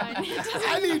love that line.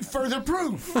 I need further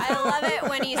proof. I love it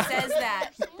when he says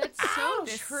that. That's so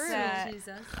true.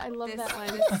 Jesus. I love that line.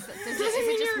 Is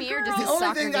it just me or does The this only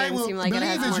soccer thing I game will seem like it believe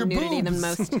has is more your nudity than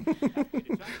boobs. most?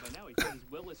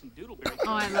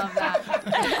 Oh, I love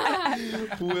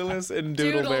that. Willis and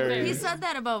Doodleberry. Doodleberry. He said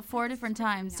that about 4 different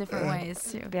times, different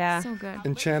ways, too. Yeah. So good.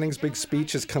 And Channing's big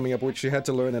speech is coming up, which she had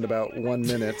to learn in about 1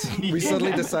 minute. We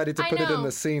suddenly decided to I put it in know.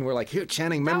 the scene. We're like, here,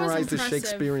 Channing, That was memorize the impressive.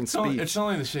 Shakespearean speech. It's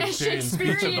only the Shakespearean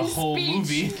speech of the whole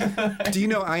movie. Do you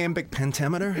know iambic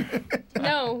pentameter?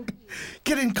 No.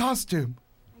 Get in costume.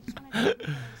 I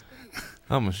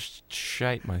almost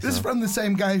shite myself. This is from the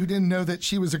same guy who didn't know that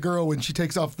she was a girl when she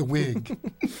takes off the wig.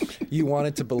 You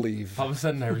wanted to believe. All of a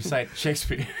sudden, I recite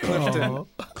Shakespeare.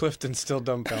 Clifton's still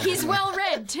dumbfounded. He's well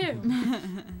read, too.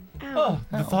 Oh,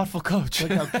 the thoughtful coach.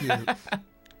 Look how cute.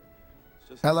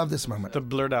 I love this moment. The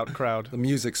blurred out crowd. The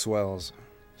music swells.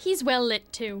 He's well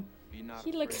lit, too.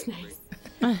 He looks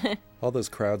nice. All those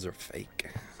crowds are fake.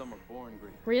 Some are born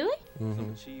great. Really?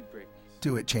 Some achieve greatness.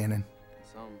 Do it, Channing.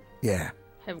 Some Yeah.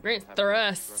 Have a great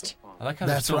thrust. I like how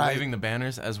That's they're still right. waving the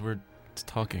banners as we're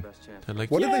talking. They're like,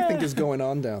 What yeah. do they think is going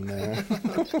on down there?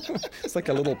 It's like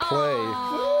a little play.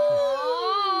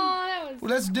 Oh,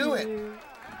 Well, let's do it.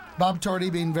 Bob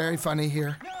Torty being very funny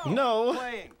here. No.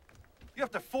 You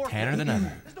have to forfeit. Tanner than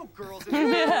ever. There's no girls in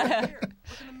here. Look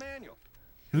in the manual.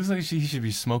 He looks like he should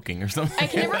be smoking or something. I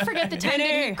can never forget the time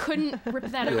that he couldn't rip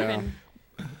that open.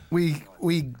 We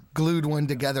glued one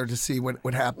together to see what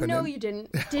would happen. No, and, you didn't.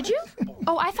 Did you?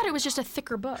 Oh, I thought it was just a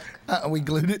thicker book. we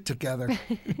glued it together.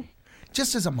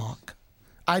 Just as a mock.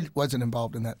 I wasn't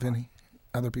involved in that, Vinny.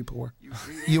 Other people were.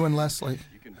 You and Leslie.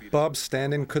 Bob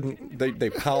stand-in couldn't. They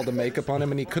piled the makeup on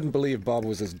him, and he couldn't believe Bob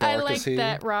was as I dark like as he.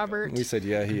 that, Robert. We said,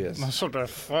 yeah, he is. That should be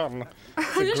fun.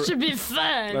 This should be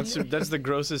fun. That's the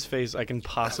grossest face I can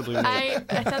possibly make. I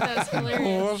thought that was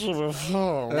hilarious.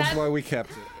 That's why we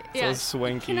kept it. Yeah. So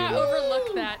swanky. Cannot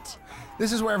overlook that.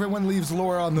 This is where everyone leaves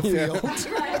Laura on the field. I'm just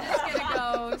gonna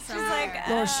go somewhere.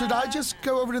 Laura, should I just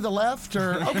go over to the left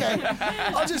or okay?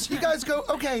 You guys go.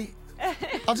 Okay,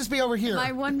 I'll just be over here.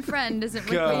 My one friend isn't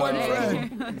with Go. me One today.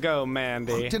 friend. Go,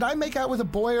 Mandy. Did I make out with a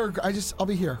boy or I'll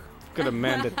be here. Good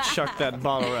Amanda, chuck that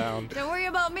ball around. Don't worry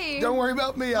about me. Don't worry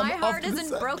about me. My I'm heart off to the isn't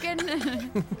side.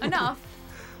 broken enough.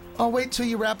 I'll wait till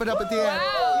you wrap it up at the end.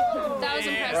 Wow, that was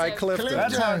impressive. Right, Clifton.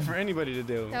 That's hard for anybody to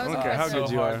do. That I was don't care how impressive.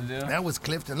 good you are. That was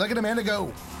Clifton. Look at Amanda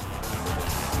go.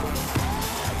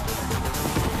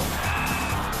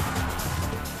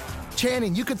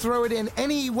 Channing, you could throw it in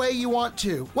any way you want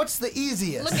to. What's the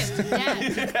easiest? Look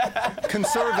at that.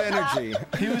 Conserve energy.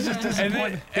 He was just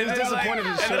disappointed. He was disappointed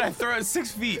in his And then I shirt. throw it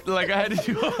 6 feet. Like I had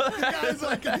to do all that. Guy's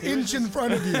like an inch in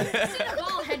front of you.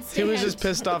 Ball head He was stand. just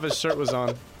pissed off his shirt was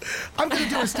on. I'm going to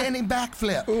do a standing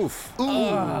backflip. Oof. Ooh.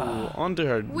 Onto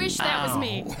her. Wish that was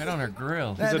me. Right on her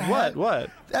grill. He said,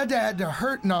 what? That had to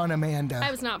hurting on Amanda.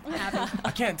 I was not happy. I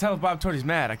can't tell if Bob Torty's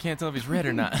mad. I can't tell if he's red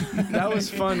or not. That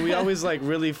was fun. We always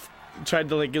really tried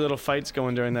to get little fights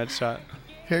going during that shot.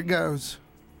 Here it goes.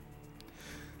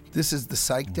 This is the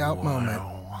psyched out moment.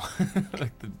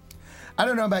 I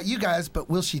don't know about you guys, but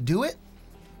will she do it?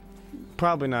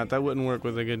 Probably not. That wouldn't work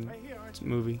with a good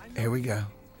movie. Here we go.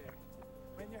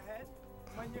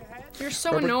 You're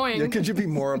so Robert, annoying. Yeah, could you be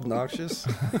more obnoxious?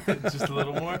 Just a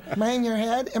little more. Am I in your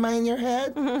head? Am I in your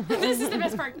head? This is the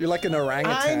best part. You're like an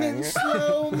orangutan. I'm in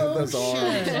slow Those motion.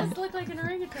 It arms. does look like an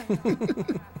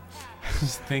orangutan.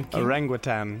 Just thinking.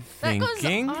 Orangutan. That goes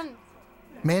Thinking. on.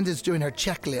 Amanda's doing her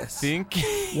checklist.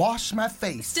 Thinking. Wash my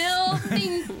face. Still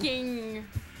thinking.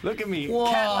 Look at me.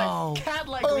 Whoa.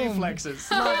 Cat-like Boom. reflexes.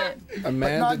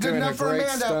 Amanda Not good doing a enough for great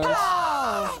Amanda. stunt.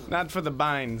 Pow! Not for the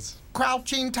Bynes.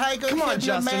 Crouching tiger. Come on, hitting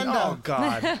Justin. Amanda. Oh,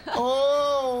 God.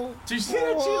 Oh. Did you see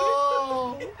that,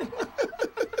 Whoa.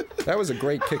 That was a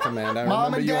great kick, Amanda. I Mom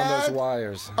remember and you on Dad those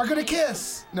wires. are gonna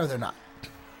kiss. No, they're not.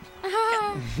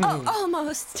 Oh,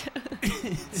 almost.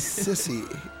 Sissy.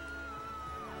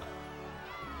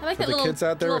 I like For that the little kids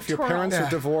out there, little if your twirl. parents Yeah. are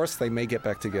divorced, they may get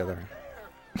back together.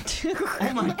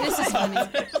 Oh my, this is funny.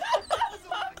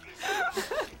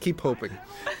 Keep hoping.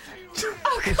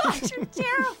 Oh God, you're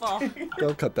terrible.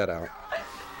 They'll cut that out.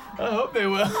 I hope they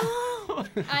will. I love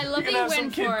that You're gonna you have some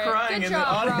went kid for it. crying Good in job,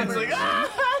 the audience, Robert. like,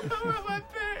 I don't want my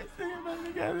parents to get back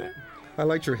together. I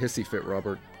liked your hissy fit,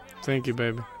 Robert. Thank you,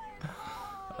 baby.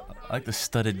 I like the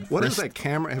studded. What is wrist. that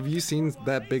camera? Have you seen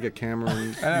that big a camera?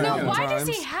 In No, in why does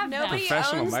times? he have Nobody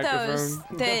Professional owns those.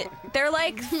 microphone. They're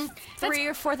like $3,000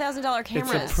 or $4,000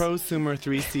 cameras. It's a prosumer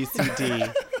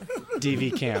 3CCD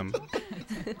DV cam.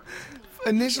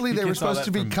 Initially, they You were can tell supposed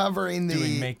to that be from covering doing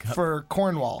the makeup. for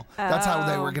Cornwall. That's how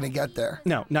they were going to get there.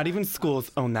 No, not even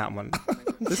schools own that one.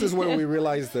 This is where we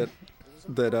realized that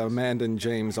Amanda and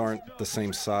James aren't the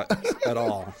same size at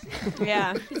all.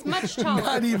 Yeah. He's much taller.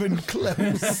 Not even close.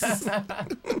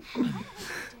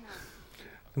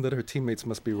 And that her teammates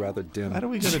must be rather dim. How do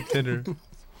we go to dinner?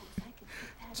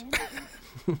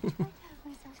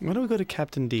 Why do we go to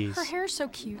Captain D's? Her hair's so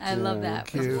cute. I love that.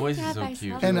 Cute. Voice is so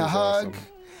cute. And a That's hug. awesome.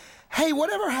 Hey,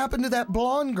 whatever happened to that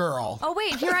blonde girl? Oh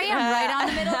wait, here I am, right on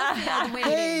the middle of the field,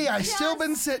 waiting. Hey, I still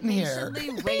been sitting here.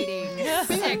 Patiently waiting.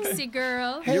 Sexy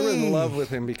girl. You're in Hey. love with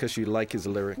him because you like his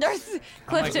lyrics.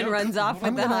 Clifton runs off with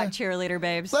I'm the gonna- hot cheerleader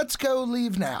babes. Let's go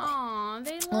leave now. Aw,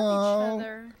 they love Oh. each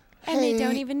other. And they Hey.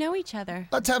 don't even know each other.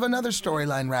 Let's have another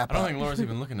storyline wrap I don't up. think Laura's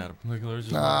even looking at him. Like Laura's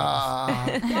just.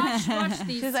 Watch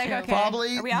these She's like, two. okay.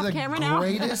 Probably Are we off the camera now?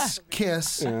 greatest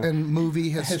kiss in movie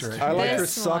history. I like her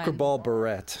This soccer one. ball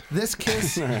barrette. This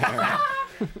kiss,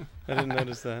 I didn't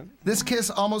notice that. This kiss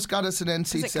almost got us an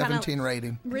Is it kinda- NC-17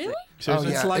 rating. Really? Oh, It's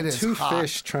yeah, like it is two hot.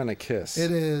 fish trying to kiss.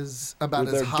 It is about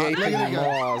With as their hot. Look gaping at it go.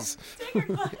 maws.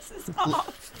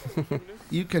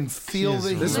 You can feel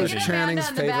the This heat. was Channing's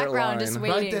in the favorite background, line. just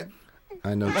Right waiting. there.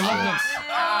 I know. Oh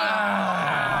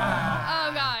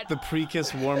God. The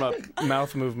pre-kiss warm-up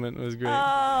mouth movement was great.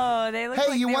 Oh, they look Hey,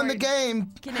 like you they won were the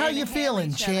game. How you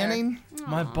feeling, Channing?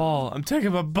 My ball. I'm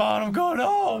taking my ball. I'm going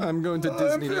home. I'm going to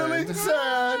I'm feeling Disneyland.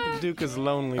 sad. Duke is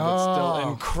lonely, but still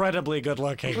incredibly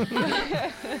good-looking.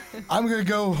 I'm gonna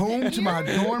go home to my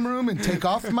dorm room and take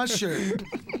off my shirt.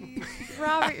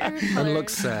 Robert, you're And hilarious. look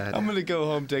sad. I'm gonna go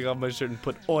home, take off my shirt, and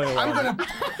put oil I'm on.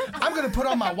 gonna put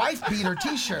on my wife beater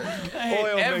T-shirt.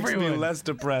 Oil makes me less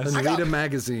depressed. And read a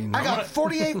magazine. I got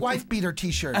 48 wife beater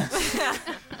T-shirts.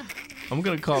 I'm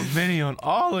going to call Vinny on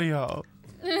all of y'all.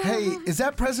 Hey, is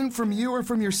that present from you or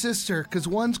from your sister? Because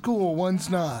one's cool, one's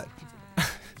not.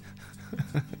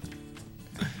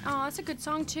 Oh, that's a good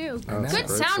song too. I know. Good Great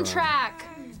song. soundtrack.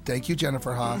 Thank you,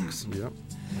 Jennifer Hawks. Yep.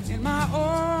 In my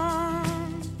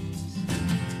arms.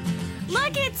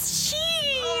 Look, it's cheese.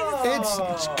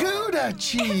 It's Gouda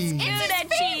cheese. Gouda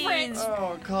cheese.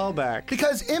 Oh, callback.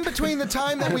 Because in between the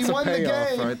time that we That's a won the payoff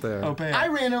game, right there. Oh, payoff. I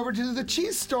ran over to the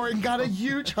cheese store and got a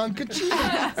huge hunk of cheese.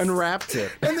 And wrapped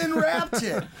it. And then wrapped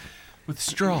it. With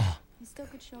straw. He still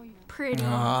could show you. Pretty.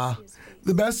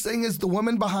 The best thing is the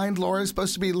woman behind Laura is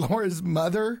supposed to be Laura's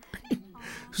mother,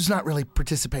 who's not really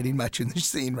participating much in the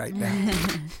scene right now.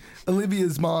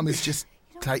 Olivia's mom is just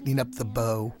tightening up the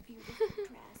bow.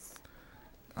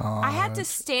 I had to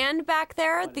stand back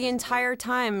there the entire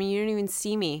time. You didn't even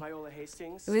see me.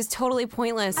 It was totally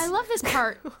pointless. I love this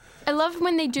part. I love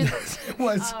when they do It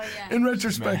was, in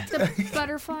retrospect. the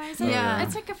butterflies. Yeah.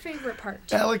 It's like a favorite part.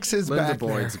 Alex is Linda back there.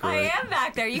 Boyd's great. I am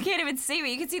back there. You can't even see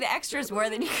me. You can see the extras more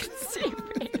than you can see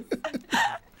me.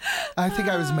 I think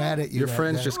I was mad at you. Your that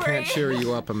friends day. just can't cheer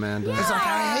you up, Amanda. It's like,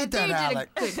 I hate that, They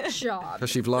Alex. did a good job.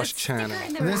 Because you've lost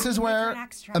Channing. This is where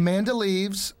Amanda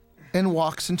leaves and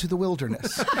walks into the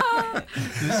wilderness.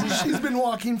 She's been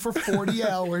walking for 40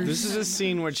 hours. This is a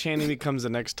scene where Channing becomes the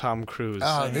next Tom Cruise.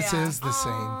 Oh, this is the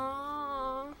scene.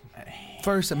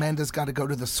 First, Amanda's got to go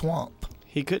to the swamp.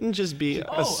 He couldn't just be a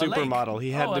supermodel.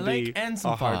 He had to be and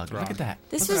some a fog. heartthrob. Look at that.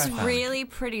 This Look was at that. really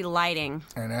pretty lighting.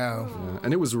 I know. Yeah,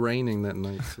 and it was raining that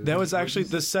night, too. That was actually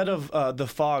the set of the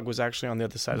fog was actually on the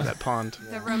other side of that pond.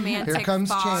 The romantic Here comes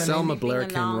fog Channing. Selma leaping Blair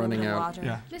came along running the out.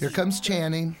 water. Yeah. Here comes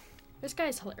Channing. This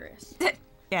guy's hilarious.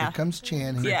 Yeah. Here comes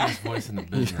Channing. Yeah. His voice in the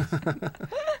business.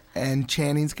 And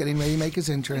Channing's getting ready to make his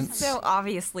entrance. So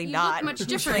obviously You not. look much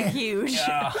Just different. like huge.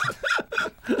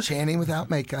 Channing without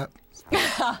makeup.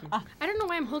 I don't know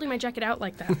why I'm holding my jacket out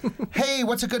like that. Hey,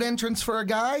 what's a good entrance for a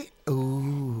guy?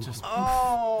 Ooh.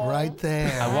 Right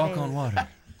there. I walk on water.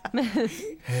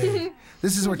 Hey.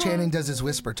 This is where Channing does his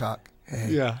whisper talk. Hey.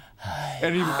 Yeah.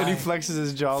 And he flexes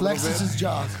his jaw a little Flexes bit. his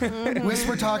jaws.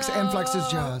 Whisper talks and flexes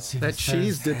jaws. That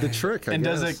cheese did the trick, I and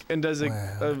guess. does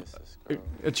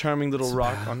a charming little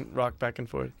rock back and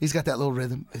forth. He's got that little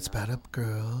rhythm. It's about a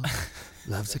girl,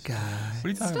 loves a guy. What are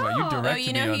you talking about? You directed Oh,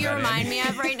 you know me who on you that, remind Andy. me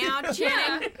of right now,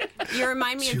 Channing? You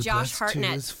remind me of 2 Josh + 2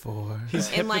 Hartnett is 4.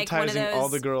 He's in like one of hypnotizing those all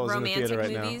the girls in the romantic theater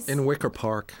right movies. In Wicker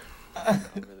Park.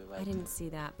 I didn't see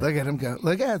that. Look at him go.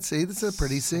 Look at it. See, this is a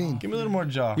pretty scene. Give me a little more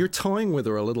jaw. You're toying with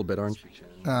her a little bit, aren't you?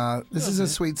 This is a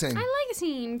sweet scene. I like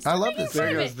scenes. I love this.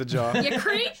 There goes the jaw. You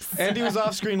creeps. And he was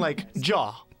off screen like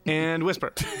jaw and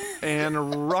whisper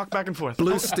and rock back and forth.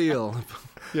 Blue steel.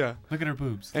 Yeah. Look at her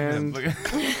boobs. And Look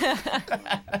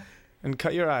at and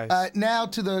cut your eyes. Now,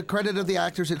 to the credit of the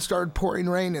actors, it started pouring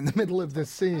rain in the middle of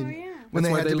this scene. When That's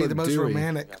they why had they to be look the most dewy.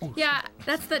 romantic. Yeah,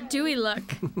 that's that dewy look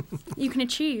you can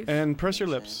achieve. And purse your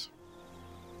lips.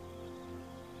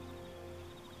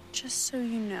 Just so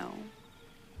you know,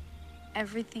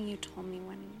 everything you told me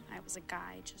when I was a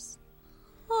guy just.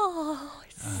 Oh,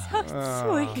 it's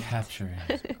so sweet. capture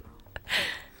it.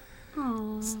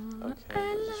 Aww,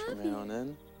 I love From here on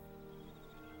in,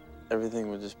 everything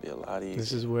would just be a lot easier.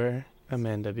 This is where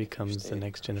Amanda becomes the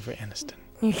next Jennifer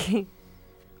Aniston.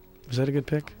 Was that a good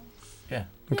pick? Yeah.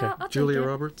 Okay. Yeah, I'll take Julia it.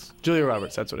 Roberts? Julia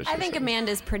Roberts, that's what it should I think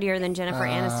Amanda's pretty than Jennifer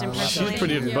Aniston, personally. She's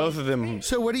prettier than both of them.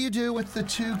 So what do you do with the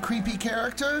 2 creepy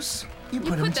characters? You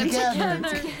put them Put them together.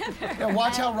 Yeah,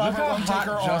 watch how Look Robert how won't take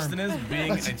her hot arm. Justin is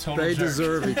being a total They jerk.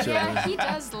 deserve each other. Yeah, he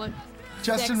does look.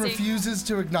 Justin sexy. refuses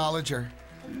to acknowledge her.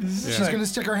 She's like- going to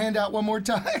stick her hand out one more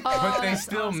time. But they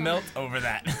still melt over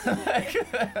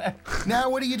that. Now,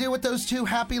 what do you do with those 2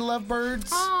 happy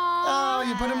lovebirds? Oh,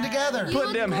 you put them together. You Put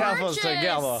look them heifers gorgeous.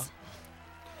 together.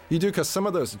 You do, because some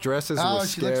of those dresses Oh, were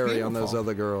she looks scary on those beautiful.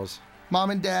 other girls. Mom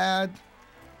and Dad.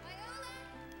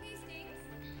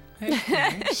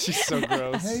 She's so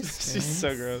gross. Hey, She's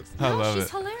so gross. I love she's it.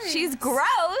 hilarious. She's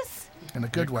gross. In a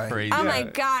good way. Crazy. Oh my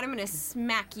God, I'm gonna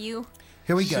smack you.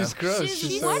 Here we go. She's gross.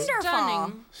 She's so- wonderful.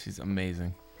 Stunning. She's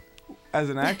amazing. as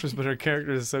an actress, but her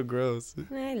character is so gross.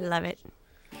 I love it.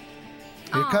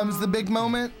 Here comes the big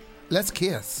moment. Let's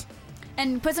kiss.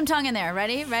 And put some tongue in there.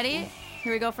 Ready?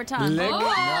 Here we go for tongue. Lick.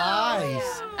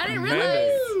 Nice. I didn't Amanda,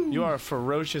 realize. you are a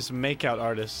ferocious makeout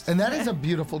artist. And that is a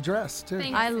beautiful dress, too.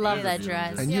 I love that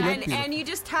dress. And you look beautiful. And you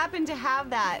just happen to have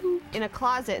that in a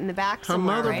closet in the back Her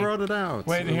somewhere, mother right? brought it out.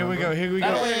 Wait, here we go. Here we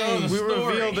go. We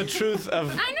reveal the truth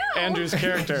of Andrew's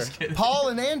character. Paul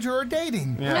and Andrew are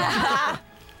dating. Yeah.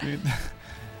 Dude.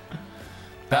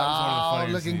 That was one of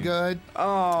the funniest looking scenes. good.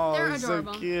 Oh, They're so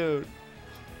adorable. cute.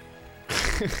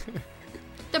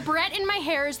 The Brett in my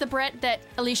hair is the Brett that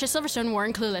Alicia Silverstone wore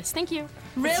in Clueless. Thank you.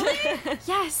 Really?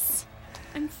 Yes.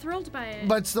 I'm thrilled by it.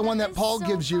 But it's the one that Paul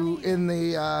gives you in the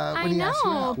when he asks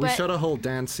you out. We shot a whole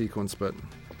dance sequence, but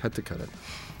had to cut it.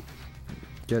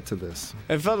 Get to this.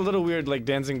 It felt a little weird, like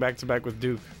dancing back to back with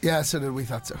Duke. Yeah, so did we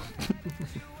thought so.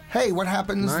 Hey, what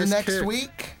happens Nice the next kick.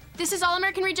 week? This is All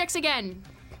American Rejects again.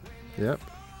 Yep.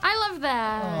 I love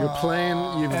that. You're playing.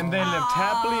 You've And they lived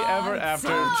happily ever after.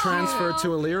 transferred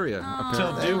to Illyria. Till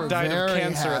Apparently. Duke died of very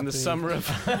cancer in the happy. summer of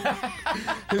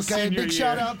his Okay, senior big year.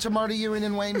 shout out to Marty Ewan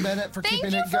and Wayne Bennett for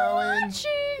keeping it going.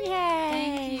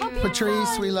 Yay.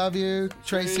 Patrice, we love you.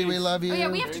 Tracy, we love you. Oh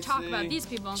yeah, we have to talk about these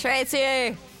people.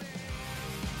 Tracy.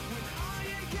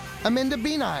 Amanda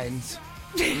B9s.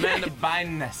 Amanda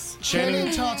Bynes.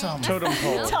 Channing Tatum. Totem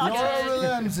pole. Laura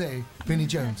Ramsey. Benny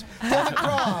Jones. David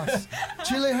Cross.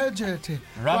 Julie Hedgerty.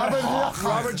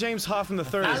 Robert James Hoffman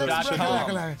III. Alex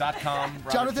Breckenridge. .com.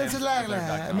 Jonathan Sadler.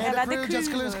 Amanda Amanda Crew.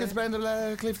 Jessica Lucas.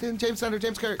 Brenda Clifton. James Thunder.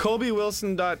 James Kirk.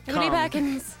 ColbyWilson.com. Woody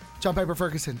Packins. John Piper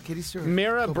Ferguson. Katie Stewart.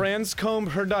 Mira Branscombe,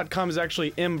 her.com is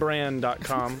actually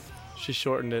mbrand.com. She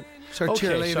shortened it. It's our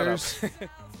cheerleaders.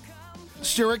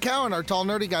 Stuart Cowan, our tall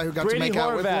nerdy guy who got Brady to make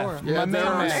out with Horvath. Laura. Yeah, My there man,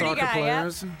 are nerdy soccer guy,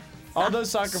 players. All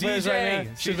those soccer players right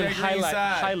now should have been CJ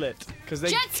Greenside. highlight because they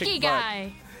Jet kick ski butt.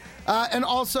 guy. And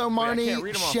also can't Marnie,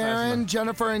 read 'em all fast Sharon, enough.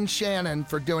 Jennifer, and Shannon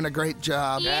for doing a great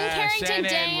job. Ian Carrington, Shannon,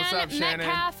 Dan, what's up, Shannon?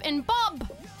 Metcalf, and Bob.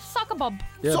 Soccer Bob.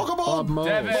 Yeah, Soccer Bob Moe.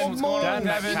 Devin, Bob what's going Moore. on,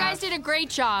 Devin? You guys did a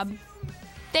great job.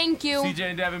 Thank you. CJ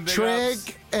and Devin, big Trig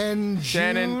ups. and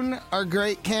Shannon. June, our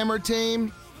great camera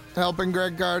team, helping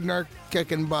Greg Gardner,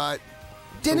 kicking butt.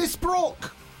 Dennis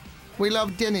Brook. We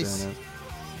love Dennis. Dennis.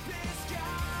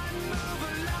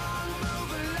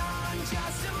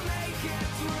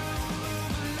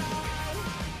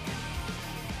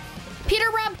 Peter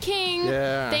Rob King.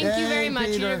 Yeah. Thank you Yay, very much.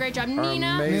 You did Peter. a great job. Our Nina.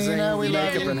 amazing Nina, we love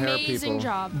makeup you. and hair Amazing people.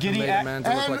 job. Giddy Made a man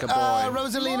to look like a boy.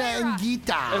 Rosalina and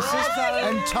Gita. Assistant-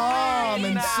 And Tom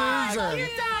and Susan.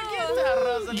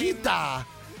 Gita.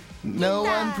 No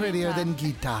one prettier than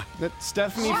Gita. That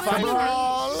Stephanie Pfeiffer.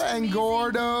 Cabral and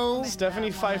Gordo.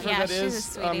 Stephanie Pfeiffer, Yeah, that she's a is.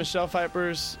 sweetie. Michelle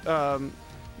Pfeiffer's.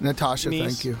 Natasha, Niece.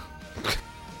 thank you.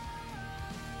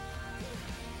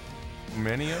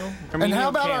 Menio? And how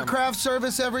about our craft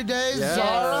service every day? Yeah,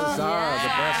 Zara. Zara, the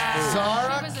best food.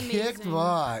 Zara She was kicked amazing.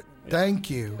 butt. Thank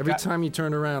you. Every time you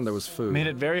turn around, there was food. Made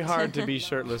it very hard to be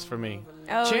shirtless for me.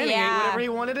 Oh, Channing ate yeah. whatever he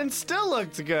wanted and still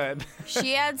looked good.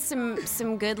 She had some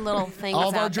good little things All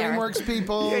of our out there. DreamWorks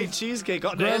people. He ate cheesecake.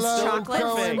 Oh, that's Grillo, so Chocolate.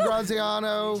 Cohen, perfect.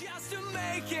 Graziano.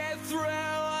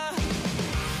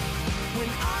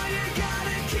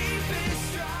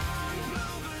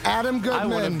 Adam I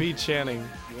want to Goodman. beat Channing.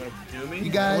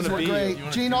 You guys wanna were be you. great. You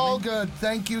wanna Gene Allgood,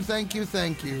 thank you, thank you,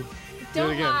 thank you. Do it Don't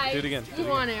again. lie. Do it again. You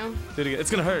want to. Do it again.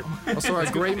 It's gonna hurt. Also, our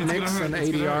great mix and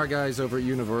ADR guys over at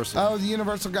Universal. Oh, the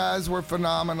Universal guys were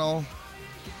phenomenal.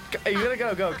 Hey, you gotta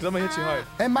go, because I'm gonna hit you hard.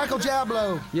 And Michael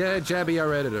Jablo. Yeah, Jabby,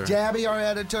 our editor. Jabby, our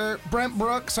editor. Brent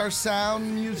Brooks, our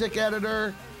sound music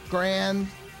editor. Grand.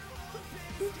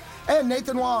 And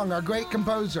Nathan Wong, our great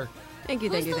composer. Thank you,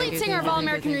 Who's the lead singer of All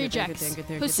American Rejects?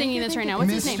 Who's singing this right now?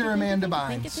 What's his name? Mr. Amanda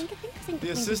Bynes. The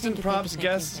assistant props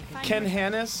guest, Ken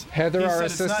Hannes. Heather, He our said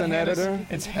it's not assistant Hannes, editor.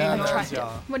 It's Hannes,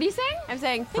 y'all. What are you saying? I'm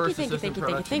saying thank you, thank you, thank you,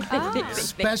 thank you, thank you, thank you, thank you.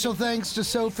 Special thanks to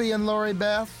Sophie and Lori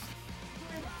Beth.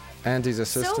 Andy's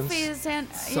assistants. Sophie's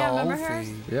yeah, remember her?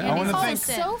 Sophie. Yeah. I want to Oh, thank.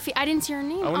 Sophie. I didn't see her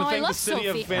name. I want Oh, to I thank the love city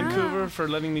Sophie. of Vancouver for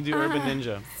letting me do Urban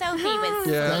Ninja Sophie was.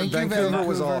 Yeah, Thank you, Vancouver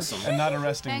was Vancouver. awesome. and not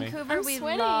arresting me. Vancouver, I'm we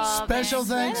sweating. love Special it.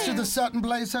 thanks to the Sutton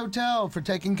Place Hotel for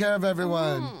taking care of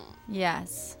everyone.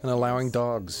 Yes. And allowing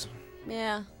dogs.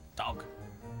 Yeah. Dog.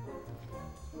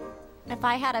 If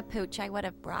I had a pooch, I would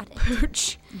have brought it.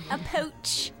 Pooch. A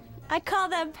pooch. I call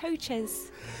them pooches.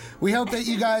 We hope that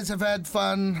you guys have had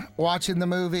fun watching the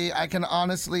movie. I can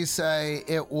honestly say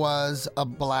it was a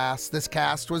blast. This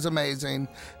cast was amazing,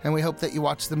 and we hope that you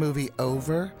watch the movie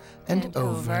over and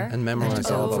over and memorize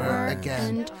all the words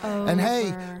again. And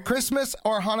hey, Christmas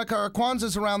or Hanukkah or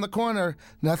Kwanzaa's around the corner.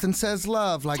 Nothing says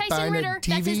love like Tyson buying Ritter, a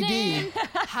that's his DVD name.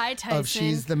 Hi, Tyson. of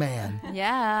She's the Man,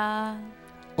 Yeah.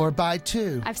 or buy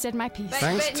 2. I've said my piece.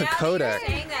 Thanks to now Kodak. You're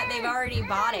saying that they've already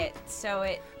bought it, so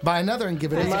it. Buy another and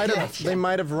give it as a gift. They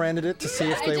might have rented it to see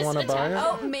if they want to buy it.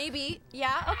 Oh, maybe.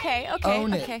 Yeah. Okay.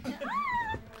 Own it. Okay.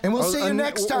 And we'll see you and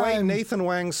next Wait, time. Nathan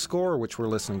Wang's score, which we're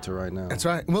listening to right now. That's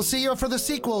right. We'll see you for the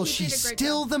sequel. She's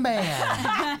still the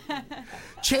man.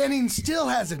 Channing still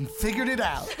hasn't figured it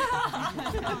out.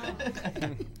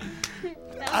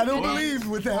 I don't believe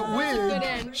with that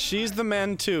wig. She's the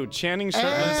Man too. Channing Sharp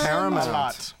and And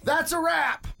Paramount. that's a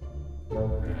wrap.